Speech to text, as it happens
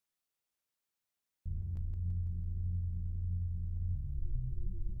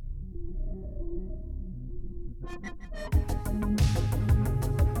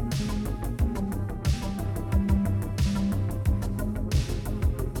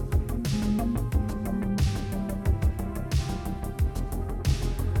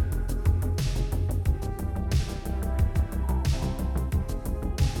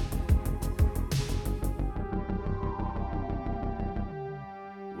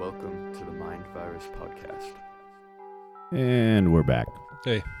Welcome to the Mind Virus Podcast. And we're back.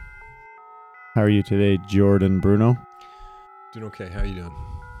 Hey, How are you today, Jordan Bruno? doing okay. How you doing?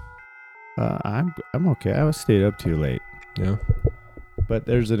 I'm okay. I was stayed up too late, Yeah. but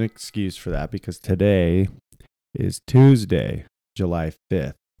there's an excuse for that because today is Tuesday, July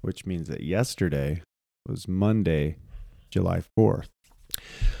 5th, which means that yesterday was Monday, July 4th.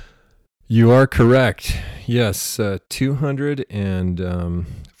 You are correct. Yes,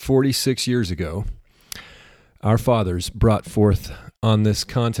 246 years ago, our fathers brought forth on this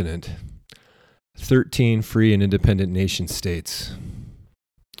continent 13 free and independent nation states,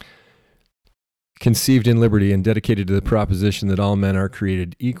 conceived in liberty and dedicated to the proposition that all men are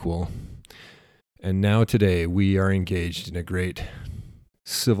created equal. And now today we are engaged in a great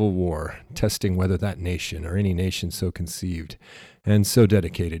civil war, testing whether that nation or any nation so conceived and so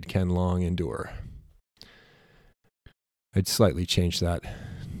dedicated can long endure. I'd slightly change that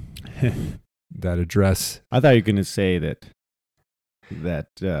address. I thought you were going to say that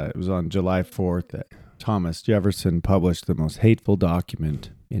it was on July 4th that Thomas Jefferson published the most hateful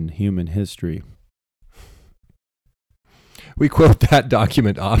document in human history. We quote that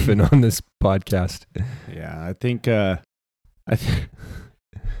document often on this podcast. Yeah, I think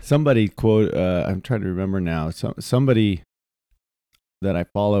somebody quote. I'm trying to remember now. Somebody that I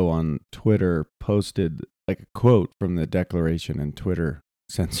follow on Twitter posted like a quote from the Declaration, and Twitter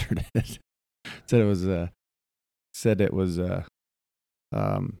censored it. Said it was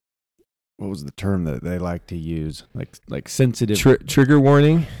what was the term that they like to use? Like sensitive Trigger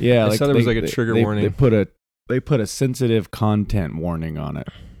warning? Yeah, I thought it was like a trigger warning. They put a sensitive content warning on it.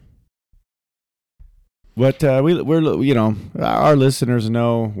 But we're our listeners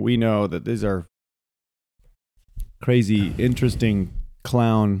know, we know that these are crazy, interesting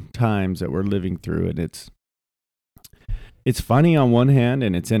clown times that we're living through, and it's funny on one hand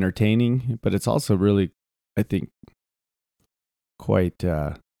and it's entertaining, but it's also really, I think, quite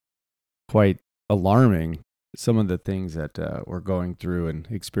alarming, some of the things that we're going through and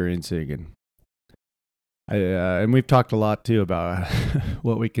experiencing, and we've talked a lot too about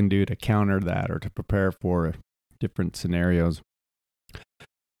what we can do to counter that or to prepare for different scenarios.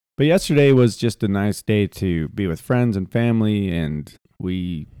 But yesterday was just a nice day to be with friends and family, and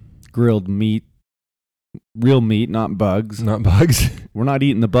we grilled meat, real meat, not bugs. Not bugs. We're not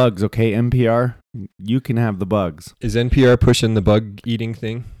eating the bugs, okay, NPR? You can have the bugs. Is NPR pushing the bug eating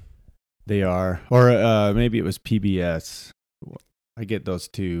thing? They are. Or maybe it was PBS. I get those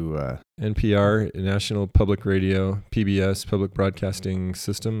two. NPR, National Public Radio, PBS, Public Broadcasting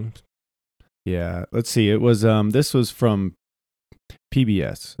System. Yeah, let's see. It was this was from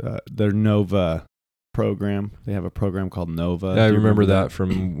PBS, their Nova program. They have a program called Nova. I remember that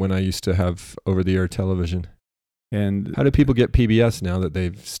from when I used to have over-the-air television. And how do people get PBS now that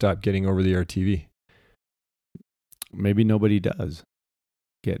they've stopped getting over-the-air TV? Maybe nobody does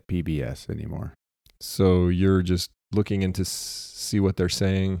get PBS anymore. So you're just looking into see what they're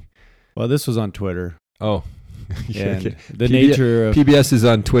saying? Well, this was on Twitter. Oh. And okay. the nature of PBS is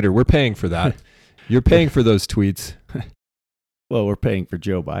on Twitter. We're paying for that. You're paying for those tweets. Well, we're paying for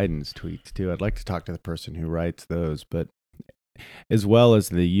Joe Biden's tweets too. I'd like to talk to the person who writes those, but as well as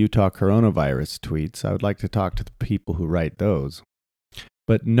the Utah coronavirus tweets, I would like to talk to the people who write those.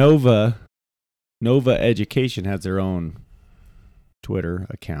 But Nova Education has their own Twitter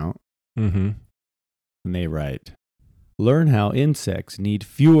account. Mm-hmm. And they write, learn how insects need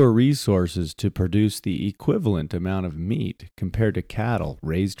fewer resources to produce the equivalent amount of meat compared to cattle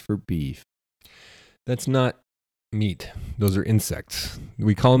raised for beef. That's not meat. Those are insects.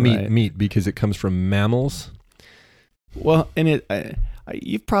 We call meat meat because it comes from mammals. Well, and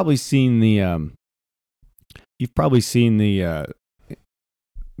you've probably seen the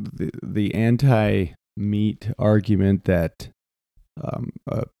anti-meat argument that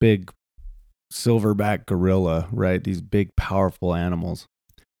a big silverback gorilla, right? These big, powerful animals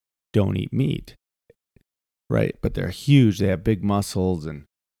don't eat meat, right? But they're huge. They have big muscles, and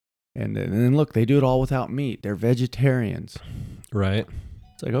then look, they do it all without meat. They're vegetarians, right?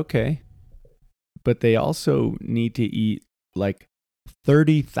 It's like, okay, but they also need to eat like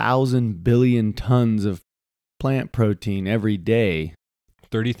 30,000 billion tons of plant protein every day.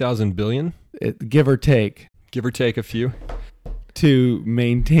 30,000 billion? Give or take. Give or take a few. to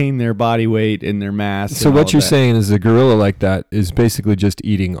maintain their body weight and their mass. So and what all you're that. saying is a gorilla like that is basically just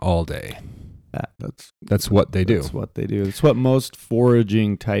eating all day. That's what they do. That's what they do. It's what most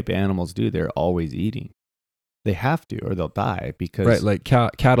foraging type animals do. They're always eating. They have to, or they'll die because Right, like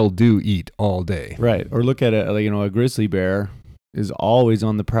cattle do eat all day. right. Or look at it, a grizzly bear is always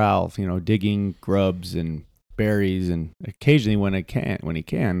on the prowl, digging grubs and berries, and occasionally when he can,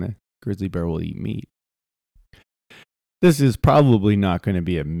 the grizzly bear will eat meat. This is probably not going to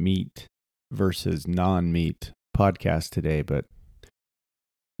be a meat versus non-meat podcast today, but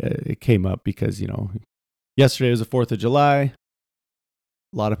it came up because, yesterday was the 4th of July.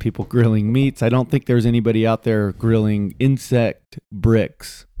 A lot of people grilling meats. I don't think there's anybody out there grilling insect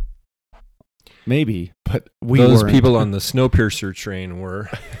bricks. Maybe, but Those weren't. people on the Snowpiercer train were.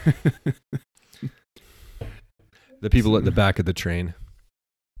 The people at the back of the train.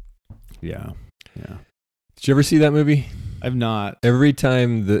 Yeah. Did you ever see that movie? I've not. Every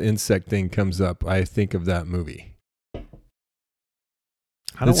time the insect thing comes up, I think of that movie.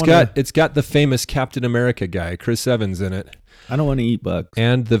 It's got the famous Captain America guy, Chris Evans, in it. I don't want to eat bugs.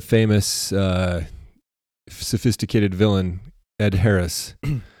 And the famous sophisticated villain, Ed Harris.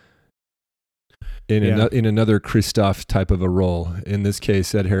 In another Christoph type of a role. In this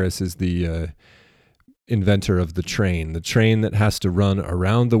case, Ed Harris is the inventor of the train that has to run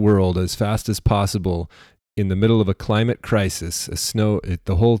around the world as fast as possible in the middle of a climate crisis.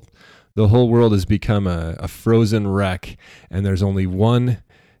 The whole world has become a frozen wreck, and there's only one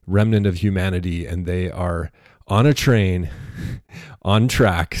remnant of humanity, and they are on a train, on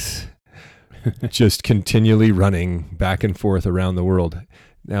tracks, just continually running back and forth around the world.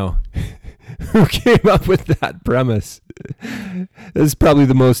 Now, who came up with that premise? This is probably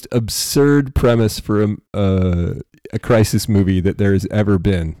the most absurd premise for a crisis movie that there has ever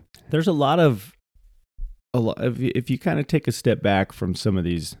been. There's a lot of if you kind of take a step back from some of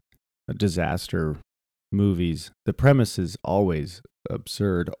these disaster movies, the premise is always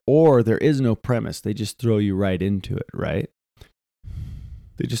absurd, or there is no premise. They just throw you right into it, right?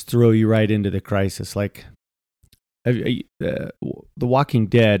 They just throw you right into the crisis. Like The Walking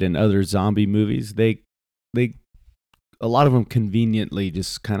Dead and other zombie movies, they a lot of them conveniently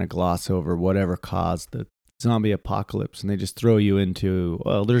just kind of gloss over whatever caused the zombie apocalypse, and they just throw you into,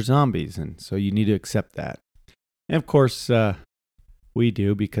 well, they're zombies, and so you need to accept that. And of course, we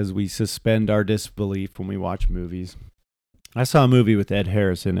do, because we suspend our disbelief when we watch movies. I saw a movie with Ed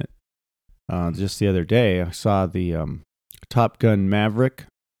Harris in it just the other day. I saw the Top Gun Maverick.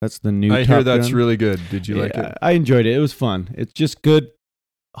 That's the new I Top hear that's Gun. really good. Did you like it? I enjoyed it. It was fun. It's just good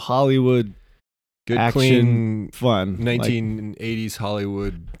Hollywood Good, action clean fun. 1980s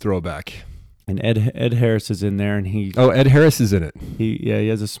Hollywood throwback. And Ed Harris is in there, and Ed Harris is in it. he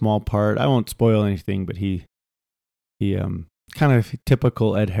has a small part. I won't spoil anything, but he kind of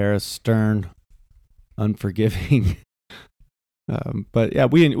typical Ed Harris, stern, unforgiving. But yeah,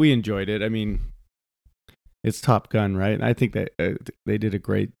 we enjoyed it. I mean, it's Top Gun, right? And I think that they did a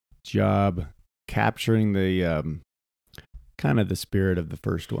great job capturing the kind of the spirit of the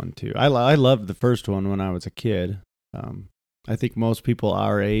first one too. I loved the first one when I was a kid. I think most people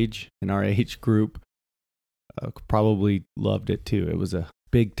our age, in our age group, probably loved it too. It was a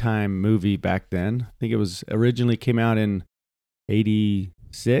big time movie back then. I think it was originally came out in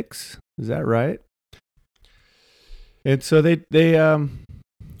 86. Is that right? And so they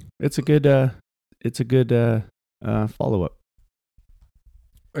it's a good follow up.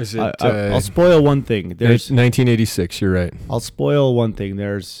 Is it? I'll spoil one thing. There's 1986. You're right. I'll spoil one thing.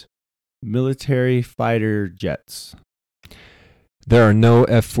 There's military fighter jets. There are no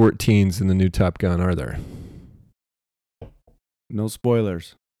F-14s in the new Top Gun, are there? No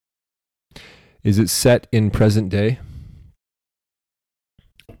spoilers. Is it set in present day?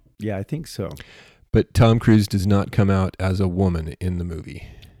 Yeah, I think so. But Tom Cruise does not come out as a woman in the movie.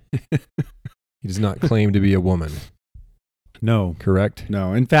 He does not claim to be a woman. No. Correct?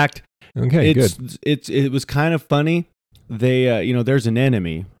 No. In fact, Okay, good. it was kind of funny. They there's an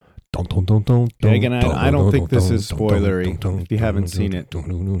enemy. Again, I don't think this is spoilery if you haven't seen it.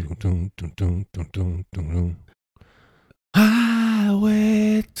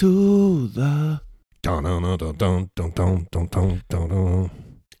 Highway to the...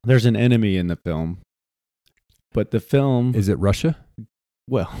 There's an enemy in the film. But the film... Is it Russia?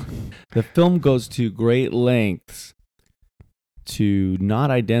 Well, the film goes to great lengths to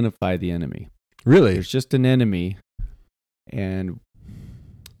not identify the enemy. Really? There's just an enemy, and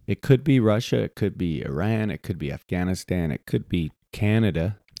it could be Russia, it could be Iran, it could be Afghanistan, it could be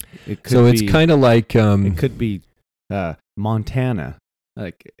Canada. It could so it's kind of like... it could be Montana.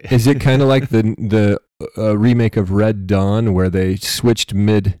 Like, Is it kind of like the remake of Red Dawn where they switched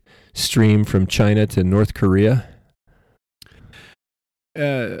midstream from China to North Korea?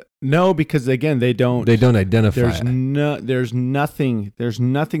 No, because again, they don't identify There's it. there's nothing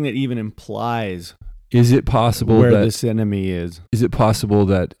that even implies Is it possible where that this enemy is. is it possible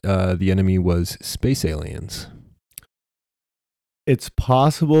that the enemy was space aliens? It's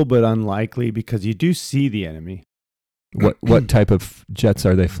possible, but unlikely because you do see the enemy. What type of jets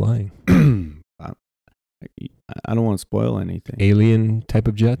are they flying? I don't want to spoil anything. Alien type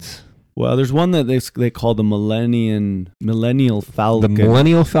of jets? Well, there's one that they call the Millennial Falcon. The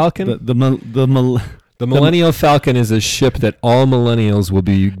Millennial Falcon? The Millennial Falcon is a ship that all millennials will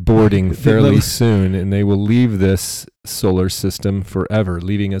be boarding fairly soon, and they will leave this solar system forever,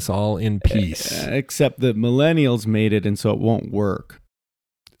 leaving us all in peace. Except the millennials made it, and so it won't work.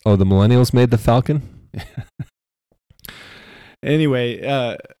 Oh, the millennials made the Falcon?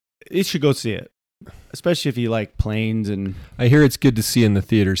 Anyway, you should go see it, especially if you like planes and. I hear it's good to see in the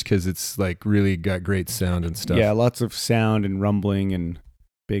theaters because it's like really got great sound and stuff. Yeah, lots of sound and rumbling and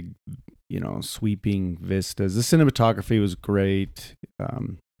big, sweeping vistas. The cinematography was great.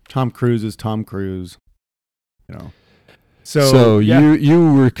 Tom Cruise is Tom Cruise. So yeah.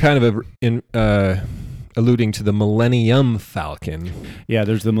 you were kind of alluding to the Millennium Falcon. Yeah,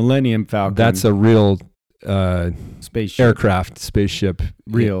 there's the Millennium Falcon. That's a real spaceship.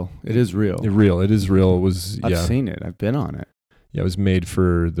 Real. It is real. It is real. It was. I've seen it. I've been on it. Yeah, it was made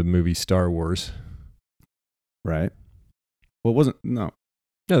for the movie Star Wars. Right. Well, it wasn't. No,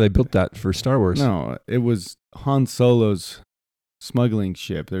 they built that for Star Wars. No, it was Han Solo's smuggling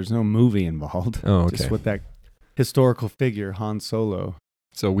ship. There's no movie involved. Oh, okay. Just with that historical figure, Han Solo.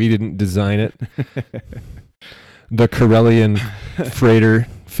 So we didn't design it. The Corellian freighter,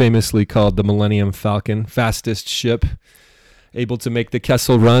 famously called the Millennium Falcon, fastest ship, able to make the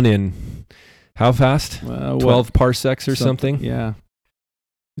Kessel Run in how fast? 12 parsecs or something? Yeah.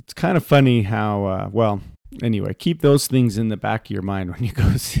 It's kind of funny how, anyway, keep those things in the back of your mind when you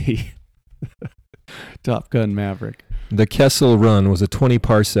go see Top Gun Maverick. The Kessel Run was a 20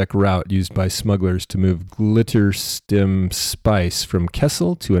 parsec route used by smugglers to move glitter stem spice from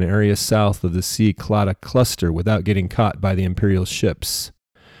Kessel to an area south of the Sea Clada cluster without getting caught by the Imperial ships.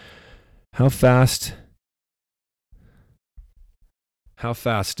 How fast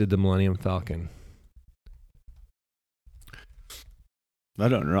did the Millennium Falcon? I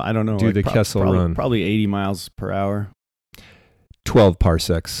don't know. Do the Kessel Run. Probably 80 miles per hour. 12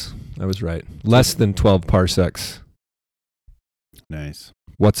 parsecs. I was right. Less than 12 parsecs. Nice.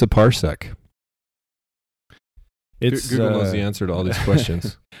 What's a parsec? Google knows the answer to all these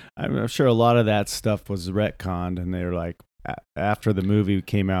questions. I'm sure a lot of that stuff was retconned, and they were like, after the movie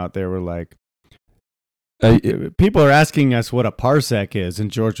came out, they were like, people are asking us what a parsec is,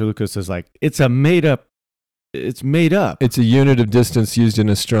 and George Lucas is like, it's made up. It's a unit of distance used in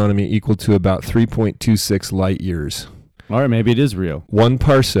astronomy equal to about 3.26 light years. All right, maybe it is real. 1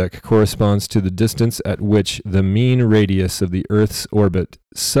 parsec corresponds to the distance at which the mean radius of the Earth's orbit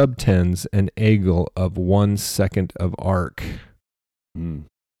subtends an angle of 1 second of arc.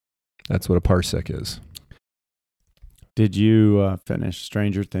 That's what a parsec is. Did you finish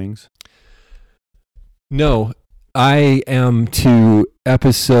Stranger Things? No, I am to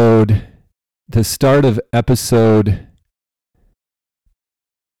the start of episode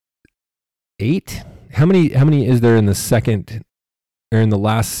 8. How many is there in the second or in the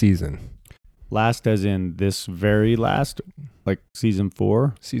last season? Last as in this very last, like season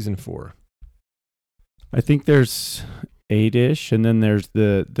 4? Season 4. I think there's 8-ish, and then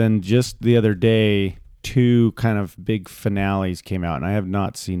then just the other day 2 kind of big finales came out, and I have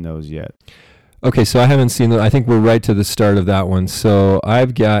not seen those yet. Okay, so I haven't seen them. I think we're right to the start of that one. So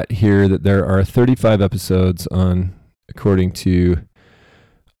I've got here that there are 35 episodes according to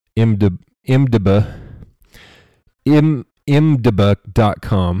imdb.com,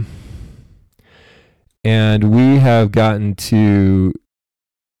 and we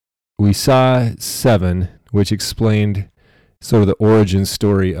saw 7, which explained sort of the origin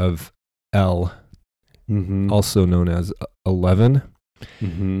story of L, also known as 11.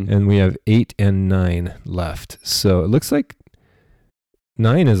 And we have 8 and 9 left. So it looks like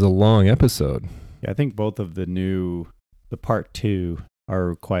 9 is a long episode. Yeah, I think both of the part 2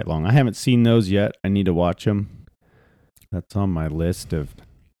 are quite long. I haven't seen those yet. I need to watch them. That's on my list of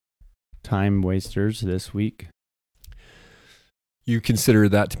time wasters this week. You consider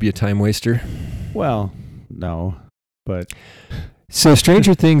that to be a time waster? Well, no, but... So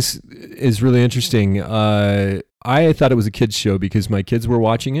Stranger Things is really interesting. I thought it was a kids show because my kids were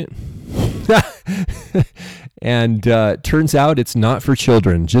watching it. And turns out it's not for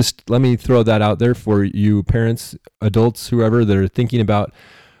children. Just let me throw that out there for you parents, adults, whoever that are thinking about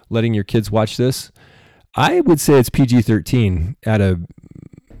letting your kids watch this. I would say it's PG-13 at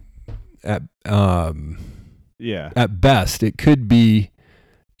best. It could be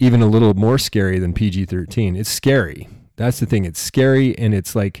even a little more scary than PG-13. It's scary. That's the thing. It's scary, and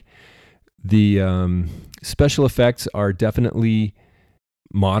it's like the special effects are definitely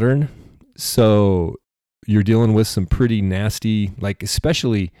modern. So you're dealing with some pretty nasty, like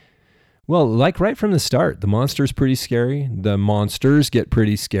especially, well, like right from the start, the monster's pretty scary. The monsters get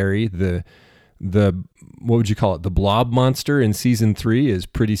pretty scary. The what would you call it? The blob monster in season 3 is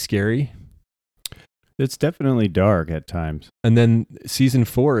pretty scary. It's definitely dark at times. And then season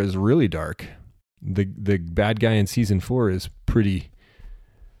 4 is really dark. The bad guy in season 4 is pretty,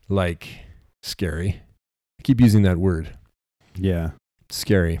 like, scary. I keep using that word. Yeah.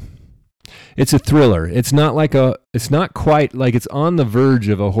 Scary. It's a thriller. It's not quite like it's on the verge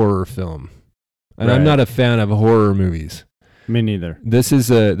of a horror film. And Right. I'm not a fan of horror movies. Me neither. This is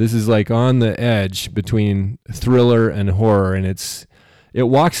like on the edge between thriller and horror, and it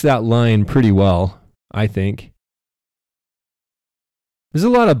walks that line pretty well, I think. There's a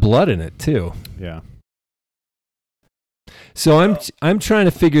lot of blood in it too. Yeah. So I'm trying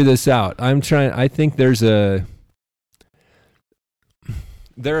to figure this out. I think there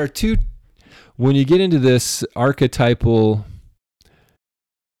are two, when you get into this archetypal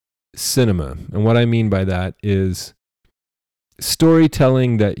cinema, and what I mean by that is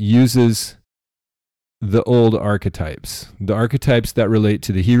storytelling that uses the old archetypes, the archetypes that relate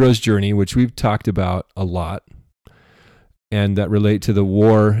to the hero's journey, which we've talked about a lot, and that relate to the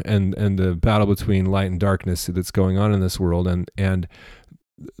war and the battle between light and darkness that's going on in this world, and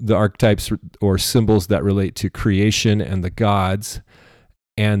the archetypes or symbols that relate to creation and the gods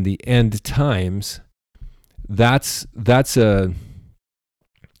and the end times. That's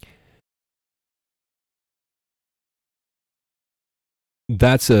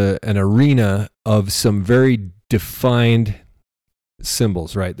an arena of some very defined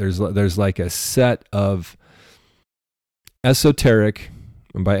symbols, right? There's like a set of esoteric,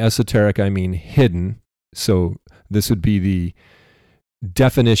 and by esoteric I mean hidden. So this would be the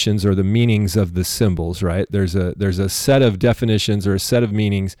definitions or the meanings of the symbols, right? There's a set of definitions or a set of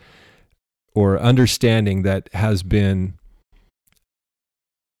meanings or understanding that has been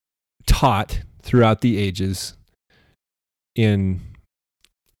taught throughout the ages in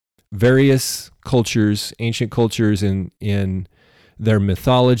various cultures, ancient cultures, in their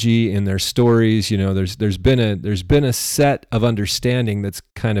mythology, in their stories. You know, there's been a set of understanding that's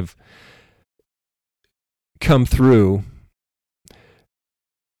kind of come throughout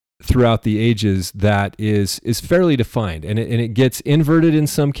the ages that is fairly defined, and it gets inverted in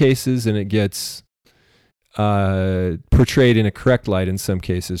some cases, and it gets portrayed in a correct light in some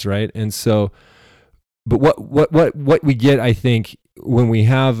cases, right? And so, but what we get, I think, when we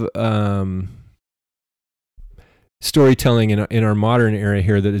have storytelling in our modern era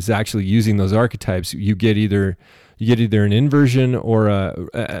here that is actually using those archetypes, you get either an inversion or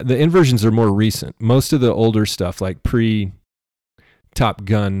the inversions are more recent. Most of the older stuff, like pre Top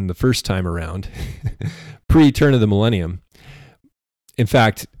Gun the first time around, pre Turn of the Millennium. In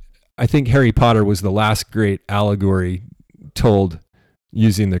fact, I think Harry Potter was the last great allegory told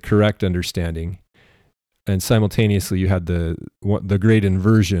using the correct understanding. And simultaneously, you had the great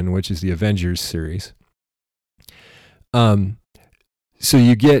inversion, which is the Avengers series. So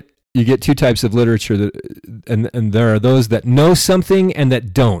you get two types of literature that, and there are those that know something and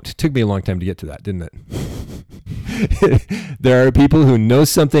that don't. It took me a long time to get to that, didn't it? There are people who know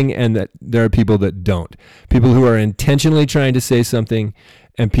something, and that there are people that don't. People who are intentionally trying to say something,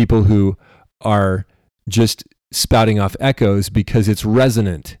 and people who are just spouting off echoes because it's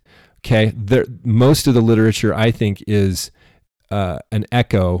resonant. Okay, most of the literature, I think, is an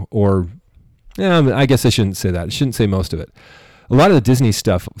echo, or I guess I shouldn't say that. I shouldn't say most of it. A lot of the Disney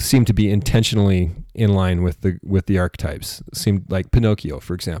stuff seemed to be intentionally in line with the archetypes. It seemed like Pinocchio,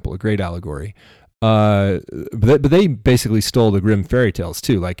 for example, a great allegory. But they basically stole the Grimm fairy tales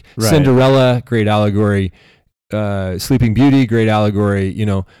too, like right. Cinderella, great allegory. Sleeping Beauty, great allegory. You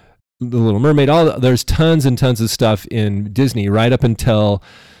know, The Little Mermaid. There's tons and tons of stuff in Disney right up until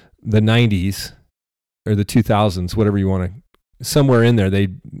the 90s or the 2000s, whatever you want to, somewhere in there, they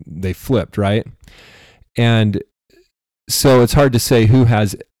flipped, right? And so it's hard to say who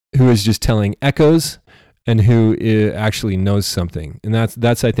is just telling echoes and who actually knows something. And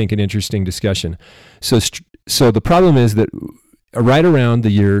that's I think an interesting discussion. So the problem is that right around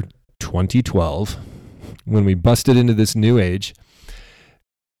the year 2012, when we busted into this new age,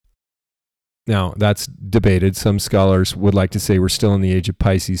 Now, that's debated. Some scholars would like to say we're still in the age of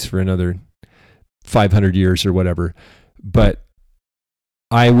Pisces for another 500 years or whatever. But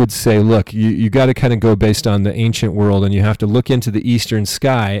I would say, look, you got to kind of go based on the ancient world, and you have to look into the eastern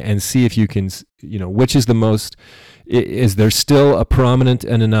sky and see if you can, which is the most, is there still a prominent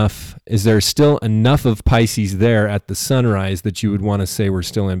and enough, is there still enough of Pisces there at the sunrise that you would want to say we're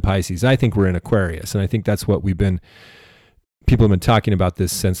still in Pisces? I think we're in Aquarius, and I think that's what people have been talking about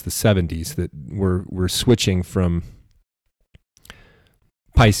this since the 70s, that we're switching from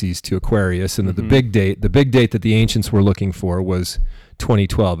Pisces to Aquarius, and that the big date that the ancients were looking for was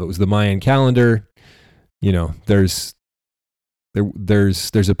 2012. It was the Mayan calendar. There's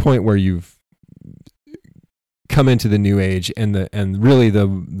a point where you've come into the new age, and really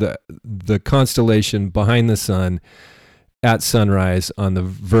the constellation behind the sun at sunrise on the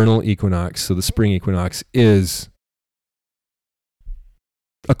vernal equinox, so the spring equinox, is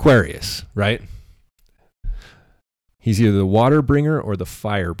Aquarius, right? He's either the water bringer or the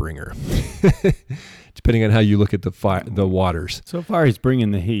fire bringer, depending on how you look at the waters. So far, he's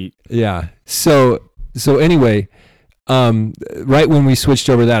bringing the heat. Yeah. So anyway, right when we switched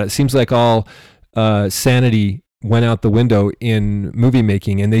over that, it seems like all sanity went out the window in movie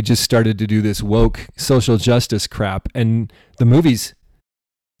making, and they just started to do this woke social justice crap. And the movies,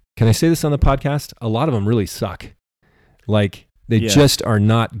 can I say this on the podcast? A lot of them really suck. Like, they just are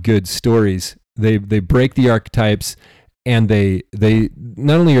not good stories. They break the archetypes, and they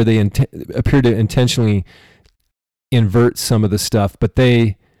not only are they appear to intentionally invert some of the stuff, but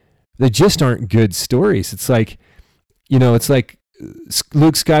they just aren't good stories. It's like, it's like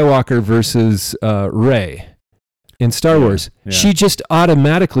Luke Skywalker versus Rey in Star Wars. Yeah. She just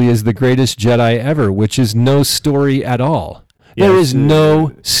automatically is the greatest Jedi ever, which is no story at all. There is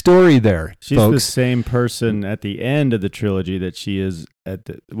no story there, she's folks. The same person at the end of the trilogy that she is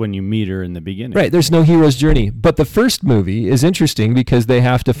when you meet her in the beginning. Right, there's no hero's journey. But the first movie is interesting because they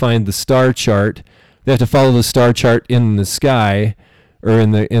have to find the star chart. They have to follow the star chart in the sky or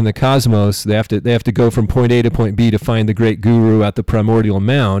in the cosmos. They have to go from point A to point B to find the great guru at the primordial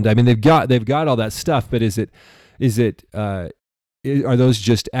mound. I mean, they've got all that stuff, but are those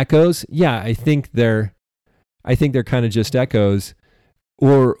just echoes? Yeah, I think they're kind of just echoes,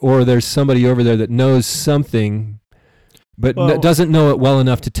 or there's somebody over there that knows something, but doesn't know it well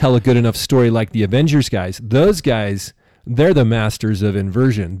enough to tell a good enough story like the Avengers guys. Those guys, they're the masters of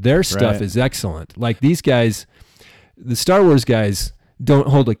inversion. Their stuff is excellent. Like these guys, the Star Wars guys don't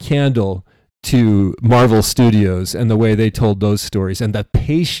hold a candle to Marvel Studios and the way they told those stories and the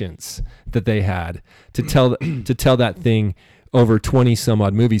patience that they had to tell that thing over 20 some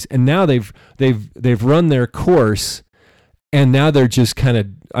odd movies. And now they've run their course, and now they're just kind of,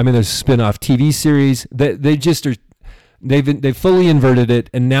 there's a spin-off TV series that they just are, they've fully inverted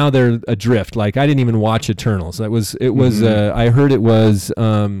it, and now they're adrift. Like, I didn't even watch Eternals. I heard it was,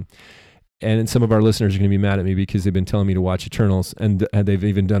 and some of our listeners are going to be mad at me because they've been telling me to watch Eternals, and they've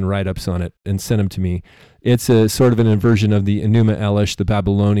even done write-ups on it and sent them to me. It's a sort of an inversion of the Enuma Elish, the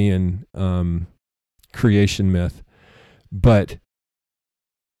Babylonian creation myth. But,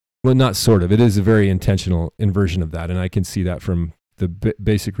 well, not sort of. It is a very intentional inversion of that, and I can see that from the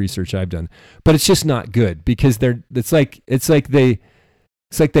basic research I've done. But it's just not good because it's like they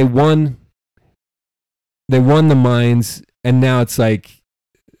won the mines, and now it's like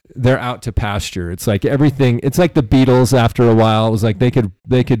they're out to pasture. It's like everything. It's like the Beatles. After a while, it was like they could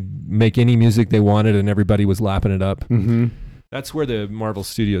make any music they wanted, and everybody was lapping it up. Mm-hmm. That's where the Marvel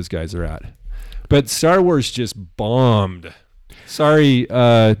Studios guys are at. But Star Wars just bombed. Sorry,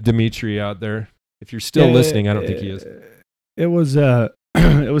 Dimitri out there. If you're still listening, I don't think he is. It was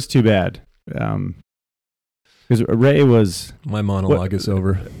it was too bad. Because Rey was, my monologue is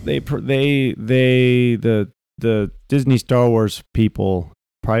over. The Disney Star Wars people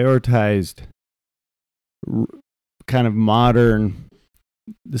prioritized kind of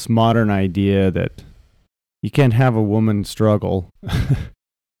this modern idea that you can't have a woman struggle.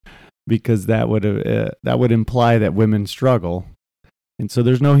 Because that would imply that women struggle, and so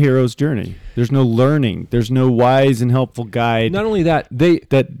there's no hero's journey. There's no learning. There's no wise and helpful guide. Not only that,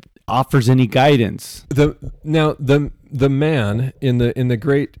 that offers any guidance. The man in the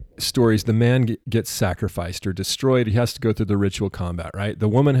great stories, the man gets sacrificed or destroyed. He has to go through the ritual combat, right? The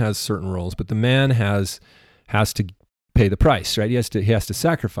woman has certain roles, but the man has to pay the price, right? He has to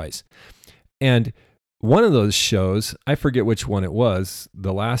sacrifice, and one of those shows, I forget which one it was,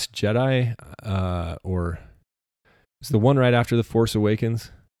 The Last Jedi, or it's the one right after The Force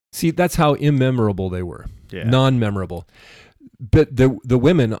Awakens. See, that's how immemorable they were, non-memorable. But the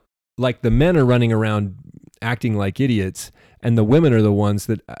women, like the men are running around acting like idiots, and the women are the ones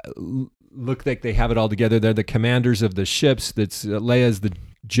that look like they have it all together. They're the commanders of the ships. That's Leia's the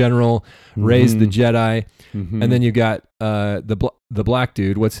general, Rey's the Jedi, and then you got the black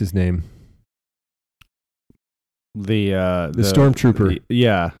dude. What's his name? The stormtrooper.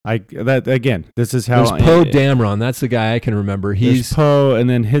 This is how there's Poe Dameron. That's the guy I can remember. He's Poe, and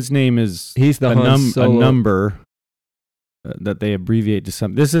then his name is he's the a number that they abbreviate to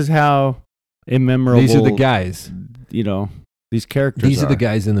something. This is how immemorable. These are the guys. These characters. These are the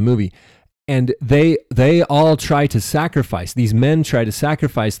guys in the movie, and they all try to sacrifice. These men try to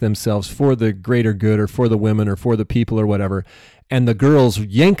sacrifice themselves for the greater good, or for the women, or for the people, or whatever. And the girls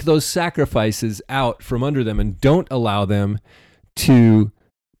yank those sacrifices out from under them and don't allow them to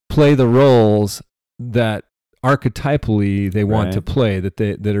play the roles that archetypally they want to play,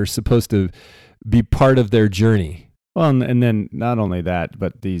 that are supposed to be part of their journey. Well, and then not only that,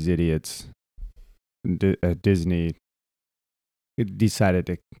 but these idiots at Disney decided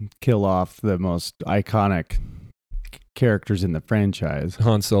to kill off the most iconic characters in the franchise.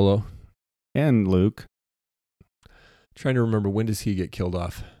 Han Solo. And Luke. Trying to remember, when does he get killed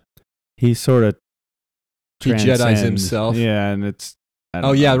off? He sort of he Jedis himself. Yeah, and it's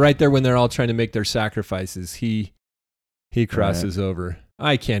right there when they're all trying to make their sacrifices, he crosses over.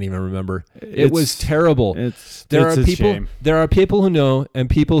 I can't even remember. It was terrible. There are people who know and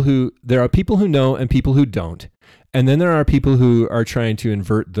people who know and people who don't. And then there are people who are trying to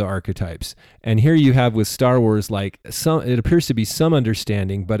invert the archetypes. And here you have with Star Wars, it appears to be some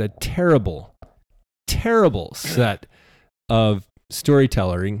understanding, but a terrible set of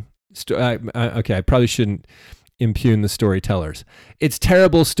storytelling. I probably shouldn't impugn the storytellers. It's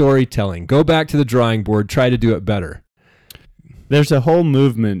terrible storytelling. Go back to the drawing board. Try to do it better. There's a whole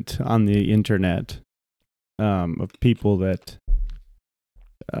movement on the internet of people that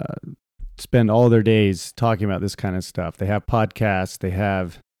spend all their days talking about this kind of stuff. They have podcasts. They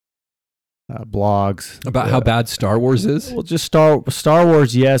have blogs. About how bad Star Wars is? Well, just Star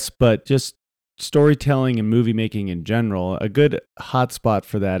Wars, yes, but just storytelling and movie making in general. A good hotspot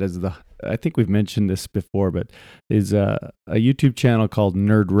for that is I think we've mentioned this before, but is a YouTube channel called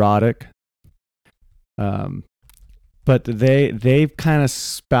Nerdrotic. But they've kind of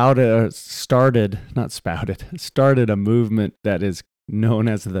started a movement that is known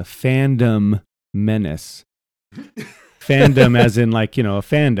as the fandom menace. Fandom as in a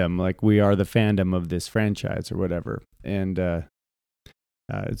fandom, like we are the fandom of this franchise or whatever. And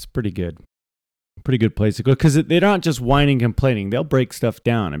it's pretty good. Pretty good place to go, because they're not just whining and complaining. They'll break stuff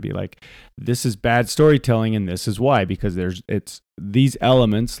down and be like, this is bad storytelling and this is why, because it's these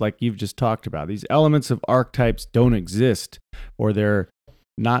elements, like you've just talked about, these elements of archetypes don't exist, or they're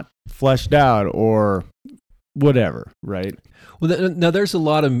not fleshed out, or whatever, right? Well, now there's a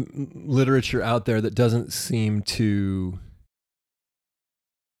lot of literature out there that doesn't seem to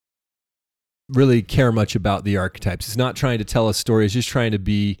really care much about the archetypes. It's not trying to tell a story. It's just trying to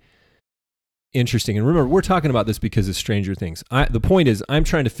be interesting. And remember, we're talking about this because of Stranger Things. The point is, I'm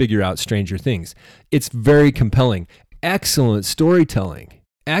trying to figure out Stranger Things. It's very compelling. Excellent storytelling.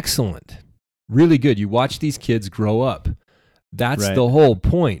 Excellent. Really good. You watch these kids grow up. That's the whole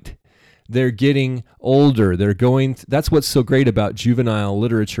point. They're getting older. That's what's so great about juvenile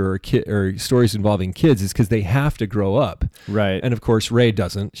literature or stories involving kids, is because they have to grow up. Right. And of course, Rey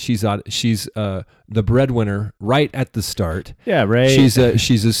doesn't. She's the breadwinner right at the start. Yeah, Rey. She's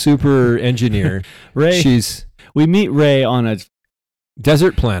a super engineer. Rey. We meet Rey on a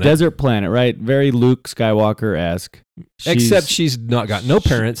desert planet, right? Very Luke Skywalker-esque. Except she's not got no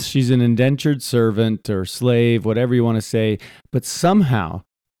parents. She's an indentured servant or slave, whatever you want to say. But somehow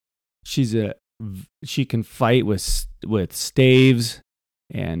she can fight with staves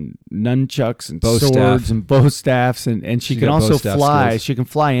and nunchucks and swords and bow staffs, and she can also fly. Skills. She can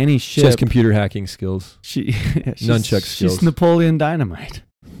fly any ship. She has computer hacking skills. Nunchuck skills. She's Napoleon Dynamite.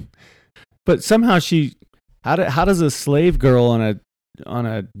 But somehow how does a slave girl on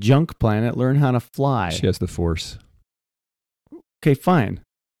a junk planet learn how to fly? She has the Force. Okay, fine.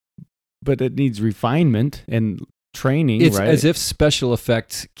 But it needs refinement and training, it's right? As if special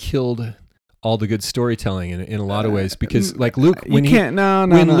effects killed all the good storytelling in a lot of ways, because like Luke, when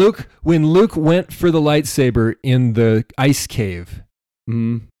Luke went for the lightsaber in the ice cave,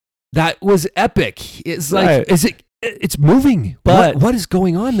 that was epic. It's like, it's moving, but what is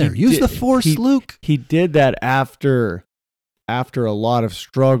going on there? Use the Force, Luke. He did that after a lot of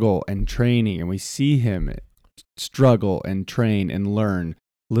struggle and training, and we see him struggle and train and learn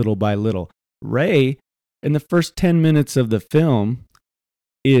little by little. Rey, in the first 10 minutes of the film,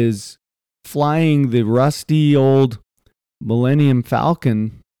 is flying the rusty old Millennium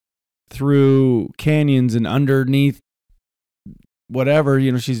Falcon through canyons and underneath whatever,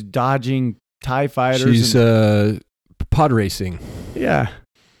 she's dodging TIE fighters. She's pod racing. Yeah.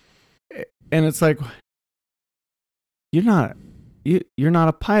 And it's like, you're not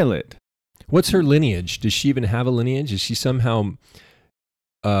a pilot. What's her lineage? Does she even have a lineage? Is she somehow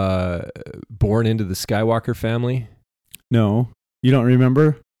born into the Skywalker family? No. You don't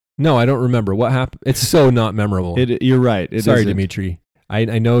remember? No, I don't remember. What happened? It's so not memorable. You're right. Sorry, Dimitri.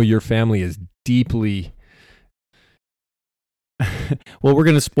 I know your family is deeply... Well, we're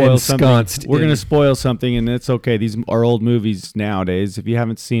going to spoil something. We're in- going to spoil something, and it's okay. These are old movies nowadays. If you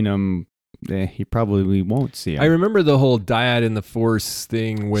haven't seen them, you probably won't see them. I remember the whole dyad in the Force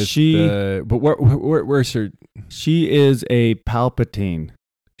thing with but where's her? She is a Palpatine.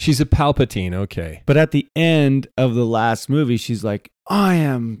 She's a Palpatine, okay. But at the end of the last movie, she's like, I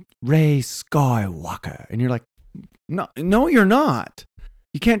am Rey Skywalker. And you're like, no, you're not.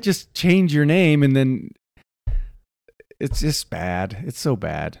 You can't just change your name and then... It's just bad. It's so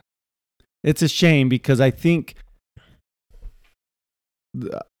bad. It's a shame because I think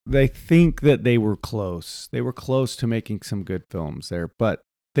they think that they were close. They were close to making some good films there, but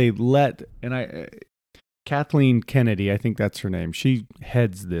they Kathleen Kennedy, I think that's her name. She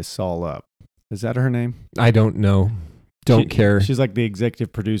heads this all up. Is that her name? I don't know. Don't care. She's like the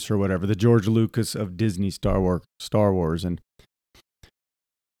executive producer or whatever, the George Lucas of Disney Star Wars, and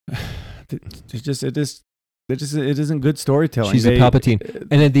it isn't good storytelling. She's a Palpatine.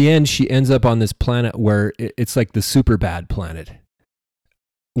 And at the end, she ends up on this planet where it's like the super bad planet,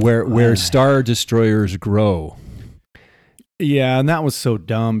 where Star Destroyers grow. Yeah, and that was so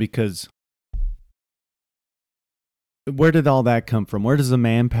dumb because where did all that come from? Where does the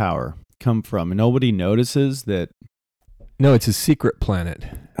manpower come from? And nobody notices that. No, it's a secret planet.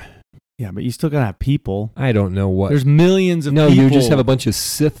 Yeah, but you still gotta have people. I don't know what. There's millions of people. No, you just have a bunch of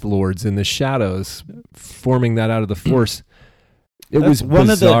Sith Lords in the shadows forming that out of the Force. It was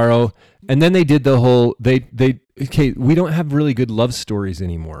bizarro. And then they did the whole, okay, we don't have really good love stories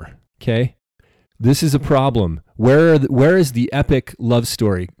anymore, okay? This is a problem. Where is the epic love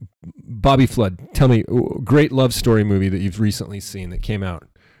story? Bobby Flood, tell me, great love story movie that you've recently seen that came out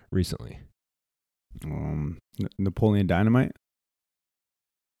recently. Napoleon Dynamite?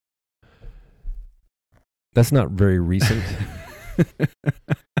 That's not very recent.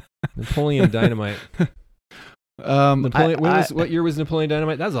 Napoleon Dynamite. What year was Napoleon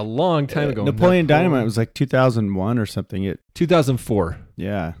Dynamite? That was a long time ago. Napoleon Dynamite was like 2001 or something. 2004.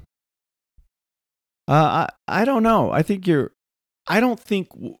 Yeah. I don't know. I think the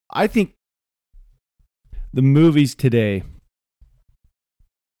movies today,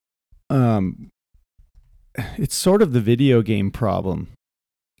 it's sort of the video game problem.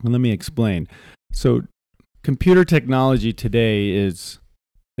 And let me explain. So computer technology today is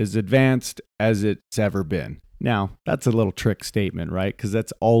as advanced as it's ever been. Now, that's a little trick statement, right? Because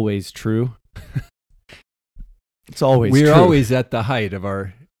that's always true. It's always true. We're always at the height of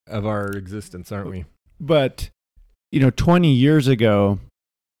our existence, aren't we? But 20 years ago,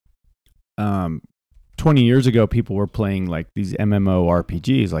 people were playing like these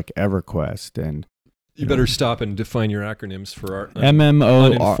MMORPGs like EverQuest, and you better stop and define your acronyms for our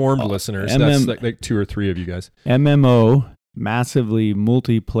uninformed listeners. That's like 2 or 3 of you guys. MMO, massively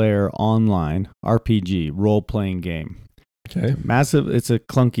multiplayer online RPG role-playing game. Okay. Massive. It's a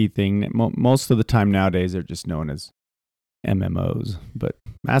clunky thing. Most of the time nowadays, they're just known as MMOs, but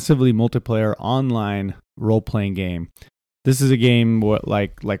massively multiplayer online role-playing game. This is a game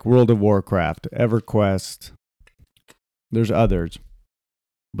like World of Warcraft, EverQuest. There's others,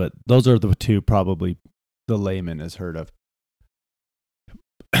 but those are the 2 probably the layman has heard of.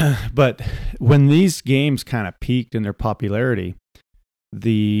 But when these games kind of peaked in their popularity,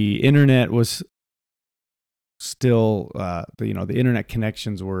 the internet was still, the internet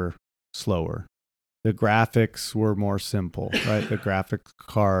connections were slower. The graphics were more simple, right? The graphics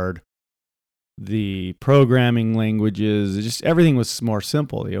card, the programming languages, just everything was more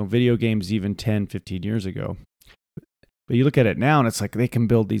simple. Video games even 10, 15 years ago. But you look at it now and it's like they can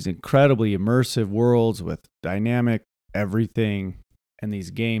build these incredibly immersive worlds with dynamic everything. And these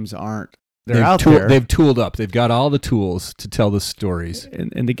games aren't, they're out there. They've tooled up. They've got all the tools to tell the stories.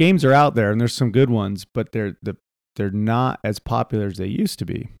 And the games are out there and there's some good ones, but they're not as popular as they used to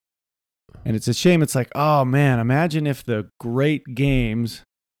be. And it's a shame. It's like, oh man, imagine if the great games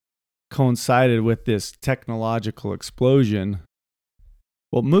coincided with this technological explosion.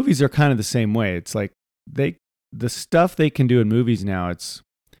 Well, movies are kind of the same way. It's like the stuff they can do in movies now,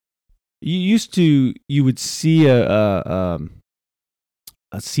 you would see a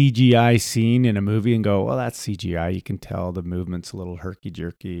CGI scene in a movie and go, well, that's CGI. You can tell the movement's a little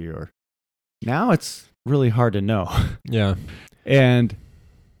herky-jerky. Or now it's really hard to know. Yeah. And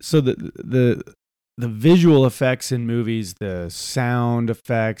so the visual effects in movies, the sound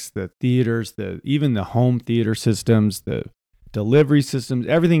effects, the theaters, even the home theater systems, the delivery systems,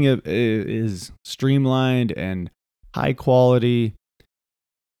 everything is streamlined and high quality.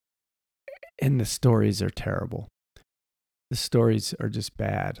 And the stories are terrible. The stories are just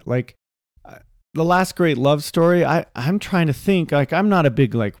bad. Like The Last Great Love Story, I'm trying to think, like, I'm not a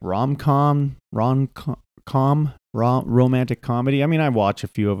big like romantic comedy. I mean, I watch a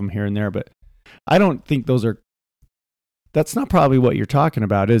few of them here and there, but I don't think that's not probably what you're talking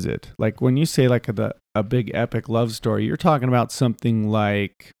about, is it? Like when you say like a big epic love story, you're talking about something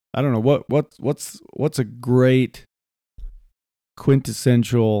like, I don't know, what's a great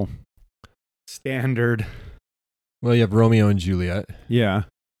quintessential standard. Well, you have Romeo and Juliet. Yeah.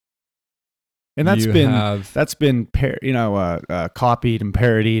 And that's been copied and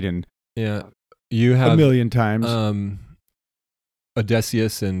parodied and you have a million times.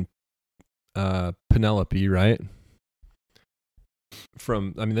 Odysseus and Penelope, right?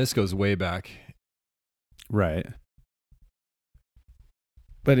 This goes way back. Right.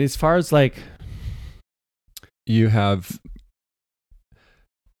 But as far as like you have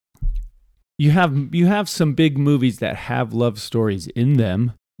some big movies that have love stories in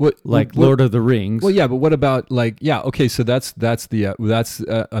them. Lord of the Rings. Well, yeah, but what about okay, so that's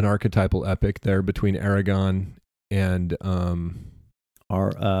an archetypal epic there between Aragon and is it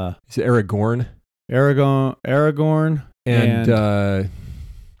Aragorn? Aragorn and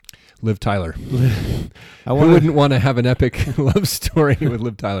Liv Tyler. Who wouldn't want to have an epic love story with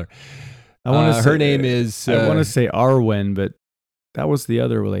Liv Tyler? Her name is I want to say Arwen, but that was the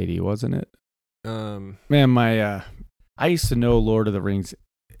other lady, wasn't it? Man, I used to know Lord of the Rings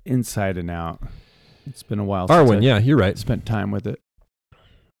inside and out. It's been a while since yeah, you're right. Spent time with it.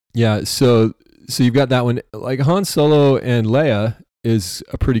 Yeah, so you've got that one. Like Han Solo and Leia is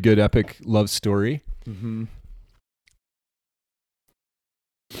a pretty good epic love story. Mm-hmm.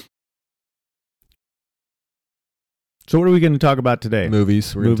 So what are we going to talk about today?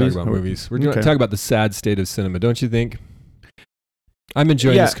 Movies. We're going to talk about movies. We're going to talk about the sad state of cinema, don't you think? I'm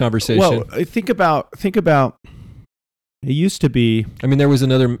enjoying this conversation. Well, think about. It used to be. I mean, there was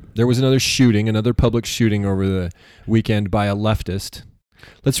another shooting, another public shooting over the weekend by a leftist.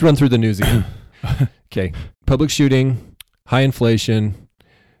 Let's run through the news again. Okay, public shooting, high inflation,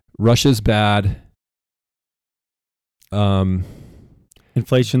 Russia's bad.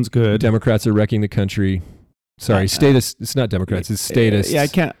 Inflation's good. Democrats are wrecking the country. Sorry, status. It's not Democrats. It's statists. Yeah, I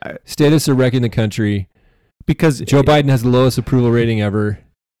can't. Statists are wrecking the country because Joe Biden has the lowest approval rating ever.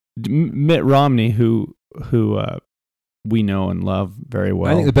 Mitt Romney, who we know and love very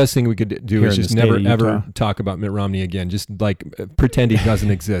well. I think the best thing we could do is just never ever talk about Mitt Romney again. Just like pretend he doesn't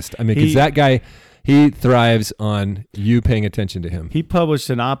exist. I mean, because that guy, he thrives on you paying attention to him. He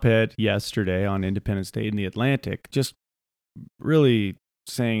published an op-ed yesterday on Independence Day in The Atlantic, just really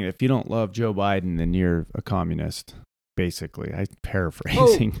saying if you don't love Joe Biden, then you're a communist, basically. I'm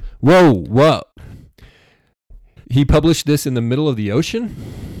paraphrasing. Whoa. He published this in the middle of the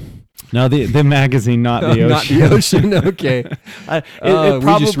ocean? No, the magazine, not the ocean. Not the ocean, okay.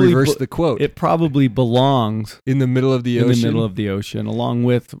 We just reversed the quote. It probably belongs in the middle of the ocean. In the middle of the ocean, along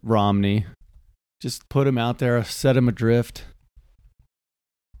with Romney. Just put him out there, set him adrift.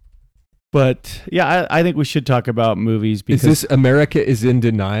 But yeah, I think we should talk about movies because is this America is in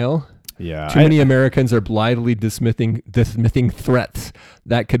denial? Yeah. Too many Americans are blithely dismissing threats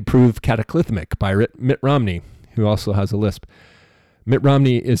that could prove cataclysmic by Mitt Romney, who also has a lisp. Mitt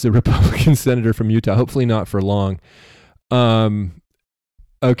Romney is a Republican senator from Utah, hopefully not for long.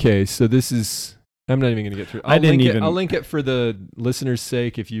 Okay, so this is... I'm not even going to get through. I'll link it for the listeners'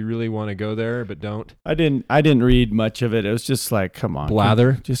 sake if you really want to go there, but don't. I didn't read much of it. It was just like, come on.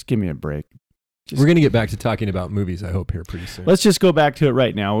 Blather. Just give me a break. We're going to get back to talking about movies, I hope, here pretty soon. Let's just go back to it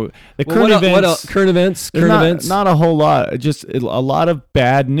right now. Current events? Not a whole lot. Just a lot of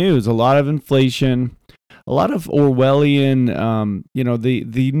bad news, a lot of inflation, a lot of Orwellian,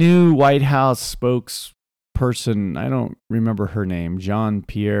 the new White House spokesperson, I don't remember her name, Jean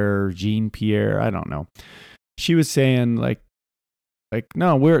Pierre, I don't know. She was saying like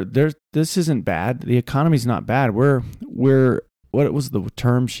no, this isn't bad. The economy's not bad. We're what was the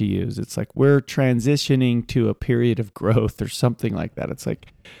term she used? It's like we're transitioning to a period of growth or something like that. It's like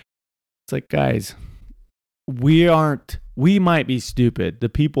guys, we might be stupid. The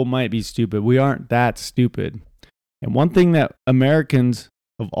people might be stupid. We aren't that stupid. And one thing that Americans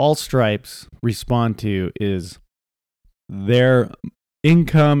of all stripes respond to is their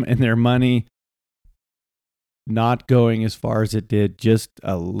income and their money not going as far as it did just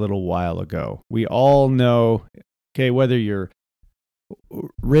a little while ago. We all know, okay, whether you're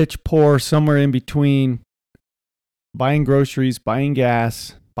rich, poor, somewhere in between, buying groceries, buying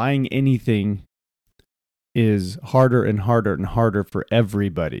gas, buying anything is harder and harder and harder for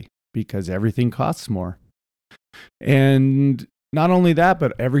everybody because everything costs more. And not only that,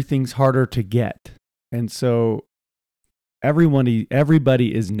 but everything's harder to get. And so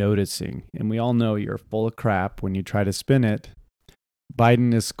everybody is noticing, and we all know you're full of crap when you try to spin it.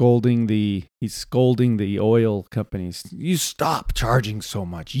 Biden is scolding the oil companies. You stop charging so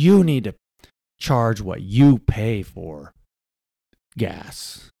much. You need to charge what you pay for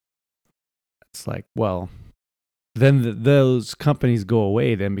gas. It's like, well, then those companies go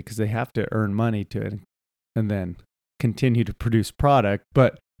away then because they have to earn money to it and then continue to produce product.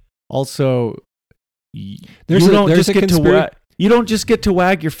 But also, you don't just get to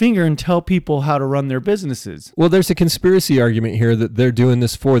wag your finger and tell people how to run their businesses. Well, there's a conspiracy argument here that they're doing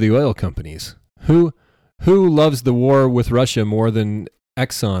this for the oil companies. Who loves the war with Russia more than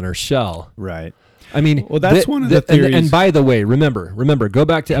Exxon or Shell? Right. I mean, well, that's one of the theories. And by the way, remember, go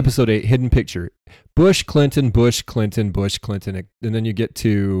back to episode 8, Hidden Picture. Bush, Clinton, Bush, Clinton, Bush, Clinton. And then you get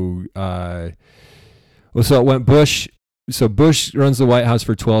to, so it went Bush. So Bush runs the White House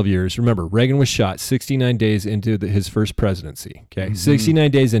for 12 years. Remember, Reagan was shot 69 days into his first presidency. Okay, Mm-hmm.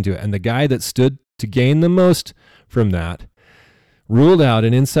 69 days into it. And the guy that stood to gain the most from that ruled out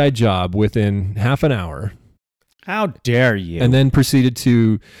an inside job within half an hour. How dare you? And then proceeded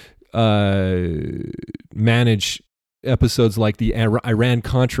to manage episodes like the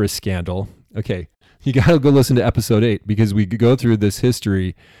Iran-Contra scandal. Okay, you got to go listen to episode 8 because we go through this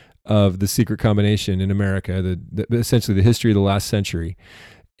history of the secret combination in America, essentially the history of the last century.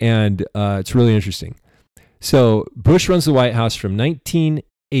 And it's really interesting. So Bush runs the White House from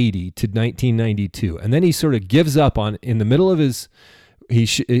 1980 to 1992. And then he sort of gives up on, in the middle of his,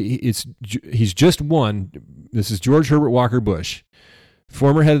 he's just won. This is George Herbert Walker Bush,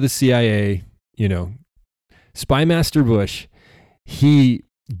 former head of the CIA, Spy Master Bush. He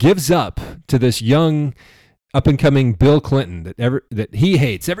gives up to this young up-and-coming Bill Clinton that he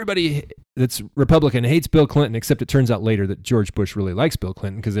hates. Everybody that's Republican hates Bill Clinton, except it turns out later that George Bush really likes Bill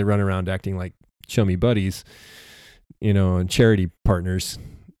Clinton because they run around acting like chummy buddies, and charity partners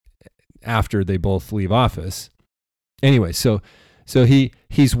after they both leave office. Anyway, so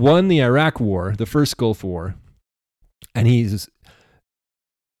he's won the Iraq War, the first Gulf War, and the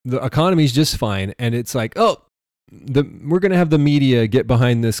economy's just fine, and it's like, we're going to have the media get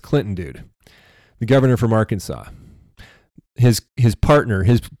behind this Clinton dude. The governor from Arkansas, his partner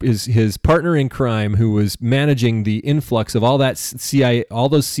in crime, who was managing the influx of all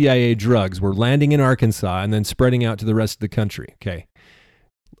those CIA drugs, were landing in Arkansas and then spreading out to the rest of the country. Okay,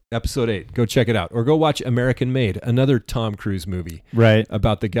 episode 8, go check it out, or go watch American Made, another Tom Cruise movie, right,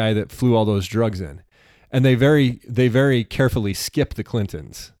 about the guy that flew all those drugs in, and they very carefully skip the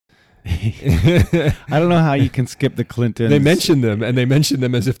Clintons. I don't know how you can skip the Clintons. They mention them, and they mention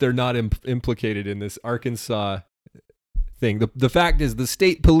them as if they're not implicated in this Arkansas thing. The fact is the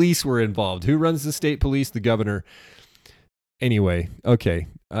state police were involved. Who runs the state police? The governor. Anyway, okay.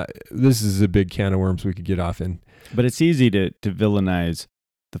 This is a big can of worms we could get off in. But it's easy to villainize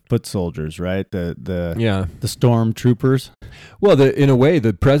the foot soldiers, right? The stormtroopers. Well, in a way,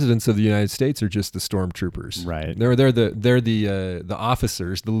 the presidents of the United States are just the stormtroopers, right? They're the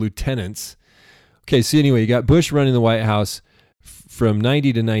officers, the lieutenants. Okay, so anyway, you got Bush running the White House from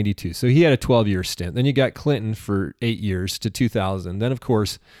 90 to 92, so he had a 12-year stint. Then you got Clinton for 8 years to 2000. Then, of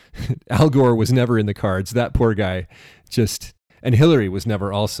course, Al Gore was never in the cards. That poor guy, and Hillary was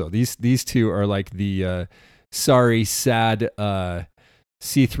never also. These two are like the sad.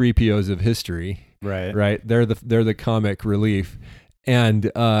 C-3POs of history, right? They're the comic relief,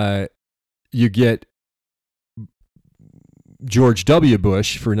 and you get George W.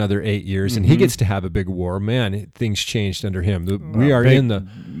 Bush for another 8 years, and he gets to have a big war. Man, things changed under him. We are in the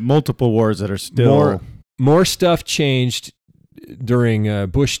multiple wars that are still more stuff changed during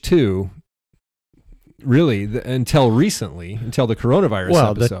Bush 2. Really, until recently, until the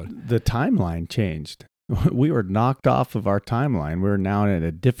coronavirus episode. The timeline changed. We were knocked off of our timeline. We're now in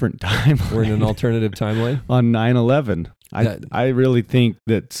a different timeline. We're in an alternative timeline? On 9/11. I really think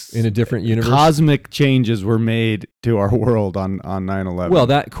that's in a different universe. Cosmic changes were made to our world on 9/11. Well,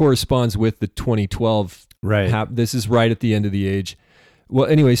 that corresponds with the 2012. Right. This is right at the end of the age. Well,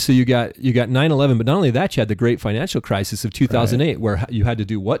 anyway, so you got 9/11, but not only that, you had the great financial crisis of 2008, where you had to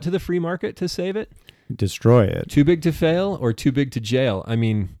do what to the free market to save it? Destroy it. Too big to fail or too big to jail? I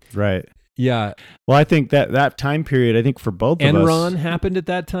mean, right. Yeah. Well, I think that time period, I think for both of us, Enron happened at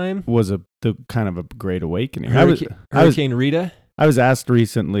that time. was the kind of a great awakening. Hurricane Rita. I was asked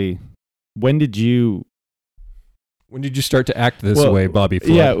recently, when did you start to act this way, Bobby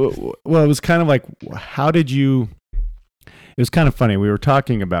Floyd? Yeah, well, it was kind of like, how did you? It was kind of funny. We were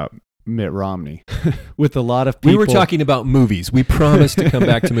talking about Mitt Romney with a lot of people. We were talking about movies. We promised to come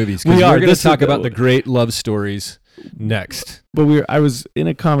back to movies because we're going to talk about the great love stories next. But I was in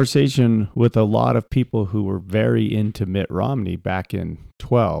a conversation with a lot of people who were very into Mitt Romney back in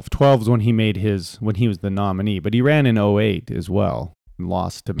 12. 12 was when he was the nominee, but he ran in 08 as well and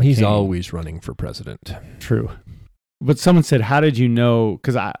lost to McCain. He's always running for president. True. But someone said, how did you know?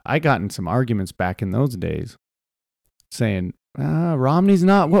 Because I got in some arguments back in those days saying, Romney's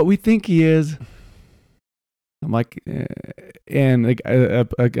not what we think he is. I'm like, and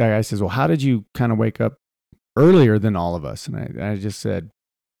a guy says, well, how did you kind of wake up earlier than all of us? And I just said,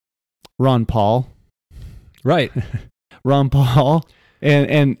 Ron Paul. Right. Ron Paul.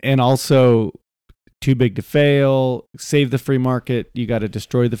 And also Too Big to Fail, Save the Free Market, you got to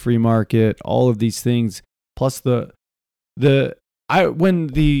destroy the free market, all of these things. Plus when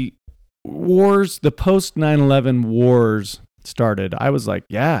the wars, the post 9/11 wars started, I was like,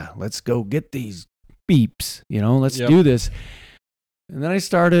 yeah, let's go get these beeps, let's do this. And then I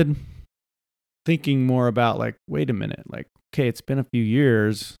started thinking more about like, wait a minute, like, okay, it's been a few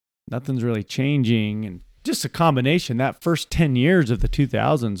years, nothing's really changing. And just a combination, that first 10 years of the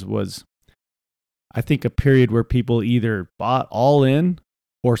 2000s was, I think, a period where people either bought all in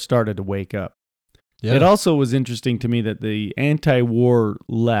or started to wake up. Yeah. It also was interesting to me that the anti-war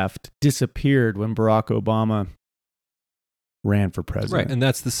left disappeared when Barack Obama ran for president. Right, and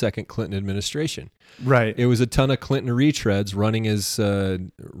that's the second Clinton administration. Right. It was a ton of Clinton retreads running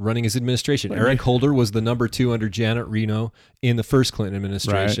his administration. Eric Holder was the number 2 under Janet Reno in the first Clinton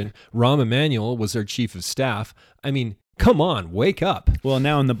administration. Right. Rahm Emanuel was their chief of staff. I mean, come on, wake up. Well,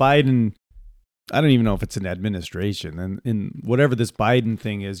 now in the Biden, I don't even know if it's an administration. And in whatever this Biden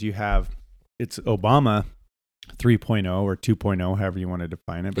thing is, it's Obama 3.0 or 2.0, however you want to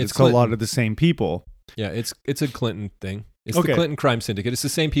define it. But it's a lot of the same people. Yeah, it's a Clinton thing. It's the Clinton crime syndicate. It's the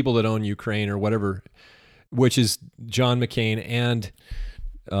same people that own Ukraine or whatever, which is John McCain and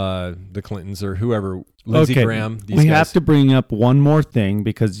the Clintons or whoever, Lindsey Graham. These guys. Have to bring up one more thing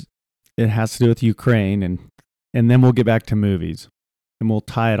because it has to do with Ukraine, and then we'll get back to movies, and we'll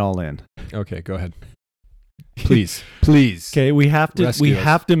tie it all in. Okay, go ahead. Please. Okay, we have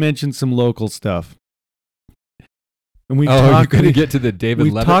to mention some local stuff. And you're going to get to the David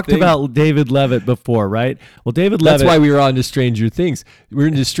Levitt thing? We talked about David Levitt before, right? Well, David Levitt... That's why we were on to Stranger Things. We're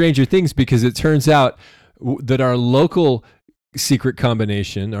into Stranger Things because it turns out that our local secret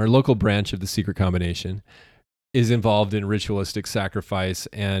combination, our local branch of the secret combination, is involved in ritualistic sacrifice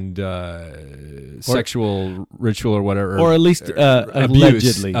and sexual ritual or whatever. Or at least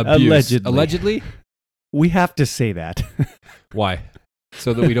allegedly. Allegedly? We have to say that. Why?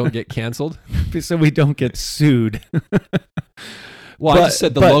 So that we don't get canceled? So we don't get sued. Well, I just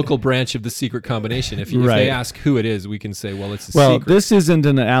said the local branch of the secret combination. If they ask who it is, we can say, well, it's a secret. Well, this isn't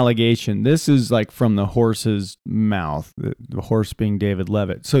an allegation. This is like from the horse's mouth, the horse being David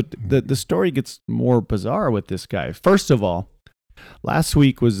Levitt. So the story gets more bizarre with this guy. First of all, last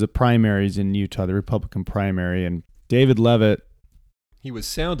week was the primaries in Utah, the Republican primary, and David Levitt, he was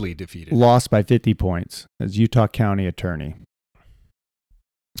soundly defeated. Lost by 50 points as Utah County Attorney.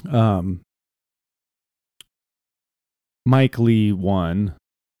 Mike Lee won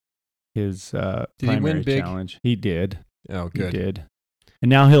his primary challenge. He did. Oh, good. He did. And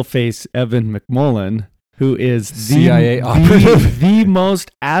now he'll face Evan McMullin, who is CIA operative, the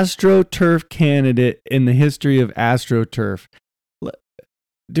most AstroTurf candidate in the history of AstroTurf.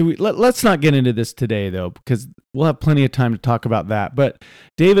 Let's not get into this today, though, because we'll have plenty of time to talk about that. But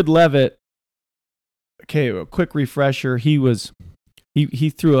David Levitt, okay, a quick refresher. He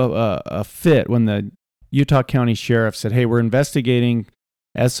threw a fit when the Utah County Sheriff said, hey, we're investigating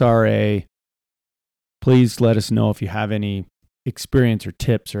SRA. Please let us know if you have any experience or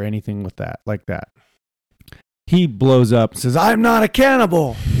tips or anything with that, like that. He blows up and says, I'm not a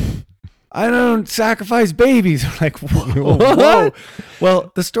cannibal. I don't sacrifice babies. I'm like, whoa.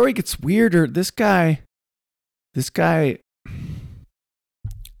 Well, the story gets weirder. This guy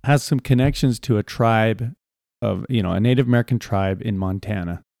has some connections to a tribe of, a Native American tribe in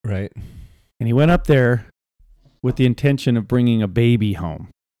Montana. Right. And he went up there with the intention of bringing a baby home.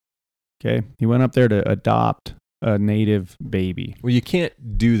 Okay. He went up there to adopt a native baby. Well, you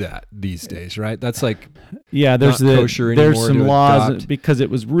can't do that these days, right? That's like, there's some laws adopt. Because it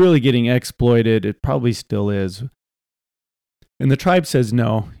was really getting exploited. It probably still is. And the tribe says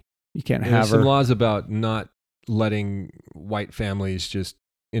no. You can't There's have some her. laws about not letting white families just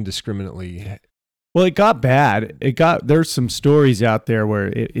indiscriminately. Well, it got bad. There's some stories out there where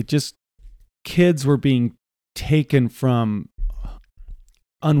it just, kids were being taken from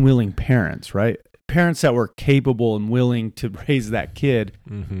unwilling parents, right? Parents that were capable and willing to raise that kid.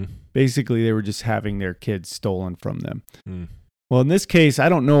 Mm-hmm. Basically, they were just having their kids stolen from them. Mm. Well, in this case, I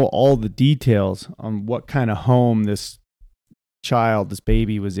don't know all the details on what kind of home this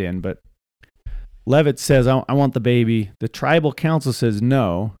baby was in, but Levitt says, I want the baby. The tribal council says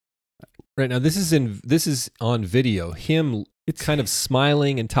no. Right now, this is on video. Him It's kind of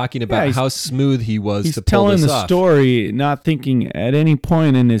smiling and talking about he's- how smooth he was He's to pull telling this the off. story, not thinking at any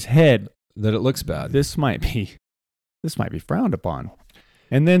point in his head, That it looks bad. this might be frowned upon.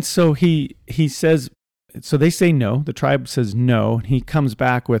 And then so he says, so they say no. The tribe says no. And he comes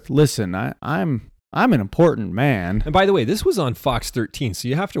back with, listen, I'm an important man. And by the way, this was on Fox 13, so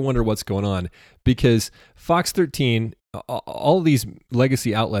you have to wonder what's going on, because Fox 13, all these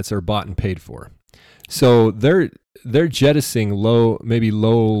legacy outlets are bought and paid for. So they're jettisoning low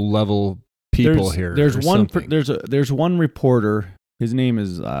level people here. There's or one something. there's one reporter. His name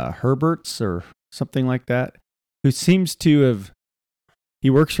is Herberts or something like that, who seems to have. He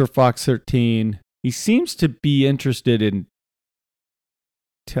works for Fox 13. He seems to be interested in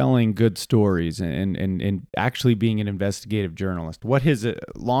telling good stories and actually being an investigative journalist. What his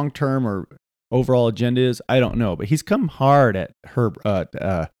long-term or overall agenda is, I don't know. But he's come hard at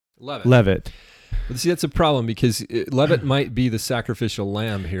Levitt. But see, that's a problem, because Levitt might be the sacrificial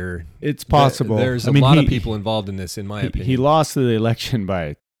lamb here. It's possible. There's a lot of people involved in this, in my opinion. He lost the election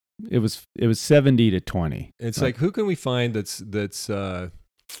by it was 70-20. It's like, who can we find that's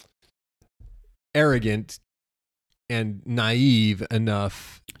arrogant and naive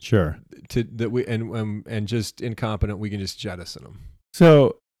enough Sure. to that we and just incompetent? We can just jettison them.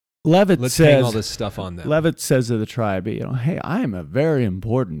 So Levitt Let's hang all says this stuff on them. Levitt says to the tribe, hey, I'm a very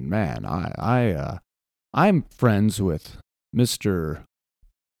important man. I'm friends with Mr.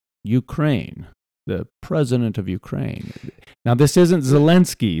 Ukraine, the president of Ukraine. Now, this isn't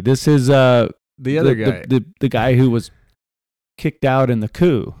Zelensky. This is the other guy. the guy who was kicked out in the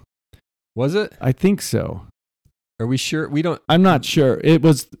coup. Was it? I think so. Are we sure? We don't. I'm not sure. It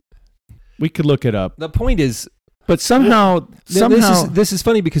was. We could look it up. The point is, But somehow, this is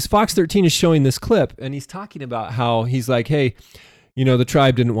funny, because Fox 13 is showing this clip, and he's talking about how he's like, hey, the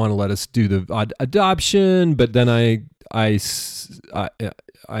tribe didn't want to let us do the adoption, but then I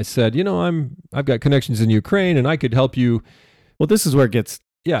said, I've got connections in Ukraine, and I could help you. well, this is where it gets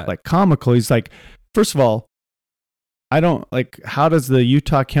like comical. He's like, first of all, I don't like, how does the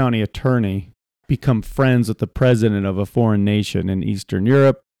Utah County attorney become friends with the president of a foreign nation in Eastern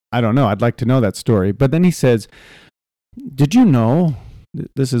Europe? I don't know. I'd like to know that story. But then he says, did you know,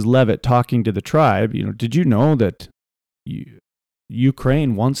 this is Levitt talking to the tribe, did you know that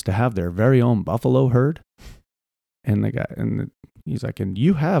Ukraine wants to have their very own buffalo herd? And he's like, and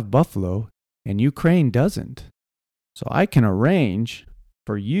you have buffalo and Ukraine doesn't. So I can arrange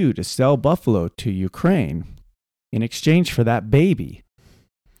for you to sell buffalo to Ukraine in exchange for that baby.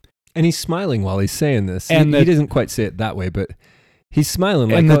 And he's smiling while he's saying this. And he doesn't quite say it that way, but he's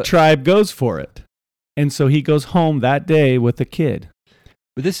smiling. And like the tribe goes for it. And so he goes home that day with the kid.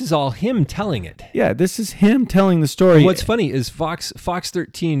 But this is all him telling it. Yeah, this is him telling the story. And what's funny is Fox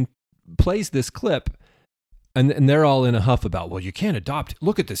 13 plays this clip, and they're all in a huff about, well, you can't adopt.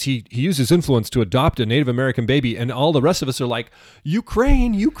 Look at this. He uses influence to adopt a Native American baby, and all the rest of us are like,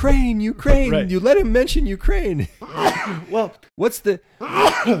 Ukraine. Right. You let him mention Ukraine. Well, What's the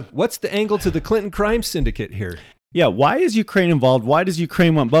angle to the Clinton crime syndicate here? yeah, why is Ukraine involved? Why does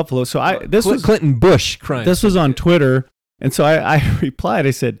Ukraine want buffalo? So this was Clinton Bush crime. This was on Twitter, and so I replied.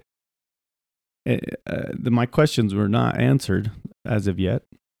 I said, my questions were not answered as of yet.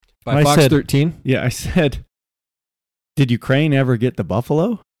 By I Fox said- 13. Yeah, I said, did Ukraine ever get the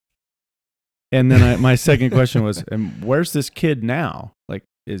buffalo? And then my second question was, and where's this kid now? Like,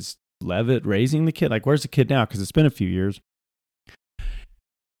 is Levitt raising the kid? Like, where's the kid now? Because it's been a few years.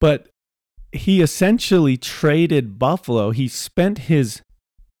 But he essentially traded buffalo. He spent his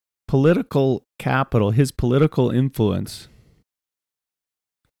political capital, his political influence,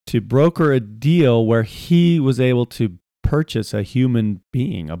 to broker a deal where he was able to purchase a human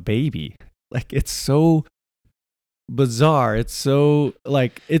being, a baby. Like, it's so bizarre. It's so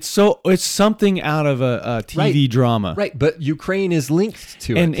like it's something out of a TV drama. Right, but Ukraine is linked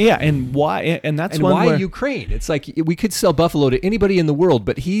to And it. yeah, and why? And that's And one why where, Ukraine? It's like we could sell buffalo to anybody in the world,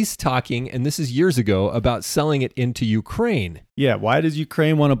 but he's talking, and this is years ago, about selling it into Ukraine. yeah. Why does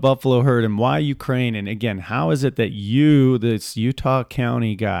Ukraine want a buffalo herd, and why Ukraine? And again, how is it that you, this Utah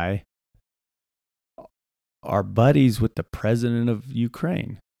County guy, are buddies with the president of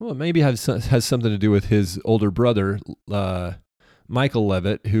Ukraine? Well, it maybe has something to do with his older brother, Michael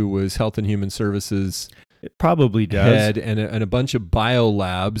Levitt, who was Health and Human Services It probably does. head, and a bunch of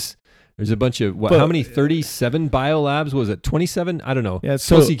biolabs. There's a bunch of, how many? 37 biolabs? Was it 27? I don't know. Yeah,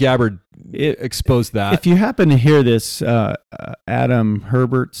 so Tulsi Gabbard exposed that. If you happen to hear this, Adam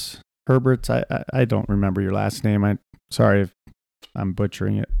Herberts, I don't remember your last name. I'm sorry if I'm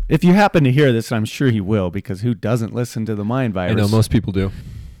butchering it. If you happen to hear this, I'm sure he will, because who doesn't listen to the Mind Virus? I know most people do.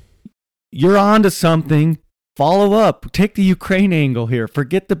 You're on to something. Follow up. Take the Ukraine angle here.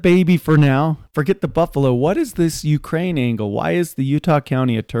 Forget the baby for now. Forget the buffalo. What is this Ukraine angle? Why is the Utah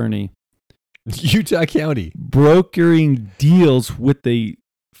County attorney Utah County brokering deals with a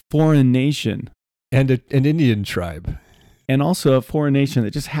foreign nation? and an Indian tribe. And also a foreign nation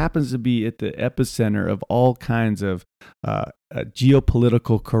that just happens to be at the epicenter of all kinds of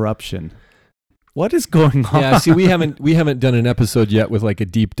geopolitical corruption. What is going on? Yeah, see, we haven't done an episode yet with like a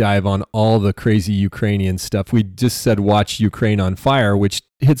deep dive on all the crazy Ukrainian stuff. We just said watch Ukraine on Fire, which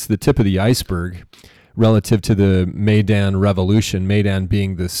hits the tip of the iceberg relative to the Maidan Revolution. Maidan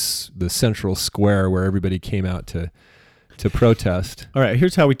being the central square where everybody came out to protest. All right,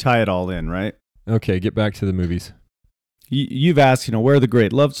 here's how we tie it all in, right? Okay, get back to the movies. You've asked, where are the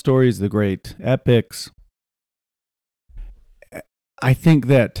great love stories, the great epics? I think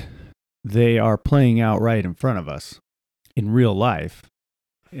that they are playing out right in front of us in real life.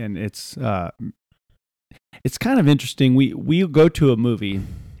 And it's kind of interesting. We go to a movie.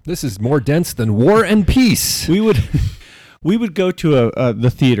 This is more dense than War and Peace. We would go to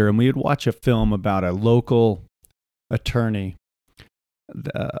the theater, and we would watch a film about a local attorney,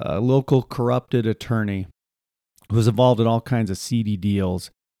 a local corrupted attorney who was involved in all kinds of seedy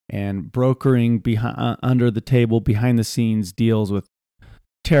deals and brokering under the table, behind the scenes deals with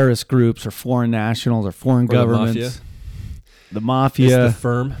terrorist groups or foreign nationals or foreign governments. The mafia. It's the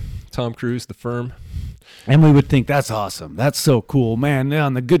Firm. Tom Cruise, The Firm. And we would think, that's awesome. That's so cool. Man,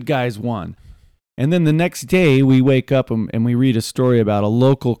 the good guys won. And then the next day we wake up and we read a story about a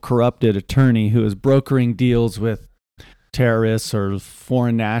local corrupted attorney who is brokering deals with terrorists or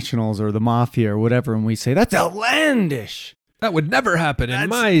foreign nationals or the mafia or whatever. And we say, that's outlandish. That would never happen in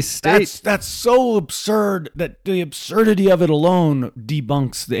my state. That's so absurd that the absurdity of it alone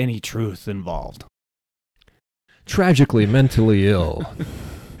debunks any truth involved. Tragically mentally ill.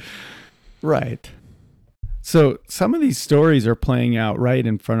 Right. So some of these stories are playing out right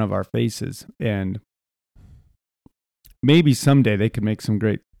in front of our faces, and maybe someday they could make some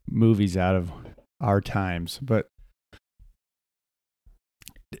great movies out of our times. But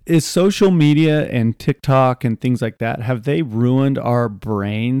is social media and TikTok and things like that, have they ruined our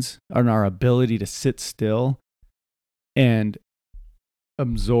brains and our ability to sit still and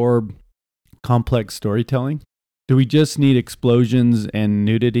absorb complex storytelling? Do we just need explosions and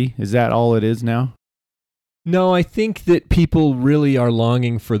nudity? Is that all it is now? No, I think that people really are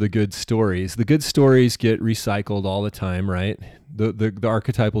longing for the good stories. The good stories get recycled all the time, right? The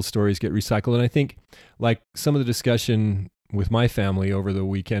archetypal stories get recycled. And I think like some of the discussion with my family over the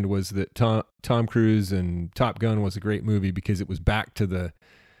weekend was that Tom Cruise and Top Gun was a great movie because it was back to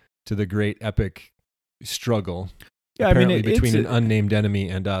the great epic struggle. Yeah, apparently between an unnamed enemy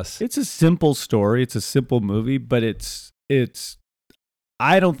and us. It's a simple story. It's a simple movie, but it's.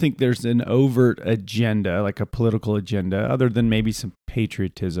 I don't think there's an overt agenda, like a political agenda, other than maybe some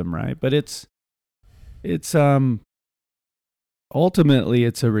patriotism, right? But it's ultimately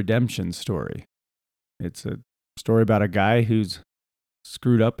it's a redemption story. It's a story about a guy who's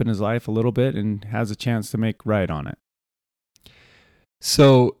screwed up in his life a little bit and has a chance to make right on it.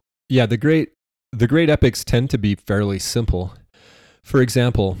 So, yeah, the great epics tend to be fairly simple. For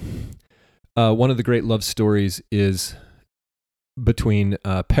example, one of the great love stories is between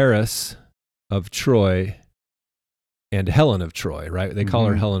Paris of Troy and Helen of Troy, right? They call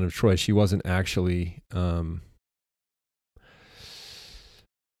her Helen of Troy. She wasn't actually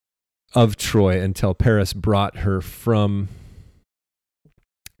of Troy until Paris brought her from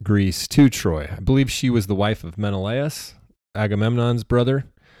Greece to Troy. I believe she was the wife of Menelaus, Agamemnon's brother.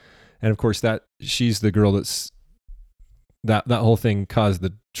 And of course she's the girl that whole thing caused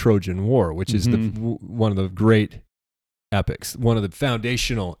the Trojan War, which is one of the great epics, one of the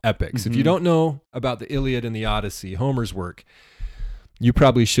foundational epics. If you don't know about the Iliad and the Odyssey, Homer's work, you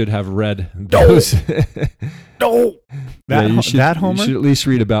probably should have read those. No, that Homer. You should at least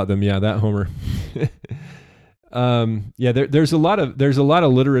read about them. Yeah, that Homer. There's a lot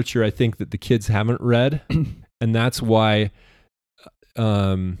of literature I think that the kids haven't read, and that's why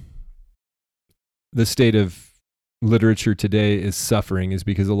the state of literature today is suffering, is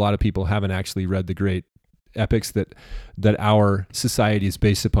because a lot of people haven't actually read the great epics that our society is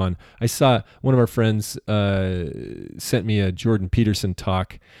based upon. I saw one of our friends sent me a Jordan Peterson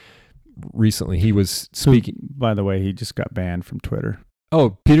talk recently. He was speaking. By the way, he just got banned from Twitter.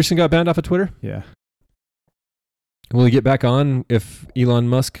 Oh, Peterson got banned off of Twitter? Yeah. Will he get back on if Elon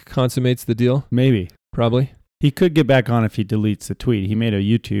Musk consummates the deal? Maybe. Probably. He could get back on if he deletes the tweet. He made a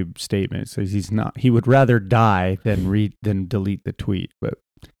YouTube statement. It says he would rather die than delete the tweet. But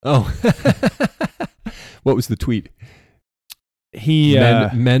what was the tweet?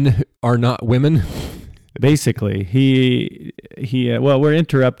 Men are not women. Basically, well, we're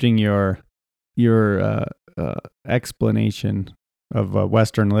interrupting your explanation of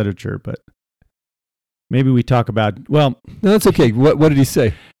Western literature, but maybe we talk about. Well, no, that's okay. What did he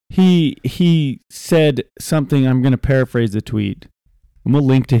say? He said something. I'm going to paraphrase the tweet, and we'll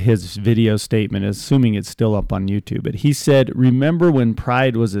link to his video statement, assuming it's still up on YouTube. But he said, "Remember when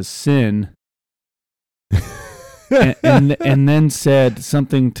pride was a sin?" and then said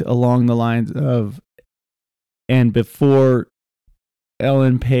something along the lines of, "And before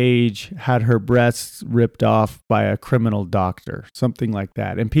Ellen Page had her breasts ripped off by a criminal doctor," something like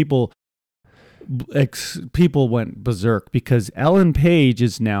that, and people went berserk because Ellen Page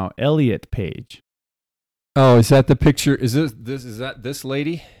is now Elliot Page. Oh, is that the picture? Is this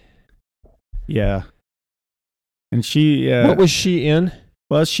lady? Yeah. And she what was she in?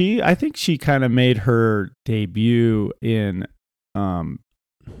 Well, I think she kind of made her debut in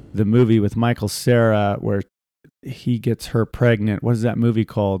the movie with Michael Cera where he gets her pregnant. What is that movie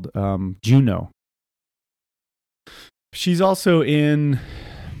called? Juno. She's also in.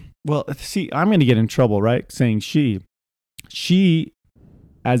 Well, see, I'm going to get in trouble, right? Saying she,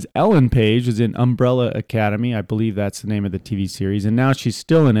 as Ellen Page, was in Umbrella Academy. I believe that's the name of the TV series. And now she's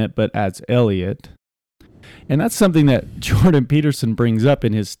still in it, but as Elliot. And that's something that Jordan Peterson brings up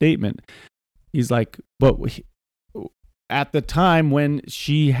in his statement. He's like, but at the time when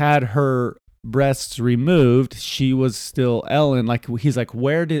she had her breasts removed, she was still Ellen. Like, he's like,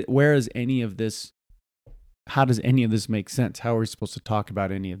 where is any of this? How does any of this make sense? How are we supposed to talk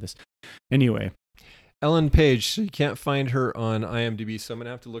about any of this? Anyway. Ellen Page, so you can't find her on IMDb, so I'm going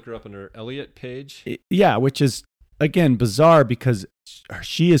to have to look her up on her Elliot Page. Yeah, which is, again, bizarre because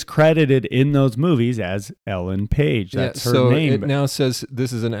she is credited in those movies as Ellen Page. That's her name. It now says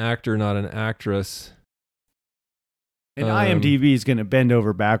this is an actor, not an actress. And IMDb is going to bend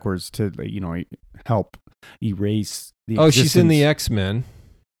over backwards to, help erase the existence. She's in the X-Men.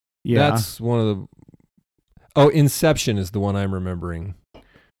 Yeah. That's one of the... Inception is the one I'm remembering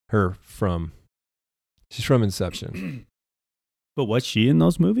her from. She's from Inception. But was she in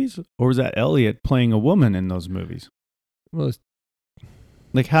those movies? Or was that Elliot playing a woman in those movies? Well,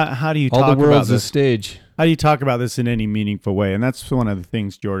 like how do you talk all the about world's this? A stage. How do you talk about this in any meaningful way? And that's one of the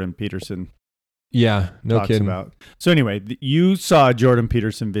things Jordan Peterson talks kidding. about. So anyway, you saw a Jordan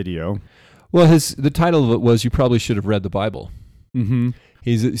Peterson video. Well, the title of it was "You Probably Should Have Read the Bible." Mm-hmm.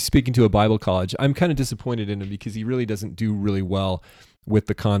 He's speaking to a Bible college. I'm kind of disappointed in him because he really doesn't do really well with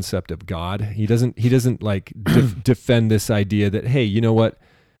the concept of God. He doesn't like defend this idea that, hey, you know what?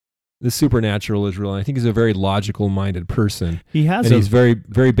 The supernatural is real. And I think he's a very logical minded person. He's very,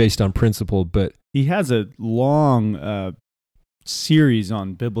 very based on principle, but he has a long series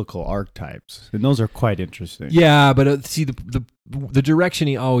on biblical archetypes, and those are quite interesting. Yeah, but see, the direction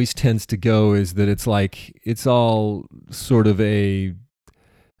he always tends to go is that it's all sort of a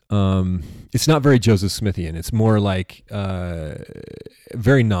it's not very Joseph Smithian. It's more like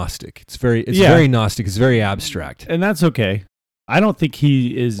very Gnostic. It's very Gnostic. It's very abstract, and that's okay. I don't think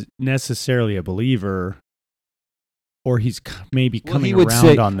he is necessarily a believer, or he's maybe coming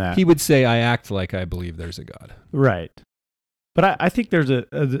around on that. He would say, "I act like I believe there's a God." Right. But I think there's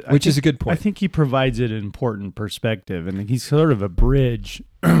which is a good point. I think he provides an important perspective, and he's sort of a bridge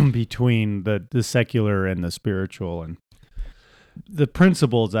between the secular and the spiritual, and the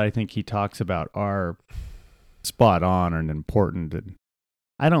principles I think he talks about are spot on and important. And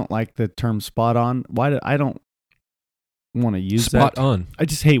I don't like the term spot on. I don't want to use spot that. On. I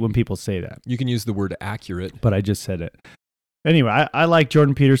just hate when people say that. You can use the word accurate, but I just said it. Anyway, I like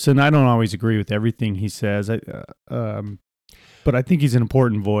Jordan Peterson. I don't always agree with everything he says. But I think he's an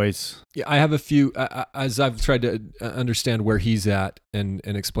important voice. Yeah, I have a few, as I've tried to understand where he's at and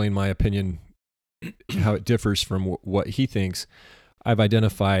explain my opinion, how it differs from what he thinks, I've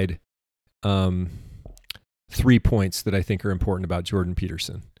identified 3 points that I think are important about Jordan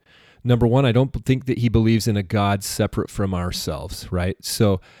Peterson. Number one, I don't think that he believes in a God separate from ourselves, right?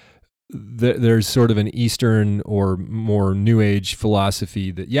 So there's sort of an Eastern or more New Age philosophy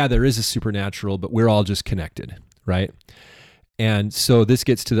that, yeah, there is a supernatural, but we're all just connected, right? And so this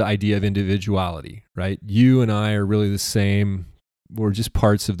gets to the idea of individuality, right? You and I are really the same. We're just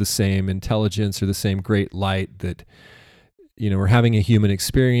parts of the same intelligence or the same great light that, we're having a human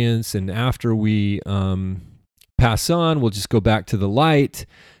experience. And after we pass on, we'll just go back to the light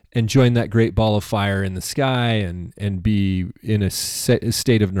and join that great ball of fire in the sky and be in a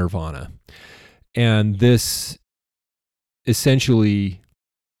state of nirvana. And this essentially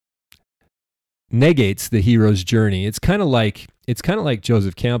negates the hero's journey. It's kind of like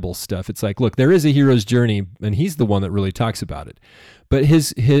Joseph Campbell's stuff. It's like, look, there is a hero's journey, and he's the one that really talks about it. But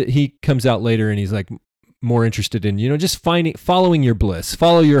he comes out later, and he's like more interested in just following your bliss,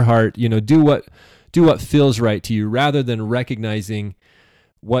 follow your heart. Do what feels right to you, rather than recognizing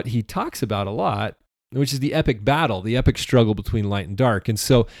what he talks about a lot, which is the epic battle, the epic struggle between light and dark. And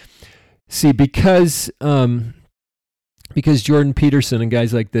so, see, because Jordan Peterson and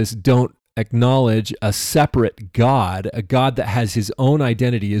guys like this don't acknowledge a separate God, a God that has his own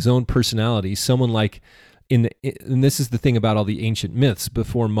identity, his own personality, someone like, and this is the thing about all the ancient myths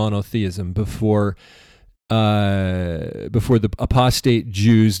before monotheism, before the apostate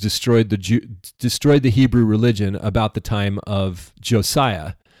Jews destroyed the Hebrew religion about the time of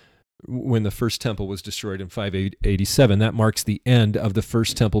Josiah, when the first temple was destroyed in 587. That marks the end of the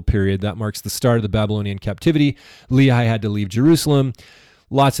first temple period. That marks the start of the Babylonian captivity. Lehi had to leave Jerusalem.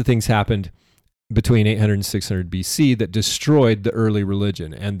 Lots of things happened between 800 and 600 BC that destroyed the early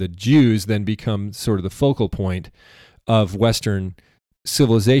religion, and the Jews then become sort of the focal point of Western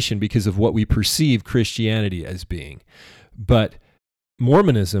civilization because of what we perceive Christianity as being. But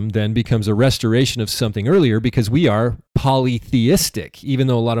Mormonism then becomes a restoration of something earlier because we are polytheistic. Even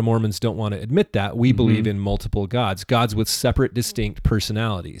though a lot of Mormons don't want to admit that, we believe in multiple gods with separate, distinct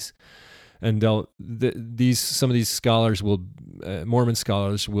personalities. And some of these scholars Mormon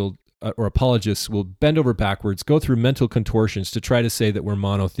scholars or apologists will bend over backwards, go through mental contortions to try to say that we're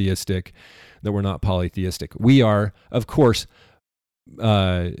monotheistic, that we're not polytheistic. We are, of course,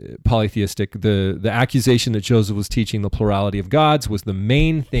 polytheistic. The accusation that Joseph was teaching the plurality of gods was the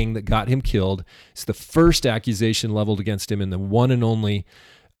main thing that got him killed. It's the first accusation leveled against him in the one and only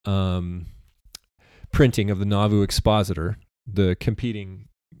printing of the Nauvoo Expositor, the competing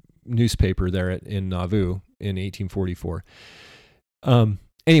newspaper there in Nauvoo in 1844.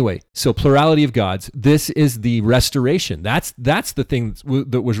 Anyway, so plurality of gods. This is the restoration. That's the thing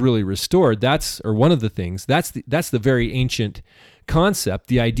that was really restored. One of the things. That's the very ancient concept.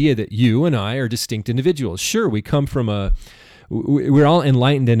 The idea that you and I are distinct individuals. Sure, we come from we're all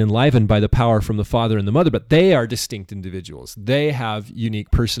enlightened and enlivened by the power from the Father and the Mother, but they are distinct individuals. They have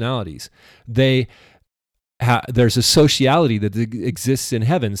unique personalities. There's a sociality that exists in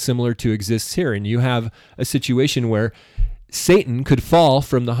heaven similar to exists here. And you have a situation where Satan could fall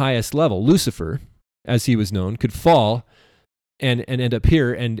from the highest level. Lucifer, as he was known, could fall and end up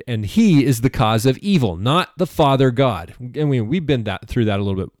here. And he is the cause of evil, not the Father God. And we've been through that a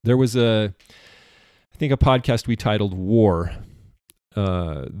little bit. There was I think a podcast we titled War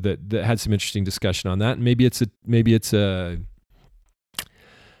that had some interesting discussion on that. And maybe it's a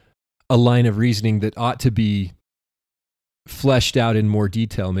line of reasoning that ought to be fleshed out in more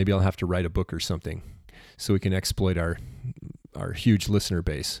detail. Maybe I'll have to write a book or something so we can exploit our huge listener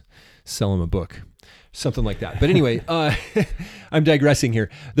base, sell them a book, something like that. But anyway, I'm digressing here.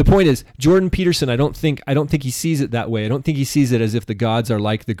 The point is, Jordan Peterson, I don't think he sees it that way. I don't think he sees it as if the gods are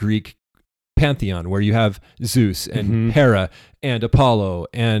like the Greek pantheon, where you have Zeus and Hera and Apollo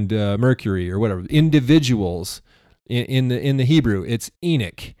and Mercury or whatever, individuals. In the Hebrew, it's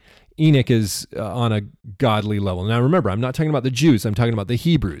Enoch. Enoch is on a godly level. Now remember, I'm not talking about the Jews. I'm talking about the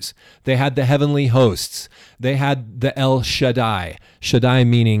Hebrews. They had the heavenly hosts. They had the El Shaddai. Shaddai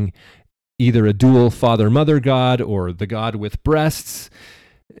meaning either a dual father-mother god or the god with breasts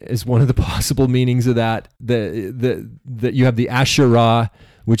is one of the possible meanings of that. That you have the Asherah,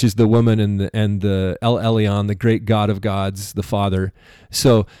 which is the woman, and the El Elyon, the great god of gods, the father.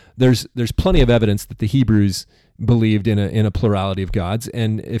 So there's plenty of evidence that the Hebrews believed in a plurality of gods.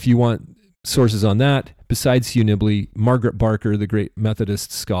 And if you want sources on that, besides Hugh Nibley, Margaret Barker, the great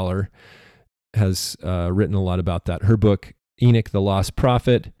Methodist scholar, has written a lot about that. Her book, Enoch the Lost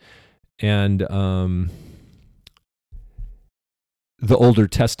Prophet, and the Older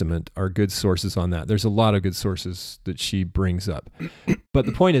Testament are good sources on that. There's a lot of good sources that she brings up. But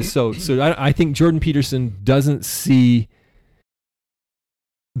the point is, so I think Jordan Peterson doesn't see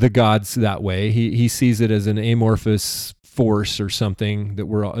the gods that way. He sees it as an amorphous force or something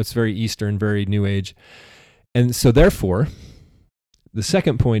that it's very Eastern, very New Age. And so therefore, the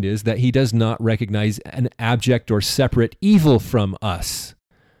second point is that he does not recognize an abject or separate evil from us.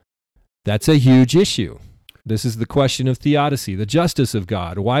 That's a huge issue. This is the question of theodicy, the justice of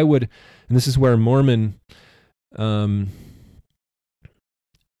God. Why would, and this is where Mormon,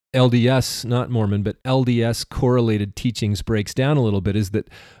 LDS, not Mormon, but LDS correlated teachings breaks down a little bit, is that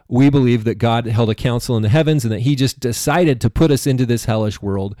we believe that God held a council in the heavens and that he just decided to put us into this hellish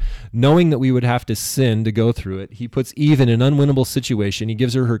world, knowing that we would have to sin to go through it. He puts Eve in an unwinnable situation. He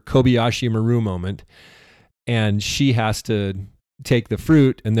gives her Kobayashi Maru moment, and she has to take the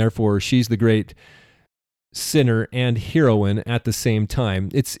fruit, and therefore she's the great sinner and heroine at the same time.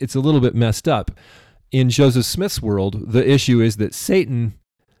 It's a little bit messed up. In Joseph Smith's world, the issue is that Satan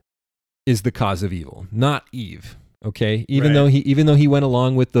is the cause of evil, not Eve. Okay, even though he went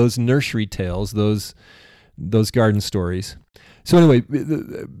along with those nursery tales, those garden stories. So anyway,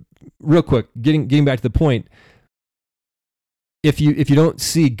 real quick, getting back to the point. If you don't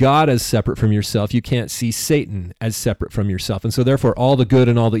see God as separate from yourself, you can't see Satan as separate from yourself, and so therefore all the good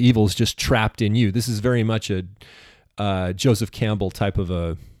and all the evil is just trapped in you. This is very much a Joseph Campbell type of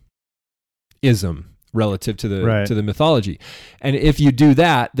a ism relative to the mythology. And if you do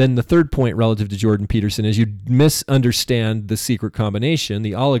that, then the third point relative to Jordan Peterson is you misunderstand the secret combination,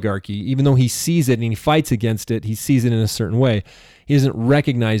 the oligarchy. Even though he sees it and he fights against it, he sees it in a certain way. He doesn't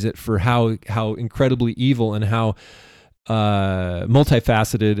recognize it for how incredibly evil and how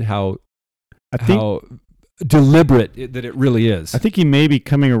multifaceted, how deliberate that it really is. I think he may be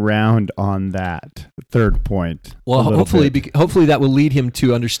coming around on that third point. Well, hopefully that will lead him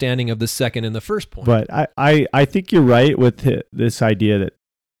to understanding of the second and the first point. But I think you're right with this idea that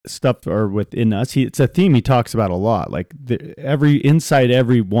stuff are within us. It's a theme he talks about a lot. Like inside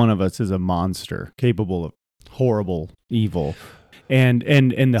every one of us is a monster capable of horrible evil. And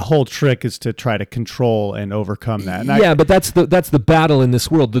the whole trick is to try to control and overcome that. And but that's the battle in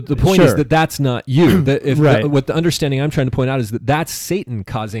this world. The point is that that's not you. What the understanding I'm trying to point out is that that's Satan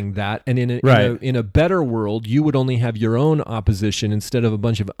causing that. And in a better world, you would only have your own opposition instead of a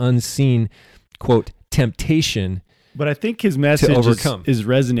bunch of unseen, quote, temptation. But I think his message is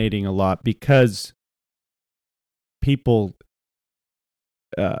resonating a lot because people...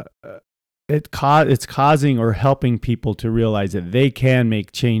 It's causing or helping people to realize that they can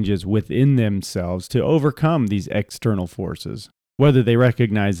make changes within themselves to overcome these external forces, whether they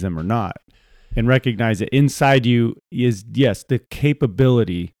recognize them or not, and recognize that inside you is, yes, the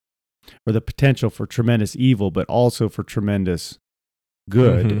capability or the potential for tremendous evil, but also for tremendous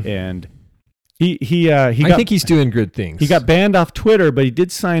good. Mm-hmm. And I think he's doing good things. He got banned off Twitter, but he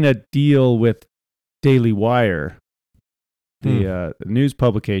did sign a deal with Daily Wire, the news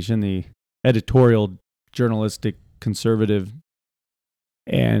publication, the editorial, journalistic, conservative,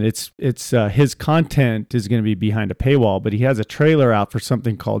 and it's his content is going to be behind a paywall, but he has a trailer out for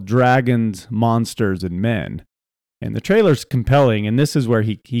something called Dragons, Monsters, and Men, and the trailer's compelling, and this is where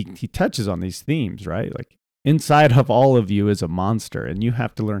he touches on these themes, right? Like inside of all of you is a monster, and you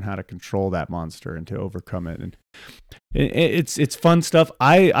have to learn how to control that monster and to overcome it, and it's fun stuff.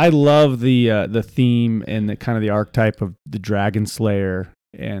 I love the theme and the kind of the archetype of the Dragon Slayer.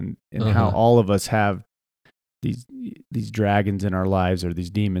 And how all of us have these dragons in our lives or these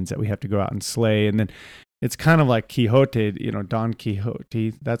demons that we have to go out and slay. And then it's kind of like Quixote, Don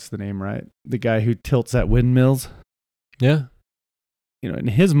Quixote, that's the name, right? The guy who tilts at windmills. Yeah. In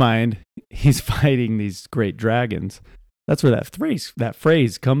his mind, he's fighting these great dragons. That's where that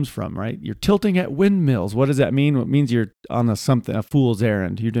phrase comes from, right? You're tilting at windmills. What does that mean? It means you're on a fool's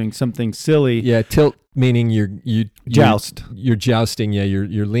errand. You're doing something silly. Yeah, tilt meaning you joust. You're jousting. Yeah,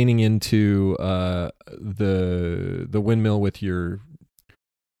 you're leaning into the windmill with your,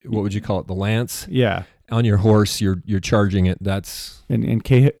 what would you call it? The lance. Yeah. On your horse, you're charging it. That's and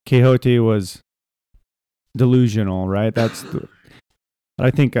Quixote was delusional, right? I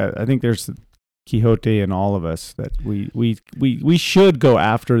think there's Quixote in all of us that we should go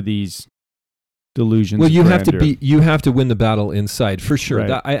after these delusions. Well, you have to win the battle inside for sure.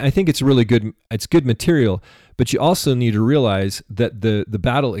 Right. I think it's really good. It's good material, but you also need to realize that the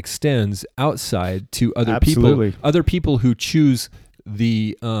battle extends outside to other Absolutely. people who choose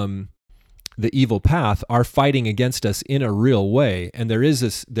the the evil path are fighting against us in a real way, and there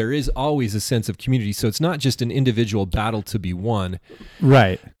is always a sense of community. So it's not just an individual battle to be won,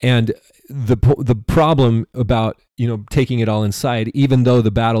 Right. and the problem about taking it all inside, even though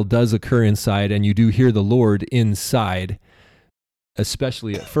the battle does occur inside, and you do hear the Lord inside,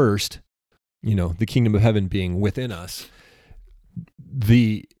 especially at first, the kingdom of heaven being within us.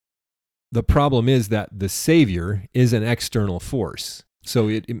 The problem is that the Savior is an external force. So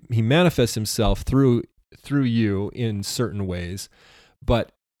he manifests himself through you in certain ways,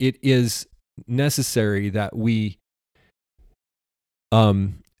 but it is necessary that we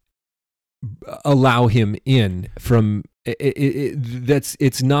allow him in from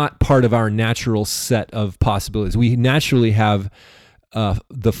it's not part of our natural set of possibilities. We naturally have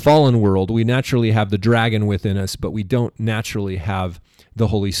the fallen world, we naturally have the dragon within us, but we don't naturally have the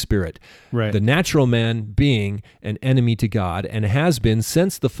Holy Spirit. Right. The natural man being an enemy to God, and has been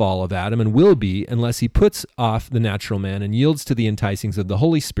since the fall of Adam, and will be unless he puts off the natural man and yields to the enticings of the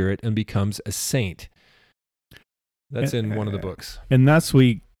Holy Spirit and becomes a saint. That's in one of the books. And thus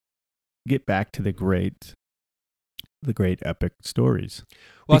we get back to the great epic stories.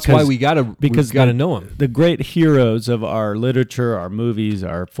 Well, that's why we gotta know them. The great heroes of our literature, our movies,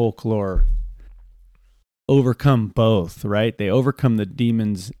 our folklore overcome both, right? They overcome the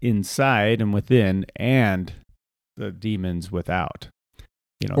demons inside and within, and the demons without.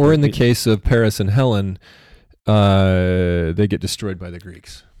 Or in the case of Paris and Helen, they get destroyed by the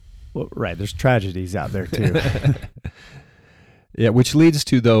Greeks. Well, right. There's tragedies out there too. Yeah, which leads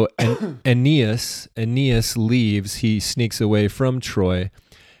to, though, Aeneas leaves. He sneaks away from Troy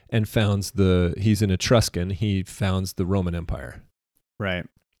and he's an Etruscan. He founds the Roman Empire. Right.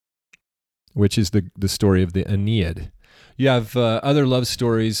 Which is the story of the Aeneid. You have other love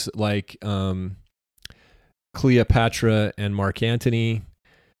stories like Cleopatra and Mark Antony,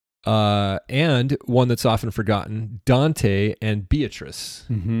 and one that's often forgotten, Dante and Beatrice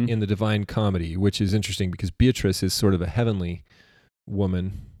in the Divine Comedy, which is interesting because Beatrice is sort of a heavenly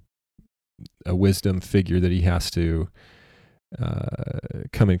woman, a wisdom figure that he has to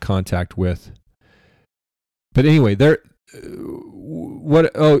come in contact with. But anyway,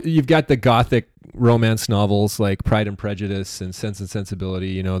 you've got the Gothic romance novels like Pride and Prejudice and Sense and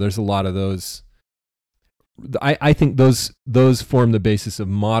Sensibility. There's a lot of those. I think those form the basis of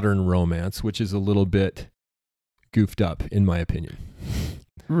modern romance, which is a little bit goofed up, in my opinion.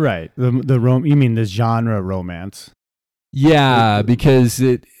 Right. You mean the genre romance? Yeah, because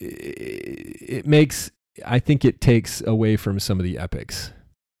it makes, I think it takes away from some of the epics.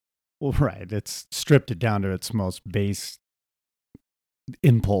 Well, right. It's stripped it down to its most base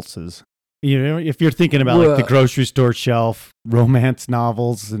impulses. If you're thinking about like the grocery store shelf romance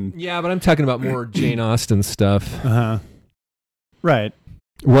novels and yeah, but I'm talking about more Jane Austen stuff. Right.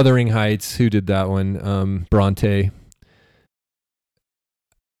 Wuthering Heights. Who did that one? Bronte.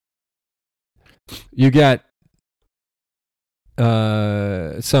 You got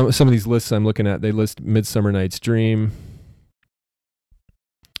some of these lists I'm looking at. They list Midsummer Night's Dream,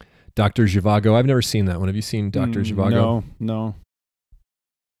 Dr. Zhivago. I've never seen that one. Have you seen Dr. Zhivago? No.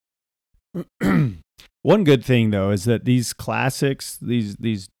 One good thing though is that these classics,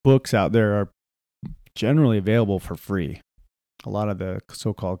 these books out there are generally available for free. A lot of the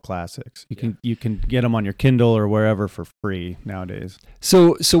so-called classics, you can get them on your Kindle or wherever for free nowadays.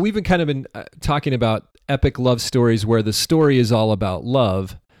 So we've been talking about epic love stories where the story is all about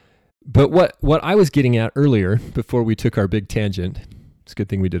love. But what I was getting at earlier, before we took our big tangent, it's a good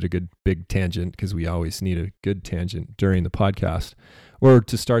thing we did a good big tangent because we always need a good tangent during the podcast. Or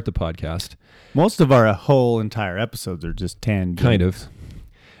to start the podcast. Most of our whole entire episodes are just tangents. Kind of.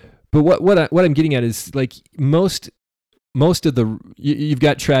 But what I'm getting at is like most of you've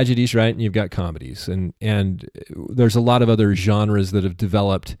got tragedies, right? And you've got comedies. And there's a lot of other genres that have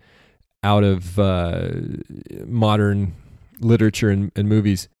developed out of modern literature and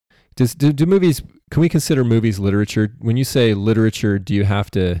movies. Do movies, can we consider movies literature? When you say literature, do you have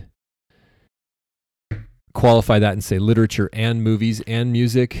to qualify that and say literature and movies and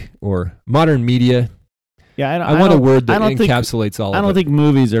music, or modern media? Yeah, I want a word that encapsulates all of it. I don't think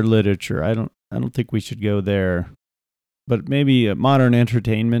movies are literature. I don't think we should go there. But maybe modern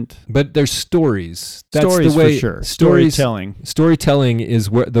entertainment. But there's stories. That's stories the way, for sure. Storytelling. Storytelling is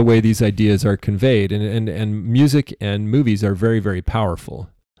the way these ideas are conveyed, and music and movies are very, very powerful.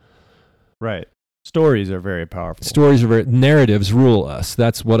 Right. Stories are very powerful. Narratives rule us.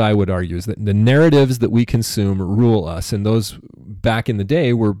 That's what I would argue, is that the narratives that we consume rule us. And those back in the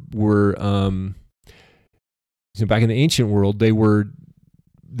day were back in the ancient world,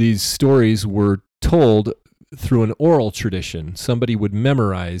 these stories were told through an oral tradition. Somebody would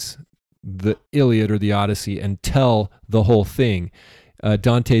memorize the Iliad or the Odyssey and tell the whole thing.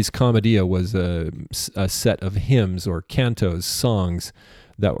 Dante's Commedia was a set of hymns or cantos, songs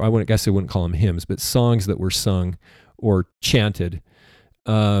that I wouldn't call them hymns, but songs that were sung or chanted.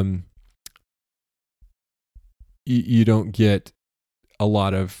 You don't get a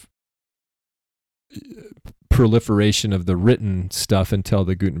lot of proliferation of the written stuff until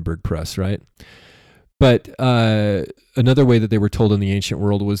the Gutenberg press, right? But another way that they were told in the ancient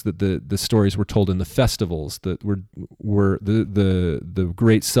world was that the stories were told in the festivals that were the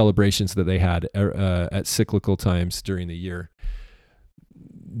great celebrations that they had at cyclical times during the year.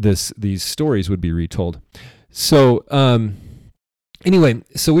 These stories would be retold. So anyway,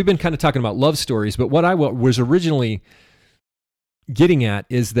 so we've been kind of talking about love stories, but what I was originally getting at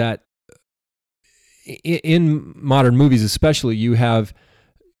is that in modern movies especially, you have,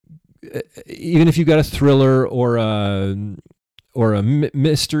 even if you got a thriller or a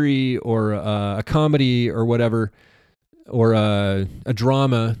mystery or a comedy or whatever, or a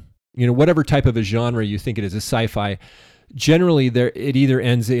drama, whatever type of a genre you think it is, a sci-fi, generally it either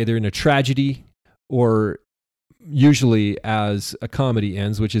ends in a tragedy or usually as a comedy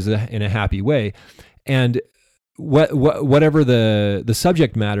ends, which is in a happy way. And whatever the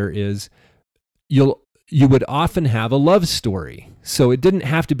subject matter is, you would often have a love story. So it didn't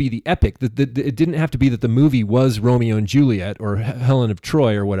have to be the epic. It didn't have to be that the movie was Romeo and Juliet or Helen of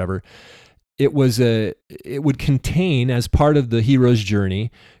Troy or whatever. It would contain, as part of the hero's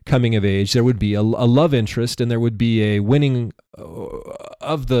journey, coming of age, there would be a love interest, and there would be a winning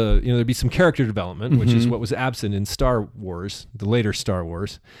of there'd be some character development, which is what was absent in Star Wars, the later Star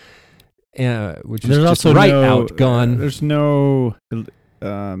Wars, which is just outgone. There's no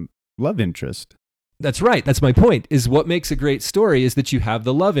love interest. That's right. That's my point. Is what makes a great story is that you have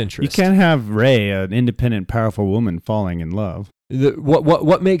the love interest. You can't have Rey, an independent, powerful woman, falling in love.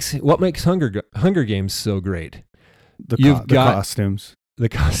 What makes Hunger Games so great? The costumes. The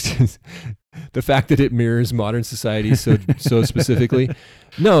costumes. The fact that it mirrors modern society so specifically.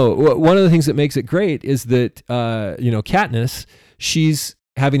 No, one of the things that makes it great is that Katniss, she's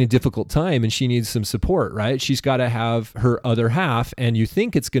having a difficult time and she needs some support, right? She's got to have her other half, and you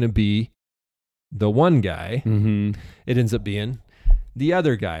think it's going to be the one guy. Mm-hmm. It ends up being the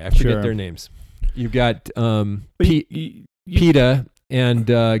other guy. I forget their names. You've got Peeta and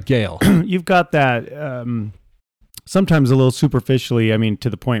Gale. You've got that sometimes a little superficially, to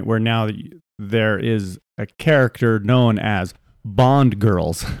the point where now there is a character known as Bond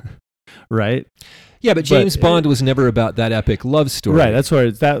girls, right? Yeah, but James Bond was never about that epic love story. Right, that's where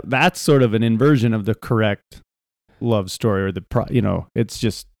that's sort of an inversion of the correct love story, or it's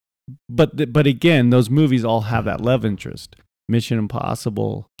just. But again, those movies all have that love interest. Mission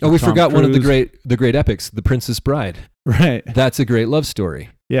Impossible. Oh, we forgot one of the great epics, The Princess Bride. Right. That's a great love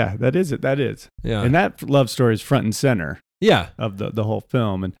story. Yeah, that is it. That is. Yeah. And that love story is front and center. Yeah. Of the whole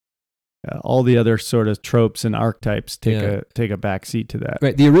film, and all the other sort of tropes and archetypes take a back seat to that.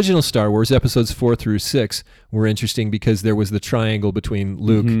 Right. The original Star Wars episodes 4 through 6 were interesting because there was the triangle between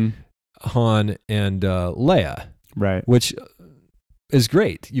Luke, Han, and Leia. Right. Which is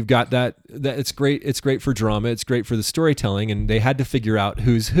great. You've got that it's great. It's great for drama. It's great for the storytelling. And they had to figure out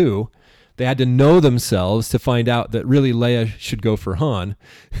who's who. They had to know themselves to find out that really Leia should go for Han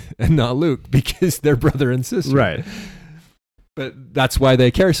and not Luke, because they're brother and sister. Right. But that's why they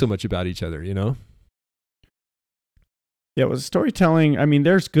care so much about each other, Yeah, with storytelling,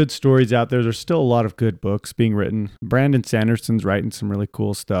 there's good stories out there. There's still a lot of good books being written. Brandon Sanderson's writing some really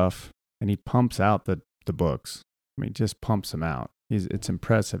cool stuff, and he pumps out the books. Just pumps them out. It's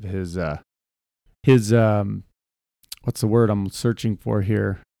impressive. His what's the word I'm searching for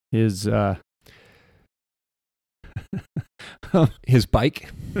here? His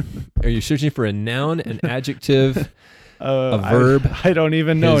bike. Are you searching for a noun, an adjective, a verb? I don't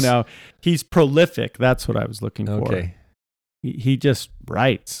even know now. He's prolific. That's what I was looking for. Okay. He just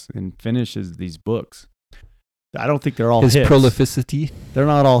writes and finishes these books. I don't think they're all his hits. Prolificity. They're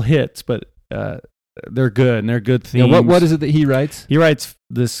not all hits, but they're good, and they're good themes. What is it that he writes? He writes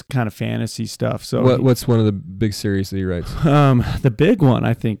this kind of fantasy stuff. So what's one of the big series that he writes? The big one,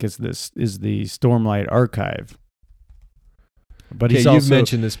 I think, is the Stormlight Archive. But you've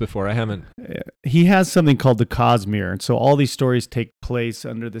mentioned this before. I haven't. He has something called the Cosmere, and so all these stories take place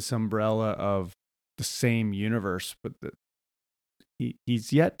under this umbrella of the same universe, but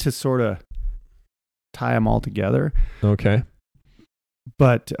he's yet to sort of tie them all together. Okay.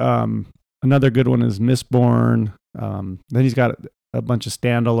 But another good one is Mistborn. Then he's got a bunch of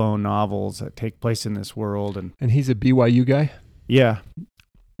standalone novels that take place in this world, and he's a BYU guy. Yeah,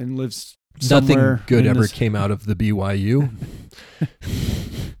 and lives somewhere. Nothing good ever came out of the BYU.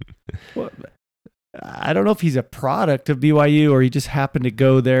 I don't know if he's a product of BYU or he just happened to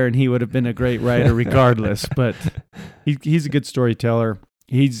go there and he would have been a great writer regardless. But he's a good storyteller.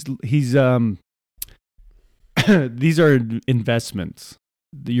 He's these are investments.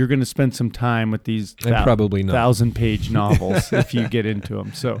 You're going to spend some time with these probably not 1,000-page novels if you get into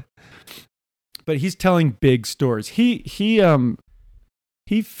them. So, but he's telling big stories. He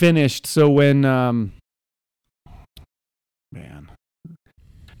finished. So when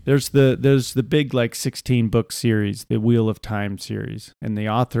there's the big 16 book series, the Wheel of Time series, and the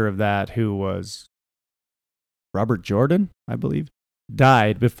author of that, who was Robert Jordan, I believe,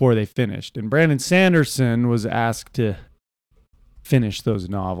 died before they finished. And Brandon Sanderson was asked to finish those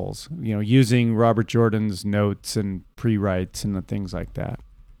novels, using Robert Jordan's notes and pre-writes and the things like that.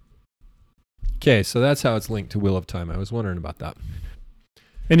 Okay, so that's how it's linked to Wheel of Time. I was wondering about that.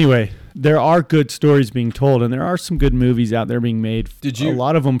 Anyway, there are good stories being told, and there are some good movies out there being made. A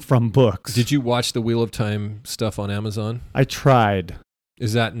lot of them from books. Did you watch the Wheel of Time stuff on Amazon? I tried.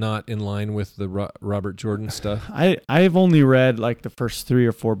 Is that not in line with the Robert Jordan stuff? I've only read the first 3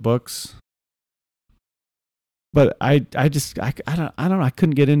 or 4 books, but I don't know. I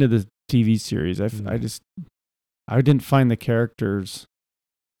couldn't get into the TV series. I didn't find the characters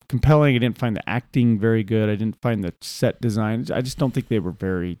compelling. I didn't find the acting very good. I didn't find the set design. I just don't think they were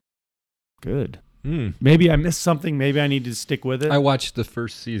very good. Maybe I missed something. Maybe I need to stick with it. I watched the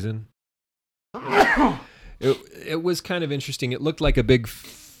first season. It was kind of interesting. It looked like a big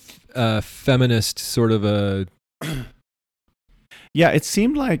feminist sort of a yeah. It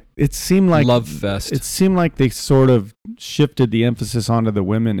seemed like love fest. It seemed like they sort of shifted the emphasis onto the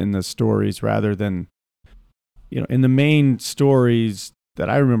women in the stories rather than in the main stories that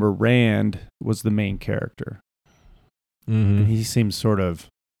I remember. Rand was the main character. Mm-hmm. And he seems sort of.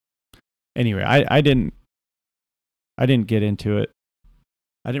 Anyway, I didn't get into it.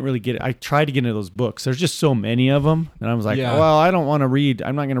 I didn't really get it. I tried to get into those books. There's just so many of them, and I was like, well, I don't want to read.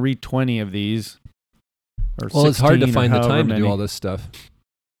 I'm not going to read 20 of these. Well, it's hard to find the time to do all this stuff.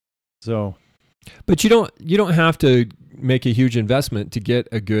 So, but you don't have to make a huge investment to get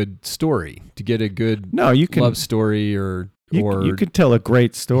a good story, to get a good love story or you could tell a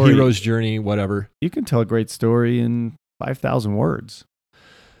great story. Hero's journey, whatever. You can tell a great story in 5,000 words.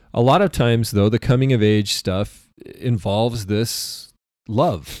 A lot of times, though, the coming of age stuff involves this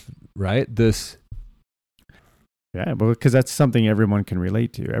love, right? Yeah, because that's something everyone can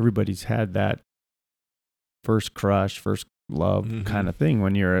relate to. Everybody's had that first crush, first love kind of thing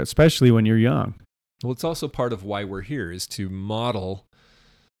especially when you're young. Well, it's also part of why we're here, is to model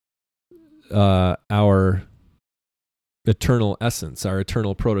our eternal essence, our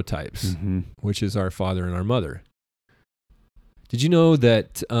eternal prototypes, which is our father and our mother. Did you know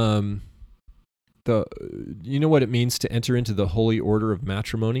that you know what it means to enter into the holy order of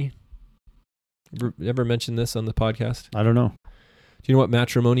matrimony? Ever mentioned this on the podcast? I don't know. Do you know what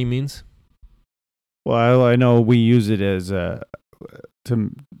matrimony means? Well, I know we use it as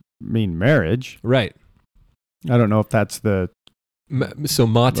to mean marriage. Right. I don't know if that's the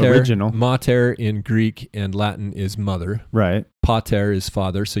original. Mater in Greek and Latin is mother. Right. Pater is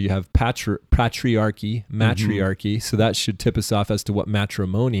father. So you have patriarchy, matriarchy. So that should tip us off as to what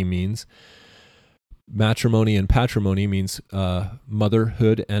matrimony means. Matrimony and patrimony means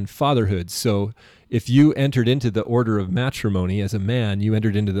motherhood and fatherhood. So if you entered into the order of matrimony as a man, you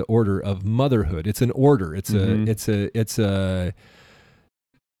entered into the order of motherhood. It's an order. It's a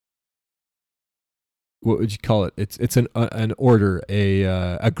what would you call it? It's an order,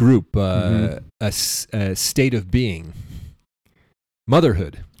 a group, a state of being.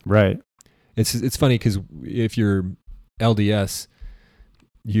 Motherhood. Right. It's funny because if you're LDS,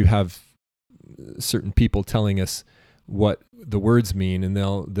 you have certain people telling us what the words mean, and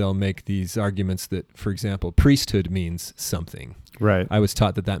they'll make these arguments that, for example, priesthood means something. Right. I was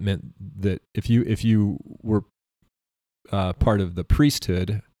taught that meant that if you were part of the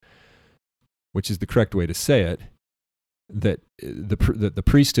priesthood, which is the correct way to say it, that the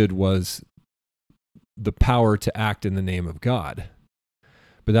priesthood was the power to act in the name of God.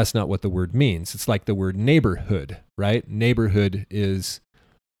 But that's not what the word means. It's like the word neighborhood, right? Neighborhood is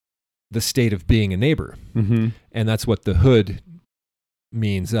the state of being a neighbor. Mm-hmm. And that's what the hood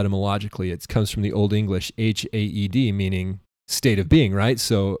means etymologically. It comes from the Old English H-A-E-D, meaning state of being, right?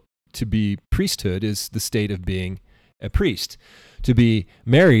 So to be priesthood is the state of being a priest. To be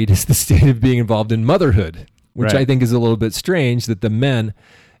married is the state of being involved in motherhood, which right. I think is a little bit strange that the men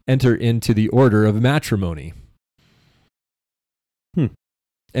enter into the order of matrimony.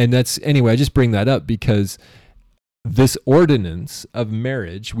 And anyway, I just bring that up because this ordinance of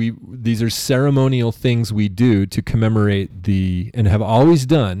marriage, these are ceremonial things we do to commemorate and have always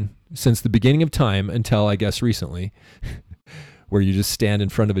done since the beginning of time until, I guess, recently, where you just stand in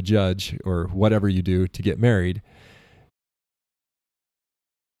front of a judge or whatever you do to get married.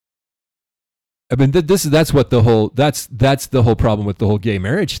 I mean, that's the whole problem with the whole gay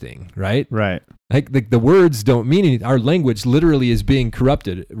marriage thing, right? Right. Like the words don't mean anything. Our language literally is being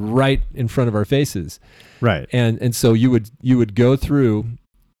corrupted right in front of our faces. Right. And so you would go through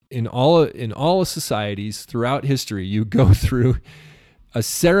in all societies throughout history, you go through a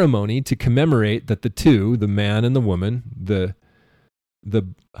ceremony to commemorate that the man and the woman, the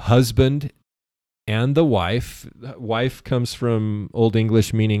husband and the wife comes from Old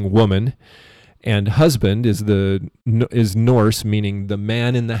English meaning woman, and husband is Norse meaning the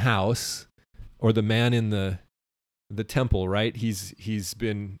man in the house or the man in the temple, right? He's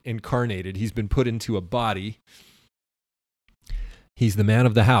been incarnated. He's been put into a body. He's the man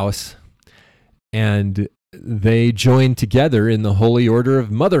of the house, and they join together in the holy order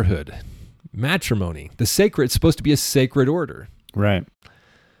of motherhood, matrimony. It's supposed to be a sacred order. Right.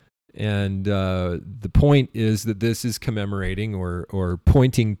 And the point is that this is commemorating or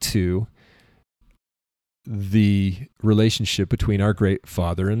pointing to the relationship between our great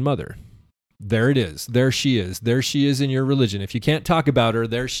father and mother. There it is. There she is. There she is in your religion. If you can't talk about her,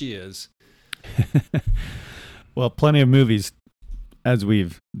 there she is. Well, plenty of movies, as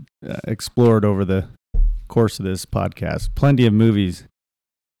we've explored over the course of this podcast, plenty of movies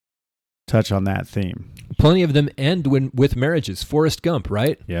touch on that theme. Plenty of them end with marriages. Forrest Gump,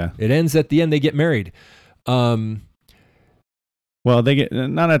 right? Yeah. It ends at the end. They get married. Well, they get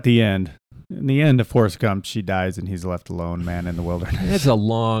not at the end. In the end of Forrest Gump, she dies and he's left alone, man, in the wilderness. It's a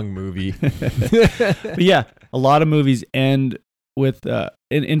long movie. But yeah, a lot of movies end with.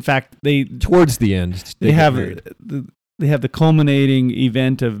 In fact, towards the end they have the culminating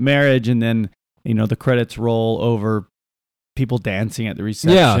event of marriage, and then the credits roll over people dancing at the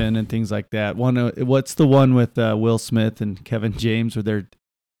reception and things like that. What's the one with Will Smith and Kevin James where they're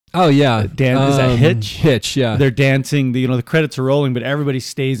is that Hitch? Hitch, yeah. They're dancing. The credits are rolling, but everybody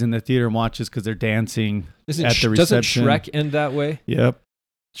stays in the theater and watches because they're dancing at the reception. Doesn't Shrek end that way? Yep.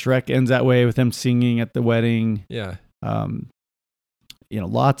 Shrek ends that way with them singing at the wedding. Yeah. Lots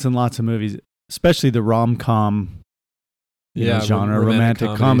and lots of movies, especially the rom-com genre,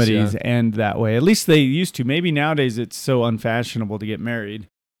 romantic comedies end that way. At least they used to. Maybe nowadays it's so unfashionable to get married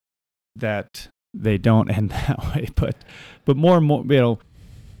that they don't end that way. But more and more,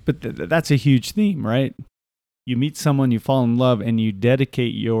 But that's a huge theme, right? You meet someone, you fall in love, and you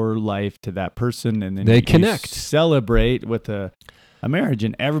dedicate your life to that person, and then they you connect, celebrate with a marriage,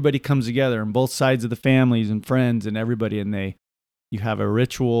 and everybody comes together, and both sides of the families and friends and everybody, and you have a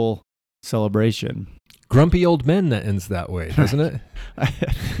ritual celebration. Grumpy Old Men, that ends that way, doesn't it?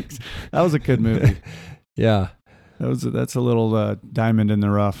 That was a good movie. Yeah, that's a little diamond in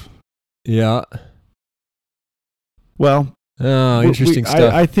the rough. Yeah. Well. Oh, interesting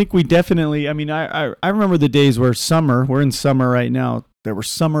stuff. I think we definitely, I remember the days where we're in summer right now, there were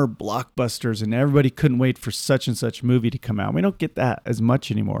summer blockbusters and everybody couldn't wait for such and such movie to come out. We don't get that as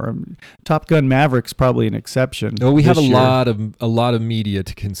much anymore. Top Gun Maverick's probably an exception. No, we have a lot of media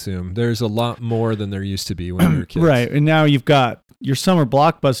to consume. There's a lot more than there used to be when we were kids. Right, and now you've got your summer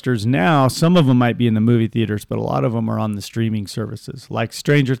blockbusters now. Some of them might be in the movie theaters, but a lot of them are on the streaming services, like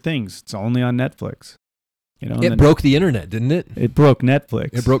Stranger Things. It's only on Netflix. It broke the internet, didn't it? It broke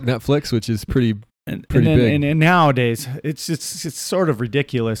Netflix. It broke Netflix, which is pretty big. And nowadays, it's sort of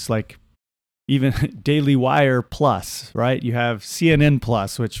ridiculous. Like even Daily Wire Plus, right? You have CNN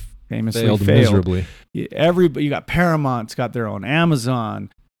Plus, which famously failed. Miserably. You got Paramount's got their own,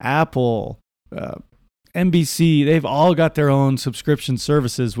 Amazon, Apple, NBC. They've all got their own subscription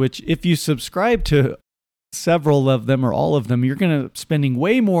services. Which, if you subscribe to several of them or all of them, you're going to spending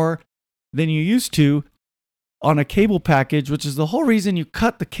way more than you used to on a cable package, which is the whole reason you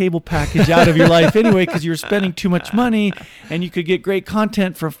cut the cable package out of your life anyway, because you're spending too much money, and you could get great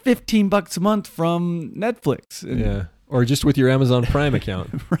content for $15 a month from Netflix. Yeah, or just with your Amazon Prime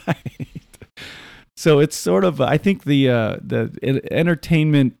account. Right. So it's sort of, I think the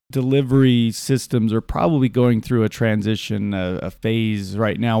entertainment delivery systems are probably going through a transition, a phase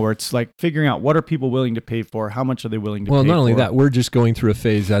right now where it's like figuring out what are people willing to pay for, how much are they willing to pay for. Well, not only that, we're just going through a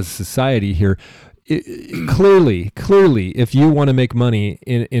phase as a society here. Clearly, if you want to make money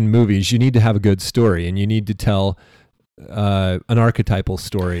in movies, you need to have a good story, and you need to tell an archetypal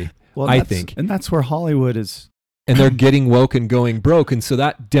story. Well, I think, and that's where Hollywood is. And they're getting woke and going broke, and so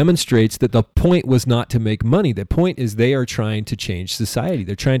that demonstrates that the point was not to make money. The point is they are trying to change society.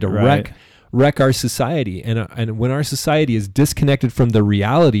 They're trying to wreck our society, and when our society is disconnected from the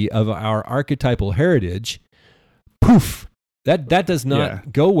reality of our archetypal heritage, poof, That does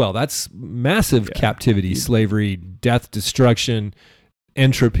not go well. That's massive captivity, slavery, death, destruction,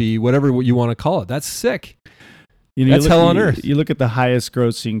 entropy, whatever you want to call it. That's sick. That's hell on earth. You look at the highest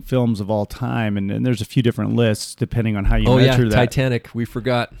grossing films of all time, and there's a few different lists depending on how you measure that. Titanic, we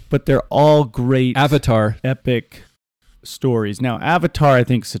forgot. But they're all great. Avatar. Epic stories. Now, Avatar, I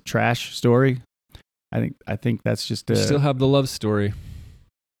think, is a trash story. I think that's just a... Still have the love story.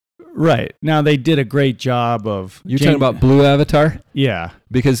 Right. Now, they did a great job of... You're talking about Blue Avatar? Yeah.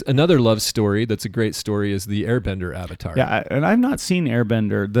 Because another love story that's a great story is the Airbender Avatar. Yeah, and I've not seen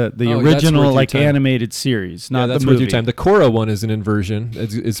Airbender, the original animated series, not that's the movie. Worth your time. The Korra one is an inversion.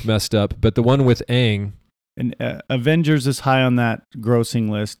 It's messed up. But the one with Aang... And Avengers is high on that grossing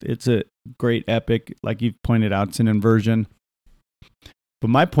list. It's a great epic. Like you've pointed out, it's an inversion. But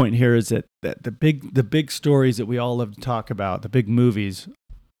my point here is that the big stories that we all love to talk about, the big movies,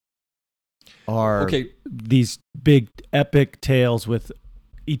 are these big epic tales with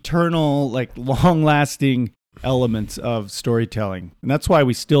eternal, like long-lasting elements of storytelling, and that's why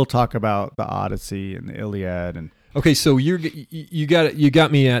we still talk about the Odyssey and the Iliad. And okay, so you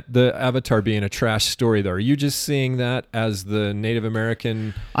got me at the Avatar being a trash story, though. Are you just seeing that as the Native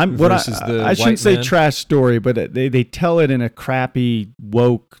American versus the white man? I shouldn't say trash story, but they tell it in a crappy,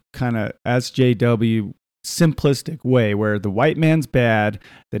 woke kind of SJW simplistic way where the white man's bad,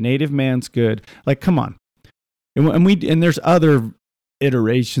 the native man's good. Like, come on. And there's other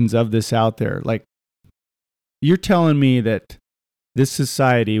iterations of this out there. Like, you're telling me that this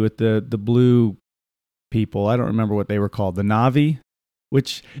society with the blue people, I don't remember what they were called, the Na'vi,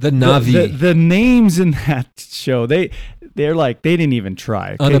 which the Na'vi, the names in that show, they're like, they didn't even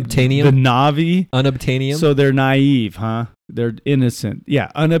try. Okay? Unobtainium, the Na'vi, unobtainium. So they're naive, huh? They're innocent.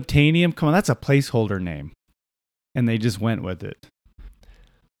 Yeah, unobtainium. Come on, that's a placeholder name, and they just went with it.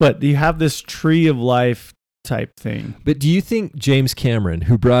 But you have this tree of life type thing. But do you think James Cameron,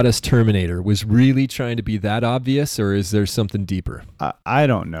 who brought us Terminator, was really trying to be that obvious, or is there something deeper? I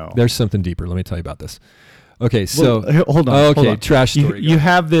don't know. There's something deeper. Let me tell you about this. Okay, so hold on. Okay, hold on. Trash story. You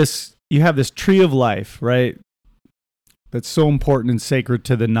have this tree of life, right? That's so important and sacred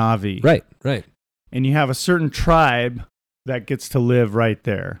to the Na'vi. Right. And you have a certain tribe that gets to live right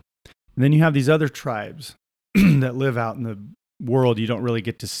there. And then you have these other tribes that live out in the world you don't really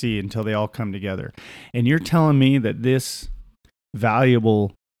get to see until they all come together. And you're telling me that this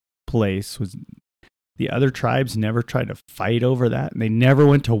valuable place was... The other tribes never tried to fight over that, and they never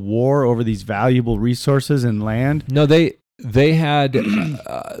went to war over these valuable resources and land. No, they had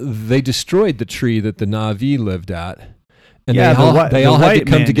they destroyed the tree that the Na'vi lived at, and they all had to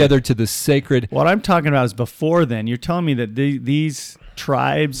come together to the sacred. What I'm talking about is before then. You're telling me that these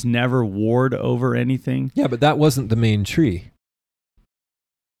tribes never warred over anything. Yeah, but that wasn't the main tree.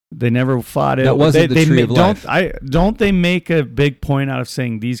 They never fought it. That wasn't the tree of life. Don't they make a big point out of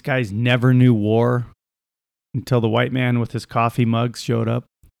saying these guys never knew war until the white man with his coffee mugs showed up?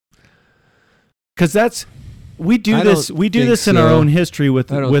 Because we do this in our own history with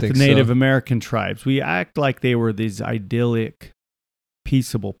Native American tribes. We act like they were these idyllic,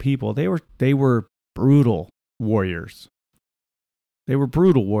 peaceable people. They were brutal warriors. They were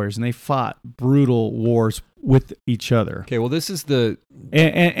brutal warriors, and they fought brutal wars with each other. Okay, well, this is the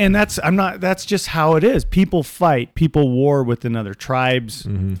and that's just how it is. People fight, people war with another tribes,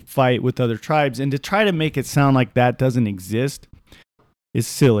 fight with other tribes, and to try to make it sound like that doesn't exist is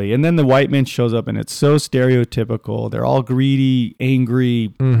silly. And then the white man shows up, and it's so stereotypical. They're all greedy,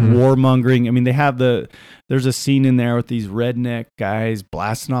 angry, warmongering. I mean, there's a scene in there with these redneck guys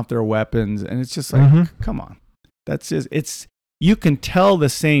blasting off their weapons, and it's just like, come on, you can tell the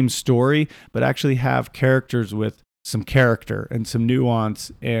same story, but actually have characters with some character and some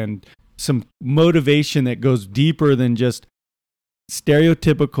nuance and some motivation that goes deeper than just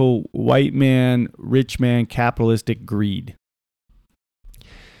stereotypical white man, rich man, capitalistic greed.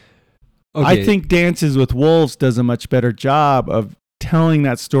 Okay. I think Dances with Wolves does a much better job of telling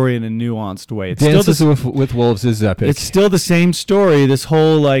that story in a nuanced way. Dances with Wolves is epic. It's still the same story. This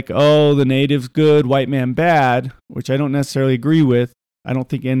whole like, oh, the native's good, white man bad, which I don't necessarily agree with. I don't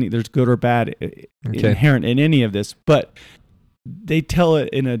think there's good or bad inherent in any of this, but they tell it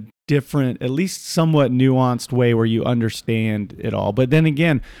in a different, at least somewhat nuanced way where you understand it all. But then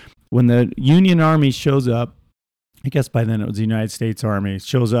again, when the Union Army shows up, I guess by then it was the United States Army,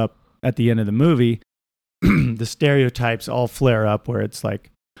 shows up at the end of the movie, the stereotypes all flare up where it's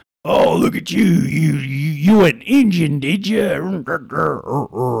like, oh, look at you. You an Indian, did you?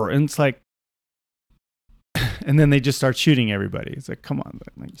 And it's like, and then they just start shooting everybody. It's like, come on.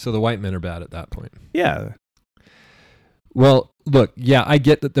 So the white men are bad at that point. Yeah. Well, look, yeah, I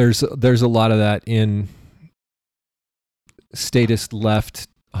get that there's a lot of that in statist left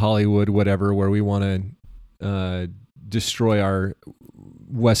Hollywood, whatever, where we want to destroy our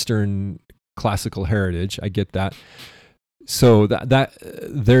Western classical heritage. I get that. So that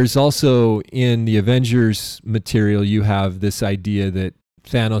there's also in the Avengers material, you have this idea that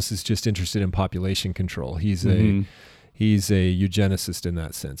Thanos is just interested in population control. He's a eugenicist in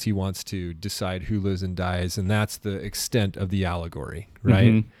that sense. He wants to decide who lives and dies, and that's the extent of the allegory,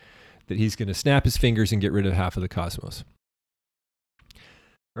 right? Mm-hmm. That he's going to snap his fingers and get rid of half of the cosmos,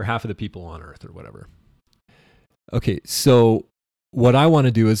 or half of the people on Earth, or whatever. Okay, so what I want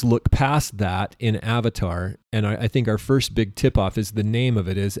to do is look past that in Avatar, and I think our first big tip-off is the name of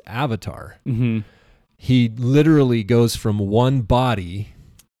it is Avatar. Mm-hmm. He literally goes from one body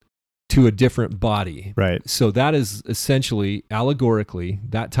to a different body. Right. So that is essentially, allegorically,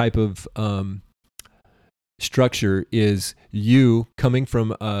 that type of structure is you coming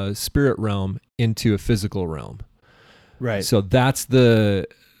from a spirit realm into a physical realm. Right. So that's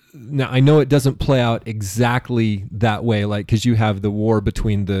now I know it doesn't play out exactly that way, like, because you have the war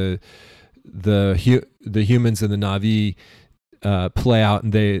between the humans and the Na'vi play out,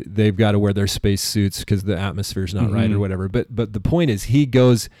 and they've got to wear their space suits because the atmosphere's not right or whatever. But the point is,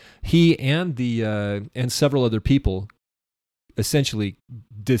 he and several other people essentially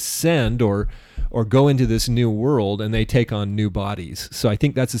descend or go into this new world, and they take on new bodies. So I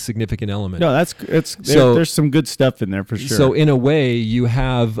think that's a significant element. No, there's some good stuff in there for sure. So in a way, you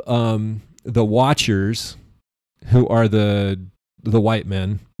have the Watchers, who are the white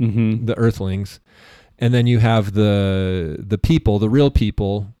men, the Earthlings, and then you have the people, the real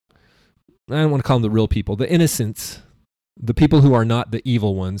people. I don't want to call them the real people, the innocents, the people who are not the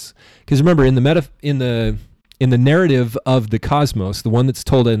evil ones. Because remember, in the narrative of the cosmos, the one that's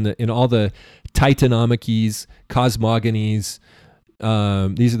told in all the Titanomachy, cosmogonies,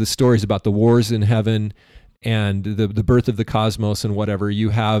 these are the stories about the wars in heaven and the birth of the cosmos and whatever. You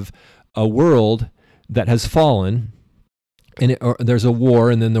have a world that has fallen, and there's a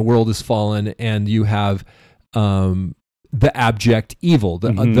war, and then the world has fallen, and you have the abject evil,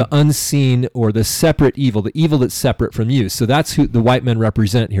 the unseen or the separate evil, the evil that's separate from you. So that's who the white men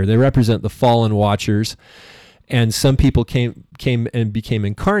represent here. They represent the fallen Watchers. And some people came and became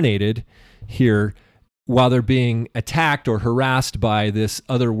incarnated here while they're being attacked or harassed by this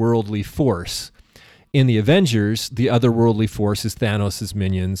otherworldly force. In the Avengers, the otherworldly force is Thanos'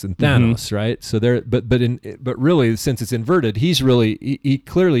 minions and Thanos, right? So but really, since it's inverted, he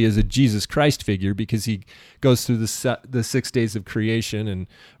clearly is a Jesus Christ figure, because he goes through the 6 days of creation and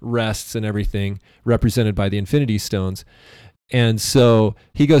rests and everything, represented by the Infinity Stones. And so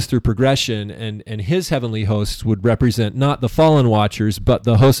he goes through progression, and his heavenly hosts would represent not the fallen Watchers, but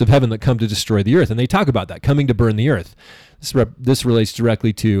the hosts of heaven that come to destroy the earth. And they talk about that, coming to burn the earth. This relates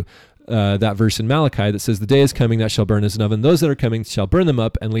directly to that verse in Malachi that says, "The day is coming that shall burn as an oven. Those that are coming shall burn them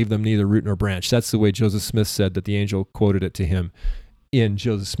up and leave them neither root nor branch." That's the way Joseph Smith said that the angel quoted it to him in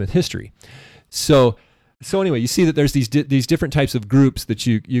Joseph Smith history. So anyway, you see that there's these different types of groups that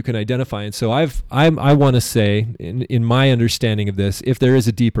you can identify. And so I want to say, in my understanding of this, if there is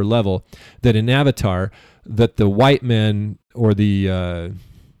a deeper level, that in Avatar, that the white men or the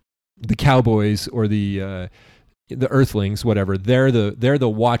cowboys or the Earthlings, whatever, they're the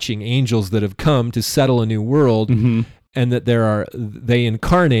watching angels that have come to settle a new world, and that they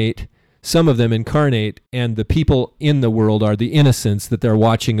incarnate. Some of them incarnate, and the people in the world are the innocents that they're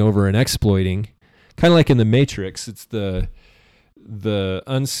watching over and exploiting. Kind of like in the Matrix, it's the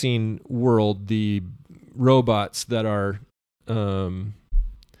unseen world, the robots that are not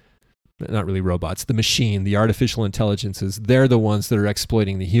really robots, the machine, the artificial intelligences, they're the ones that are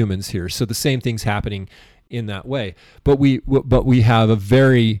exploiting the humans here. So the same thing's happening in that way. But we have a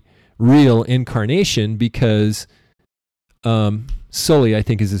very real incarnation, because Sully, I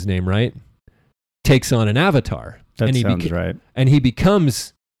think is his name, right? Takes on an avatar. That sounds right. And he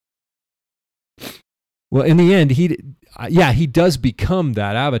becomes... Well, in the end, he does become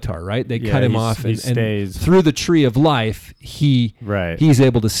that avatar, right? They cut him off, and through the tree of life, he's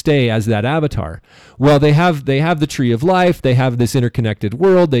able to stay as that avatar. Well, they have the tree of life. They have this interconnected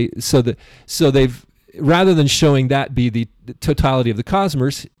world. So they've, rather than showing that be the totality of the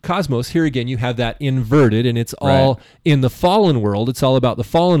cosmos, here again you have that inverted, and it's all in the fallen world. It's all about the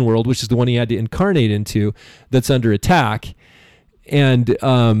fallen world, which is the one he had to incarnate into, that's under attack, and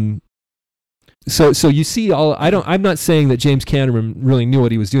So you see I'm not saying that James Cameron really knew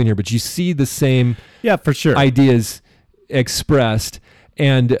what he was doing here, but you see the same for sure ideas expressed.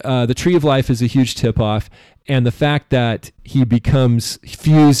 And the Tree of Life is a huge tip-off. And the fact that he becomes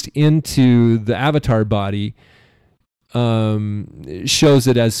fused into the avatar body shows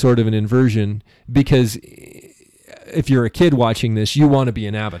it as sort of an inversion, because if you're a kid watching this, you want to be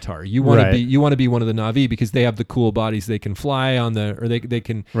an Avatar. You want Right. to be one of the Na'vi because they have the cool bodies. They can fly on they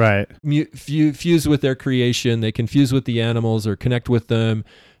can Right. fuse with their creation. They can fuse with the animals or connect with them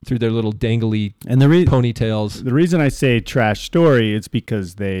through their little dangly And the ponytails. the reason I say trash story is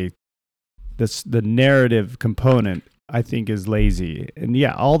because the narrative component, I think, is lazy. And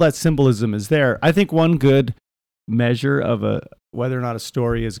yeah, all that symbolism is there. I think one good measure of whether or not a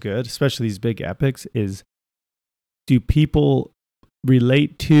story is good, especially these big epics, is do people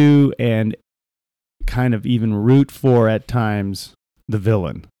relate to and kind of even root for at times the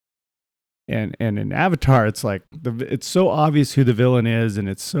villain. And in Avatar, it's like it's so obvious who the villain is, and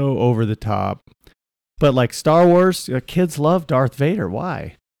it's so over the top. But like Star Wars, kids love Darth Vader.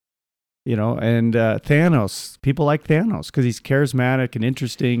 Why? And Thanos. People like Thanos because he's charismatic and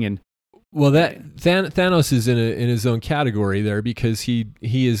interesting. And Well, that Thanos is in his own category there because he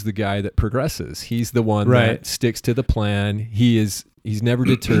is the guy that progresses. He's the one that sticks to the plan. He's never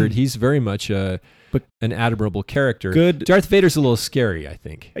deterred. He's very much an admirable character. Good. Darth Vader's a little scary, I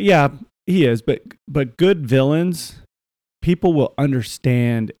think. Yeah, he is. But good villains, people will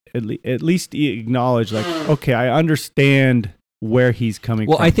understand, at least acknowledge, like, okay, I understand where he's coming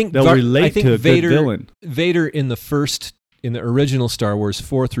from. I think they'll relate to a Vader, good villain. Vader in the original Star Wars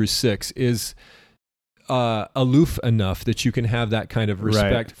 4 through 6 is aloof enough that you can have that kind of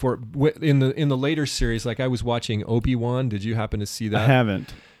respect for. In the later series, like I was watching Obi-Wan. Did you happen to see that? I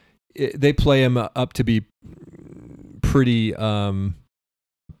haven't. They play him up to be pretty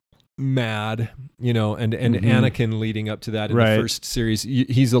mad, and Anakin leading up to that in the first series.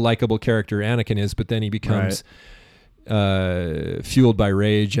 He's a likable character, Anakin is, but then he becomes fueled by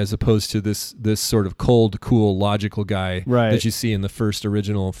rage as opposed to this sort of cold, cool, logical guy that you see in the first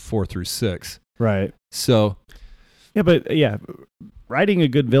original 4 through 6. Right. So writing a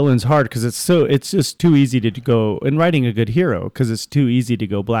good villain's hard because it's just too easy to go, and writing a good hero because it's too easy to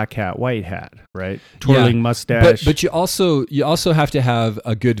go black hat, white hat, right? Twirling mustache. But you also have to have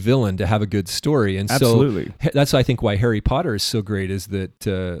a good villain to have a good story, and absolutely. So that's I think why Harry Potter is so great is that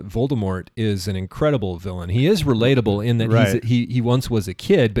Voldemort is an incredible villain. He is relatable in that he once was a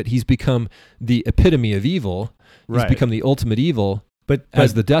kid, but he's become the epitome of evil. He's become the ultimate evil. But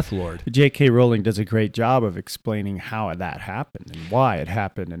as the Death Lord. J.K. Rowling does a great job of explaining how that happened and why it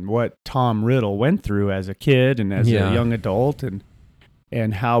happened and what Tom Riddle went through as a kid and as a young adult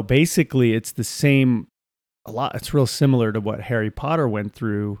and how basically it's the same it's real similar to what Harry Potter went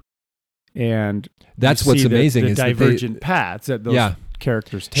through, and that's what's amazing the is divergent paths that those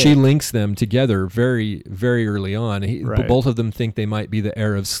characters take. She links them together very, very early on. Both of them think they might be the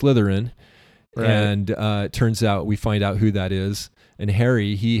heir of Slytherin, and it turns out we find out who that is. And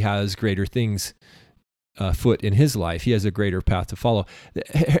Harry, he has greater things afoot in his life. He has a greater path to follow.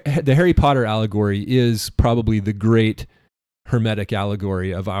 The Harry Potter allegory is probably the great hermetic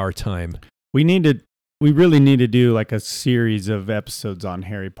allegory of our time. We really need to do like a series of episodes on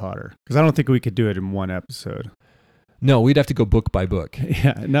Harry Potter because I don't think we could do it in one episode. No, we'd have to go book by book.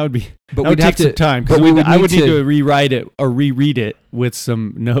 Yeah, and that would be. But that would take some time. But I would need to rewrite it or reread it with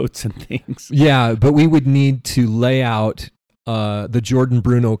some notes and things. Yeah, but we would need to lay out the Jordan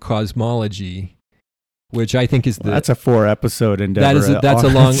Bruno cosmology, which I think is that's a 4-episode endeavor. That's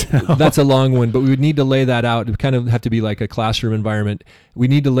a long one, but we would need to lay that out. It would kind of have to be like a classroom environment. We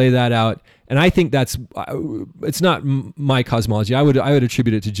need to lay that out, and I think it's not my cosmology. I would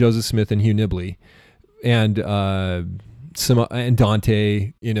attribute it to Joseph Smith and Hugh Nibley, and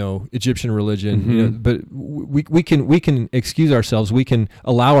Dante, Egyptian religion. Mm-hmm. But we can excuse ourselves. We can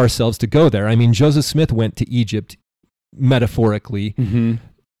allow ourselves to go there. I mean, Joseph Smith went to Egypt. Metaphorically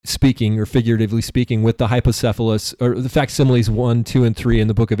speaking or figuratively speaking, with the hypocephalus or the facsimiles 1, 2, and 3 in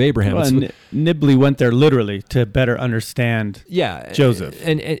the Book of Abraham. Well, Nibley went there literally to better understand Joseph.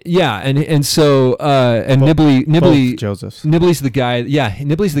 So Nibley Joseph. Nibley's the guy. Yeah,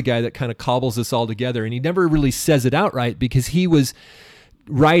 Nibley's the guy that kind of cobbles this all together, and he never really says it outright because he was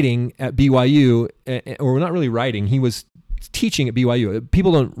writing at BYU, or not really writing. He was teaching at BYU.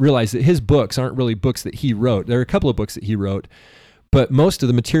 People don't realize that his books aren't really books that he wrote. There are a couple of books that he wrote, but most of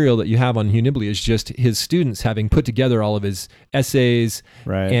the material that you have on Hugh Nibley is just his students having put together all of his essays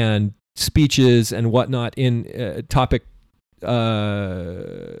and speeches and whatnot in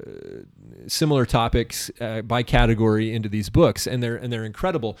similar topics by category into these books, and they're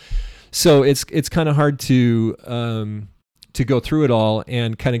incredible. So it's kind of hard to go through it all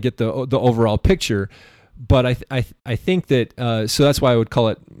and kind of get the overall picture. But I think that so that's why I would call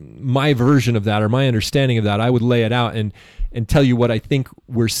it my version of that, or my understanding of that. I would lay it out and tell you what I think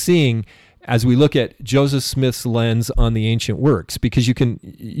we're seeing as we look at Joseph Smith's lens on the ancient works, because you can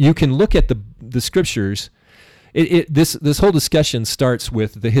look at the scriptures this whole discussion starts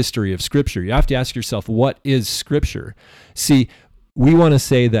with the history of Scripture. You have to ask yourself, what is Scripture? See, we want to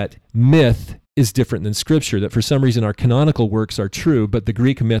say that myth is different than Scripture, that for some reason our canonical works are true, but the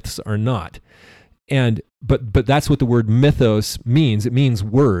Greek myths are not. But that's what the word mythos means. It means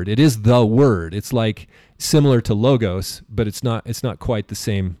word. It is the word. It's like similar to logos, but it's not quite the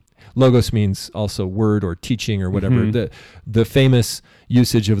same. Logos means also word or teaching or whatever. Mm-hmm. The famous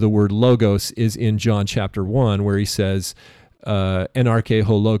usage of the word logos is in John chapter 1, where he says, "Enarche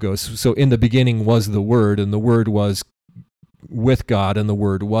ho logos." So in the beginning was the Word, and the Word was with God, and the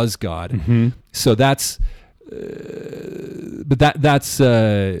Word was God. Mm-hmm. So that's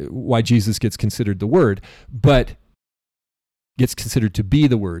why Jesus gets considered the Word, but gets considered to be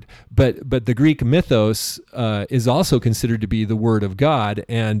the Word. But the Greek mythos is also considered to be the Word of God,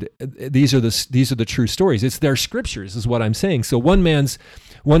 and these are the true stories. It's their scriptures, is what I'm saying. So one man's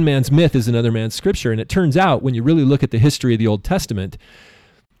myth is another man's scripture, and it turns out when you really look at the history of the Old Testament,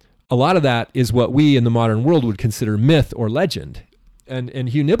 a lot of that is what we in the modern world would consider myth or legend. And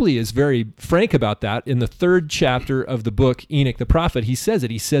Hugh Nibley is very frank about that. In the 3rd chapter of the book Enoch the Prophet, he says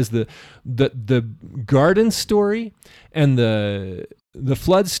it. He says the garden story and the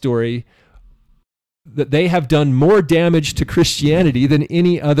flood story, that they have done more damage to Christianity than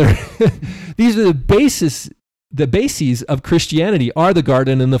any other. These are the bases of Christianity are the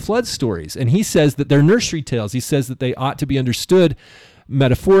garden and the flood stories. And he says that they're nursery tales. He says that they ought to be understood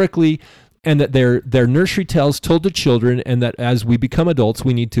metaphorically, and that they're nursery tales told to children, and that as we become adults,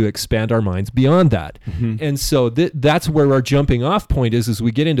 we need to expand our minds beyond that. Mm-hmm. And so that's where our jumping off point is as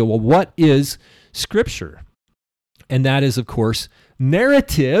we get into, well, what is Scripture? And that is, of course,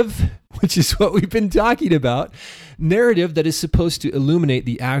 narrative, which is what we've been talking about. Narrative that is supposed to illuminate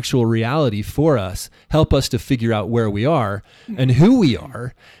the actual reality for us, help us to figure out where we are and who we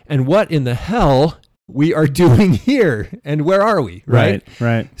are and what in the hell we are doing here, and where are we, right?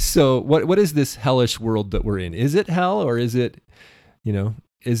 Right. So what is this hellish world that we're in? Is it hell, or is it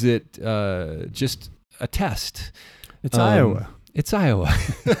just a test? It's Iowa. It's Iowa.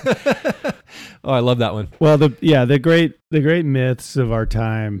 Oh, I love that one. Well, the great myths of our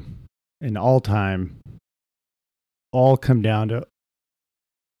time and all time almost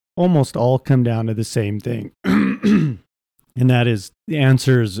all come down to the same thing. And that is the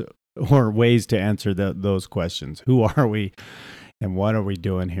answers or ways to answer those questions. Who are we, and what are we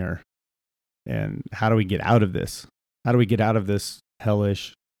doing here? And how do we get out of this? How do we get out of this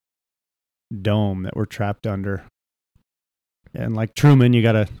hellish dome that we're trapped under? And like Truman, you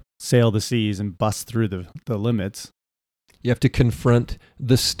got to sail the seas and bust through the limits. You have to confront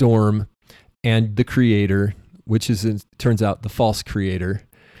the storm and the creator, which is, it turns out, the false creator.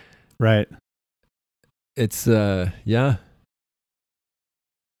 Right. It's, yeah.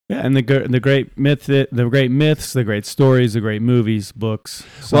 Yeah, and the great myths, the great stories, the great movies, books,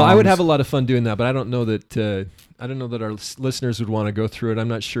 songs. Well, I would have a lot of fun doing that, but I don't know that our listeners would want to go through it. I'm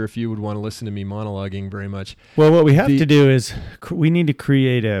not sure if you would want to listen to me monologuing very much. Well, what we have to do is we need to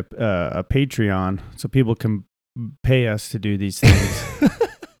create a Patreon so people can pay us to do these things.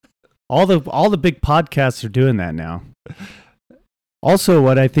 all the big podcasts are doing that now. Also,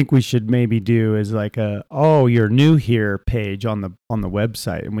 what I think we should maybe do is like you're new here page on the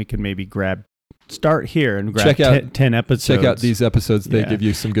website, and we can maybe start here and grab 10 episodes. Check out these episodes. They give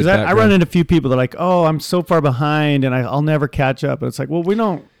you some good background. I run into a few people that are like, oh, I'm so far behind and I'll never catch up. And it's like, well, we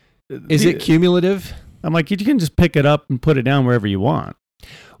don't. Is it cumulative? I'm like, you can just pick it up and put it down wherever you want.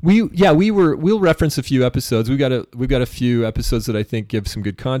 We'll reference a few episodes. We've got a few episodes that I think give some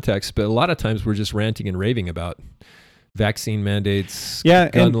good context, but a lot of times we're just ranting and raving about vaccine mandates,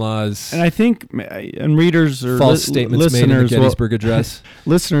 gun laws, and I think and readers or false statements made in the Gettysburg Address.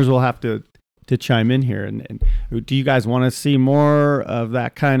 Listeners will have to chime in here. And do you guys want to see more of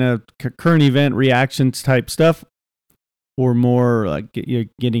that kind of current event reactions type stuff, or more like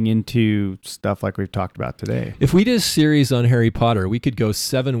getting into stuff like we've talked about today? If we did a series on Harry Potter, we could go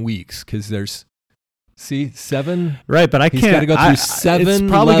 7 weeks because there's 7. Right, but He's got to go through 7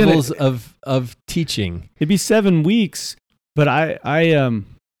 levels of teaching. It'd be 7 weeks, but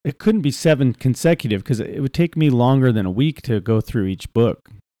it couldn't be 7 consecutive because it would take me longer than a week to go through each book.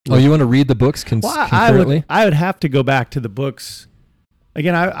 Oh, you want to read the books concurrently? I would have to go back to the books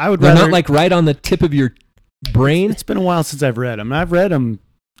again. I would. They're not like right on the tip of your brain. It's been a while since I've read them. I've read them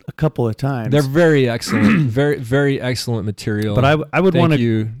a couple of times. They're very excellent, very very excellent material. But I would want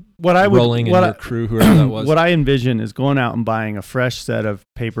to. Rolling and your crew, whoever that was. What I envision is going out and buying a fresh set of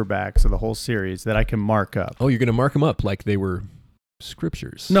paperbacks of the whole series that I can mark up. Oh, you're going to mark them up like they were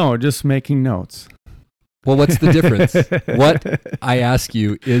scriptures? No, just making notes. Well, what's the difference? What, I ask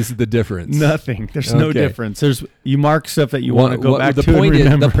you, is the difference? Nothing. There's no Okay. difference. You mark stuff that you want to go back the to point and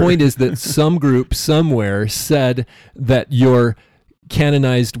remember. The point is that some group somewhere said that your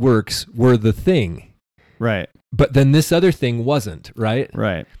canonized works were the thing, Right. but then this other thing wasn't, right?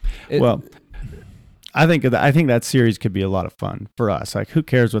 Right. It- Well, I think that series could be a lot of fun for us. Like, who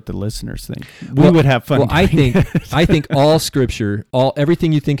cares what the listeners think? We Well- would have fun. Well, I doing think it. I think all scripture,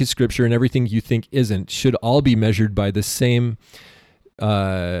 everything you think is scripture and everything you think isn't, should all be measured by the same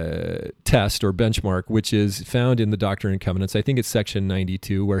test or benchmark, which is found in the Doctrine and Covenants. I think it's section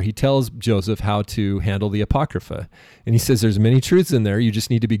 92, where he tells Joseph how to handle the Apocrypha, and he says there's many truths in there. You just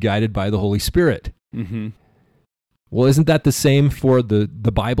need to be guided by the Holy Spirit. Mm-hmm. Well, isn't that the same for the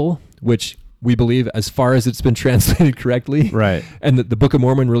Bible, which we believe, as far as it's been translated correctly, Right. and that the Book of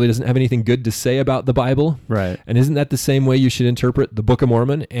Mormon really doesn't have anything good to say about the Bible? Right. And isn't that the same way you should interpret the Book of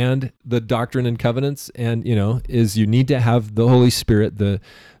Mormon and the Doctrine and Covenants? And, is you need to have the Holy Spirit, the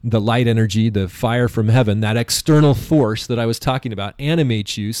light energy, the fire from heaven, that external force that I was talking about,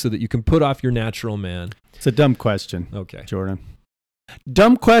 animate you so that you can put off your natural man. It's a dumb question, Okay. Jordan.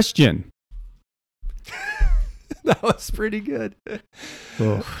 Dumb question. That was pretty good.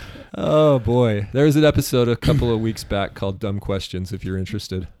 Oh. Oh, boy. There's an episode a couple of weeks back called Dumb Questions, if you're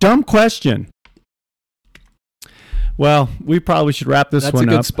interested. Dumb question. Well, we probably should wrap this That's one a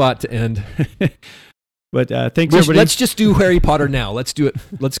good up. spot to end. But thanks, everybody. Let's just do Harry Potter now. Let's do it.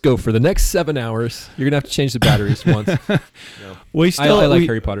 Let's go for the next 7 hours. You're going to have to change the batteries once. we still I like we,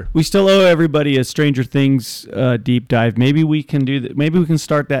 Harry Potter. we still owe everybody a Stranger Things deep dive. Maybe we can do that. Maybe we can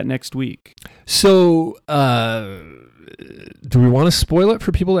start that next week. So, do we want to spoil it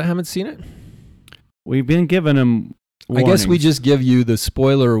for people that haven't seen it? We've been giving them I guess we warnings. just give you the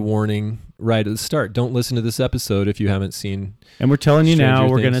spoiler warning right at the start. Don't listen to this episode if you haven't seen. And we're telling you now,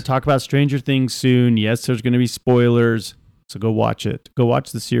 Stranger we're going to Things. talk about Stranger Things soon. Yes, there's going to be spoilers. So go watch it. Go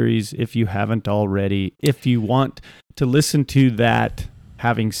watch the series if you haven't already. If you want to listen to that,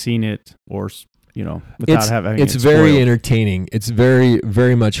 having seen it, or without having It's it very spoiled. entertaining. It's very,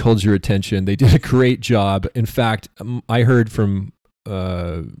 very much holds your attention. They did a great job. In fact, I heard from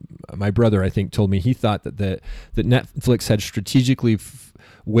my brother, I think, told me he thought that Netflix had strategically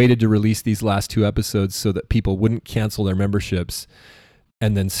waited to release these last 2 episodes so that people wouldn't cancel their memberships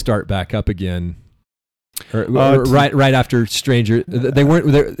and then start back up again. Or right after Stranger, they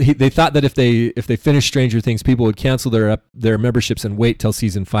weren't. They thought that if they finished Stranger Things, people would cancel their memberships and wait till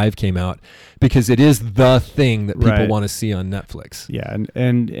season 5 came out, because it is the thing that people Right. want to see on Netflix. Yeah,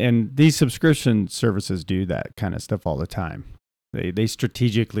 and these subscription services do that kind of stuff all the time. They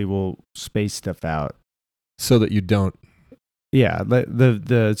strategically will space stuff out. So that you don't. Yeah,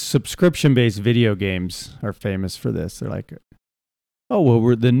 the subscription-based video games are famous for this. They're like, oh,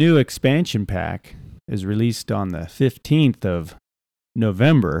 well, the new expansion pack is released on the 15th of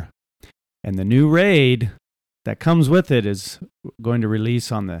November, and the new raid that comes with it is going to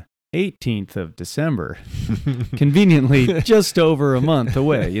release on the 18th of December. Conveniently, just over a month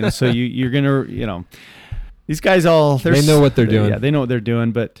away. So you're going to, these guys They know what they're doing. Yeah, they know what they're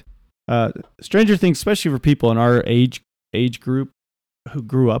doing, but Stranger Things, especially for people in our age group who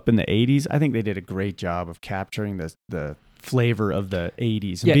grew up in the 80s, I think they did a great job of capturing the flavor of the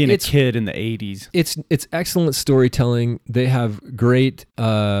 80s and Yeah, being a it's- kid in the 80s. It's excellent storytelling. They have great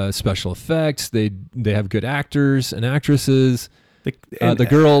special effects. They have good actors and actresses. The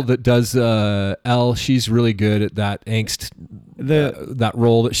girl that does Elle, she's really good at that angst, that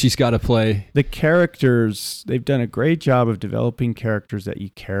role that she's got to play. The characters, they've done a great job of developing characters that you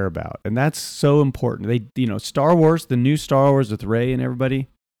care about, and that's so important. Star Wars, the new Star Wars with Rey and everybody,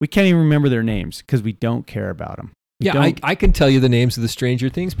 we can't even remember their names because we don't care about them. I can tell you the names of the Stranger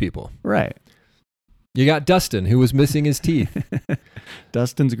Things people. Right. You got Dustin, who was missing his teeth.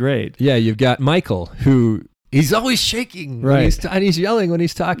 Dustin's great. Yeah, you've got Michael, who he's always shaking, Right. and he's yelling when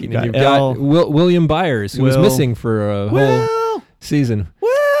he's talking. And you've Elle. got William Byers, who was Will. missing for a whole season.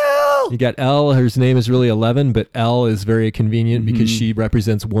 Will! You got Elle, whose name is really 11, but Elle is very convenient because Mhm. she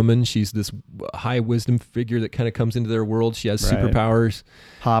represents woman. She's this high wisdom figure that kind of comes into their world. She has Right. superpowers.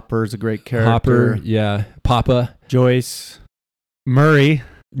 Hopper's a great character. Hopper, yeah. Papa. Joyce. Murray.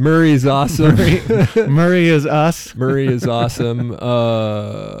 Murray is awesome. Murray is us. Murray is awesome.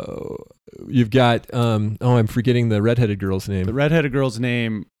 You've got, I'm forgetting the redheaded girl's The name. redheaded girl's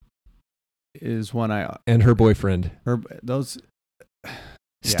name is one And her boyfriend. those.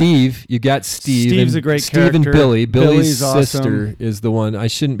 Steve, you got Steve. Steve's and a great Steve character. and Billy. Billy's Billy's awesome. sister is the one. I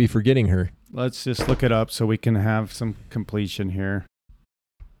shouldn't be forgetting her. Let's just look it up so we can have some completion here.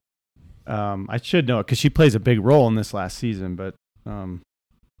 I should know it because she plays a big role in this last season, but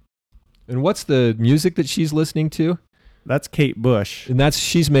And what's the music that she's listening to? That's Kate Bush. And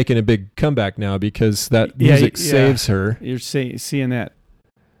she's making a big comeback now because that music saves her. You're seeing that.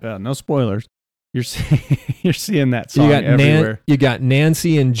 No spoilers. You're seeing that song everywhere. You got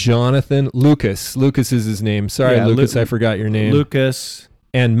Nancy and Jonathan. Lucas. Lucas is his name. Sorry, Lucas, I forgot your name. Lucas.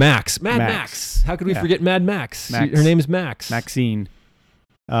 And Max. Max. How could we forget Mad Max? Her name is Max. Maxine.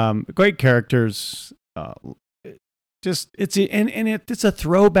 Great characters. It's a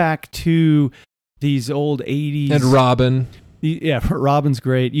throwback to these old 80s. And Robin. Robin's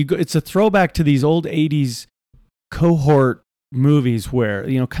great. It's a throwback to these old 80s cohort movies where,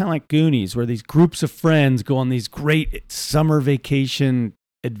 kind of like Goonies, where these groups of friends go on these great summer vacation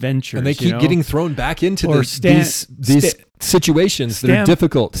adventures. And they keep getting thrown back into these situations that are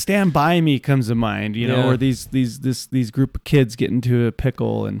difficult. Stand By Me comes to mind, or these group of kids get into a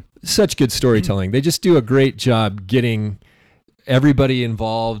pickle. And such good storytelling. They just do a great job getting everybody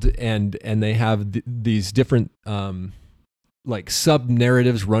involved, and they have these different like sub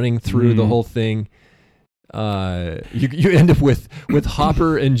narratives running through the whole thing. You end up with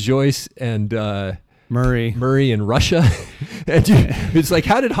Hopper and Joyce and Murray in Russia. And it's like,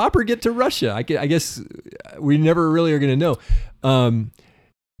 how did Hopper get to Russia? I guess we never really are going to know.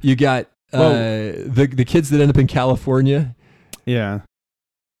 You got the kids that end up in California. Yeah.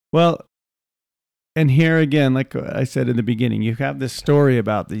 Well, and here again, like I said in the beginning, you have this story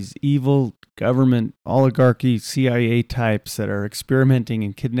about these evil government oligarchy CIA types that are experimenting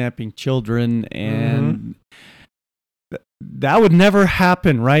and kidnapping children, and that would never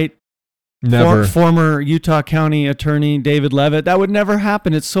happen, right? Never. Former Utah County Attorney David Levitt, that would never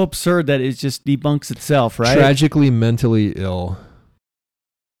happen. It's so absurd that it just debunks itself, right? Tragically mentally ill.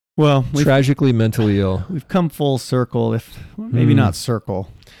 Well, tragically mentally ill. We've come full circle, maybe not circle.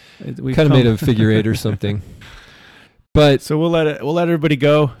 We've kind of made a figure eight or something. But so we'll let everybody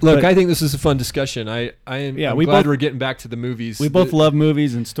go. Look, I think this is a fun discussion. I'm glad we're getting back to the movies. We both love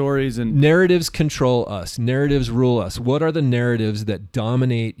movies and stories, and narratives control us. Narratives rule us. What are the narratives that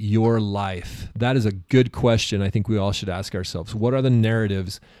dominate your life? That is a good question. I think we all should ask ourselves. What are the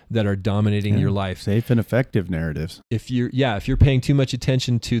narratives that are dominating your life? Safe and effective narratives. If you're paying too much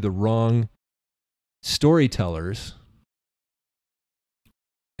attention to the wrong storytellers,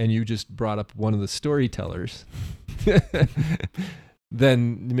 and you just brought up one of the storytellers,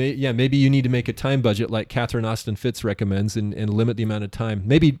 then maybe you need to make a time budget like Catherine Austin Fitts recommends and limit the amount of time.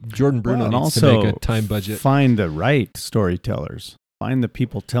 Maybe Jordan Bruno needs to make a time budget. Find the right storytellers. Find the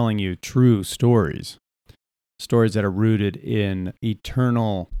people telling you true stories. Stories that are rooted in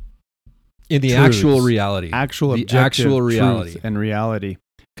eternal in the truths, actual reality. Actual reality. And reality.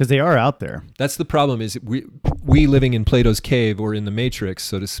 Because they are out there. That's the problem, is we living in Plato's cave, or in the Matrix,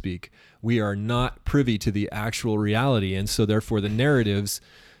 so to speak, we are not privy to the actual reality. And so therefore the narratives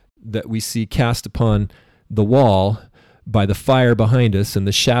that we see cast upon the wall by the fire behind us and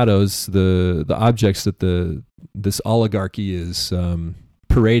the shadows, the objects that this oligarchy is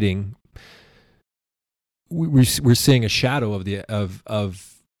parading, we're seeing a shadow of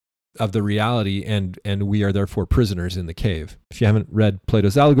the reality, and we are therefore prisoners in the cave. If you haven't read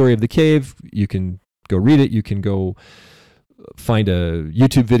Plato's Allegory of the Cave, you can go read it. You can go find a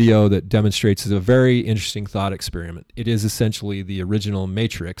YouTube video that demonstrates a very interesting thought experiment. It is essentially the original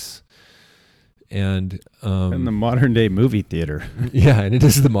Matrix, and the modern day movie theater. Yeah, and it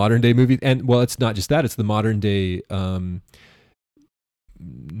is the modern day movie, and well, it's not just that; it's the modern day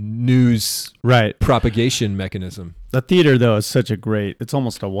news propagation mechanism. The theater, though, is such a great, it's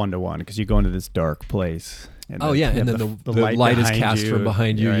almost a one-to-one, because you go into this dark place. And then the light is cast from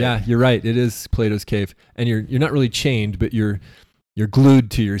behind you. Right. Yeah, you're right. It is Plato's cave. And you're not really chained, but you're glued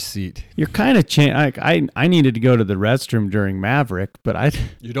to your seat. You're kind of chained. I needed to go to the restroom during Maverick, but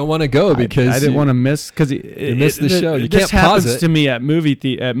you don't want to go because I didn't want to miss, because you missed the show. You can't pause it. This happens to me at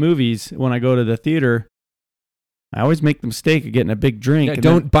movies when I go to the theater. I always make the mistake of getting a big drink. Yeah,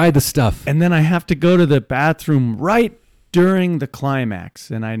 don't buy the stuff. And then I have to go to the bathroom right during the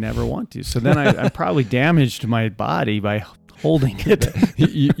climax, and I never want to. So then I probably damaged my body by holding it.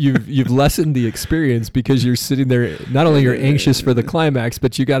 You've lessened the experience because you're sitting there. Not only you're anxious for the climax,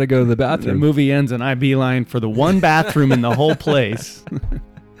 but you got to go to the bathroom. The movie ends, and I beeline for the one bathroom in the whole place.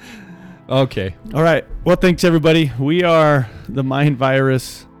 Okay. All right. Well, thanks, everybody. We are the Mind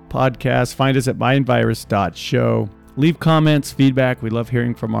Virus Podcast. Find us at mindvirus.show. Leave comments, feedback. We love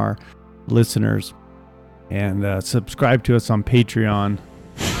hearing from our listeners. And subscribe to us on Patreon.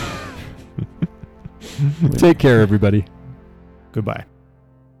 Take care, everybody. Goodbye.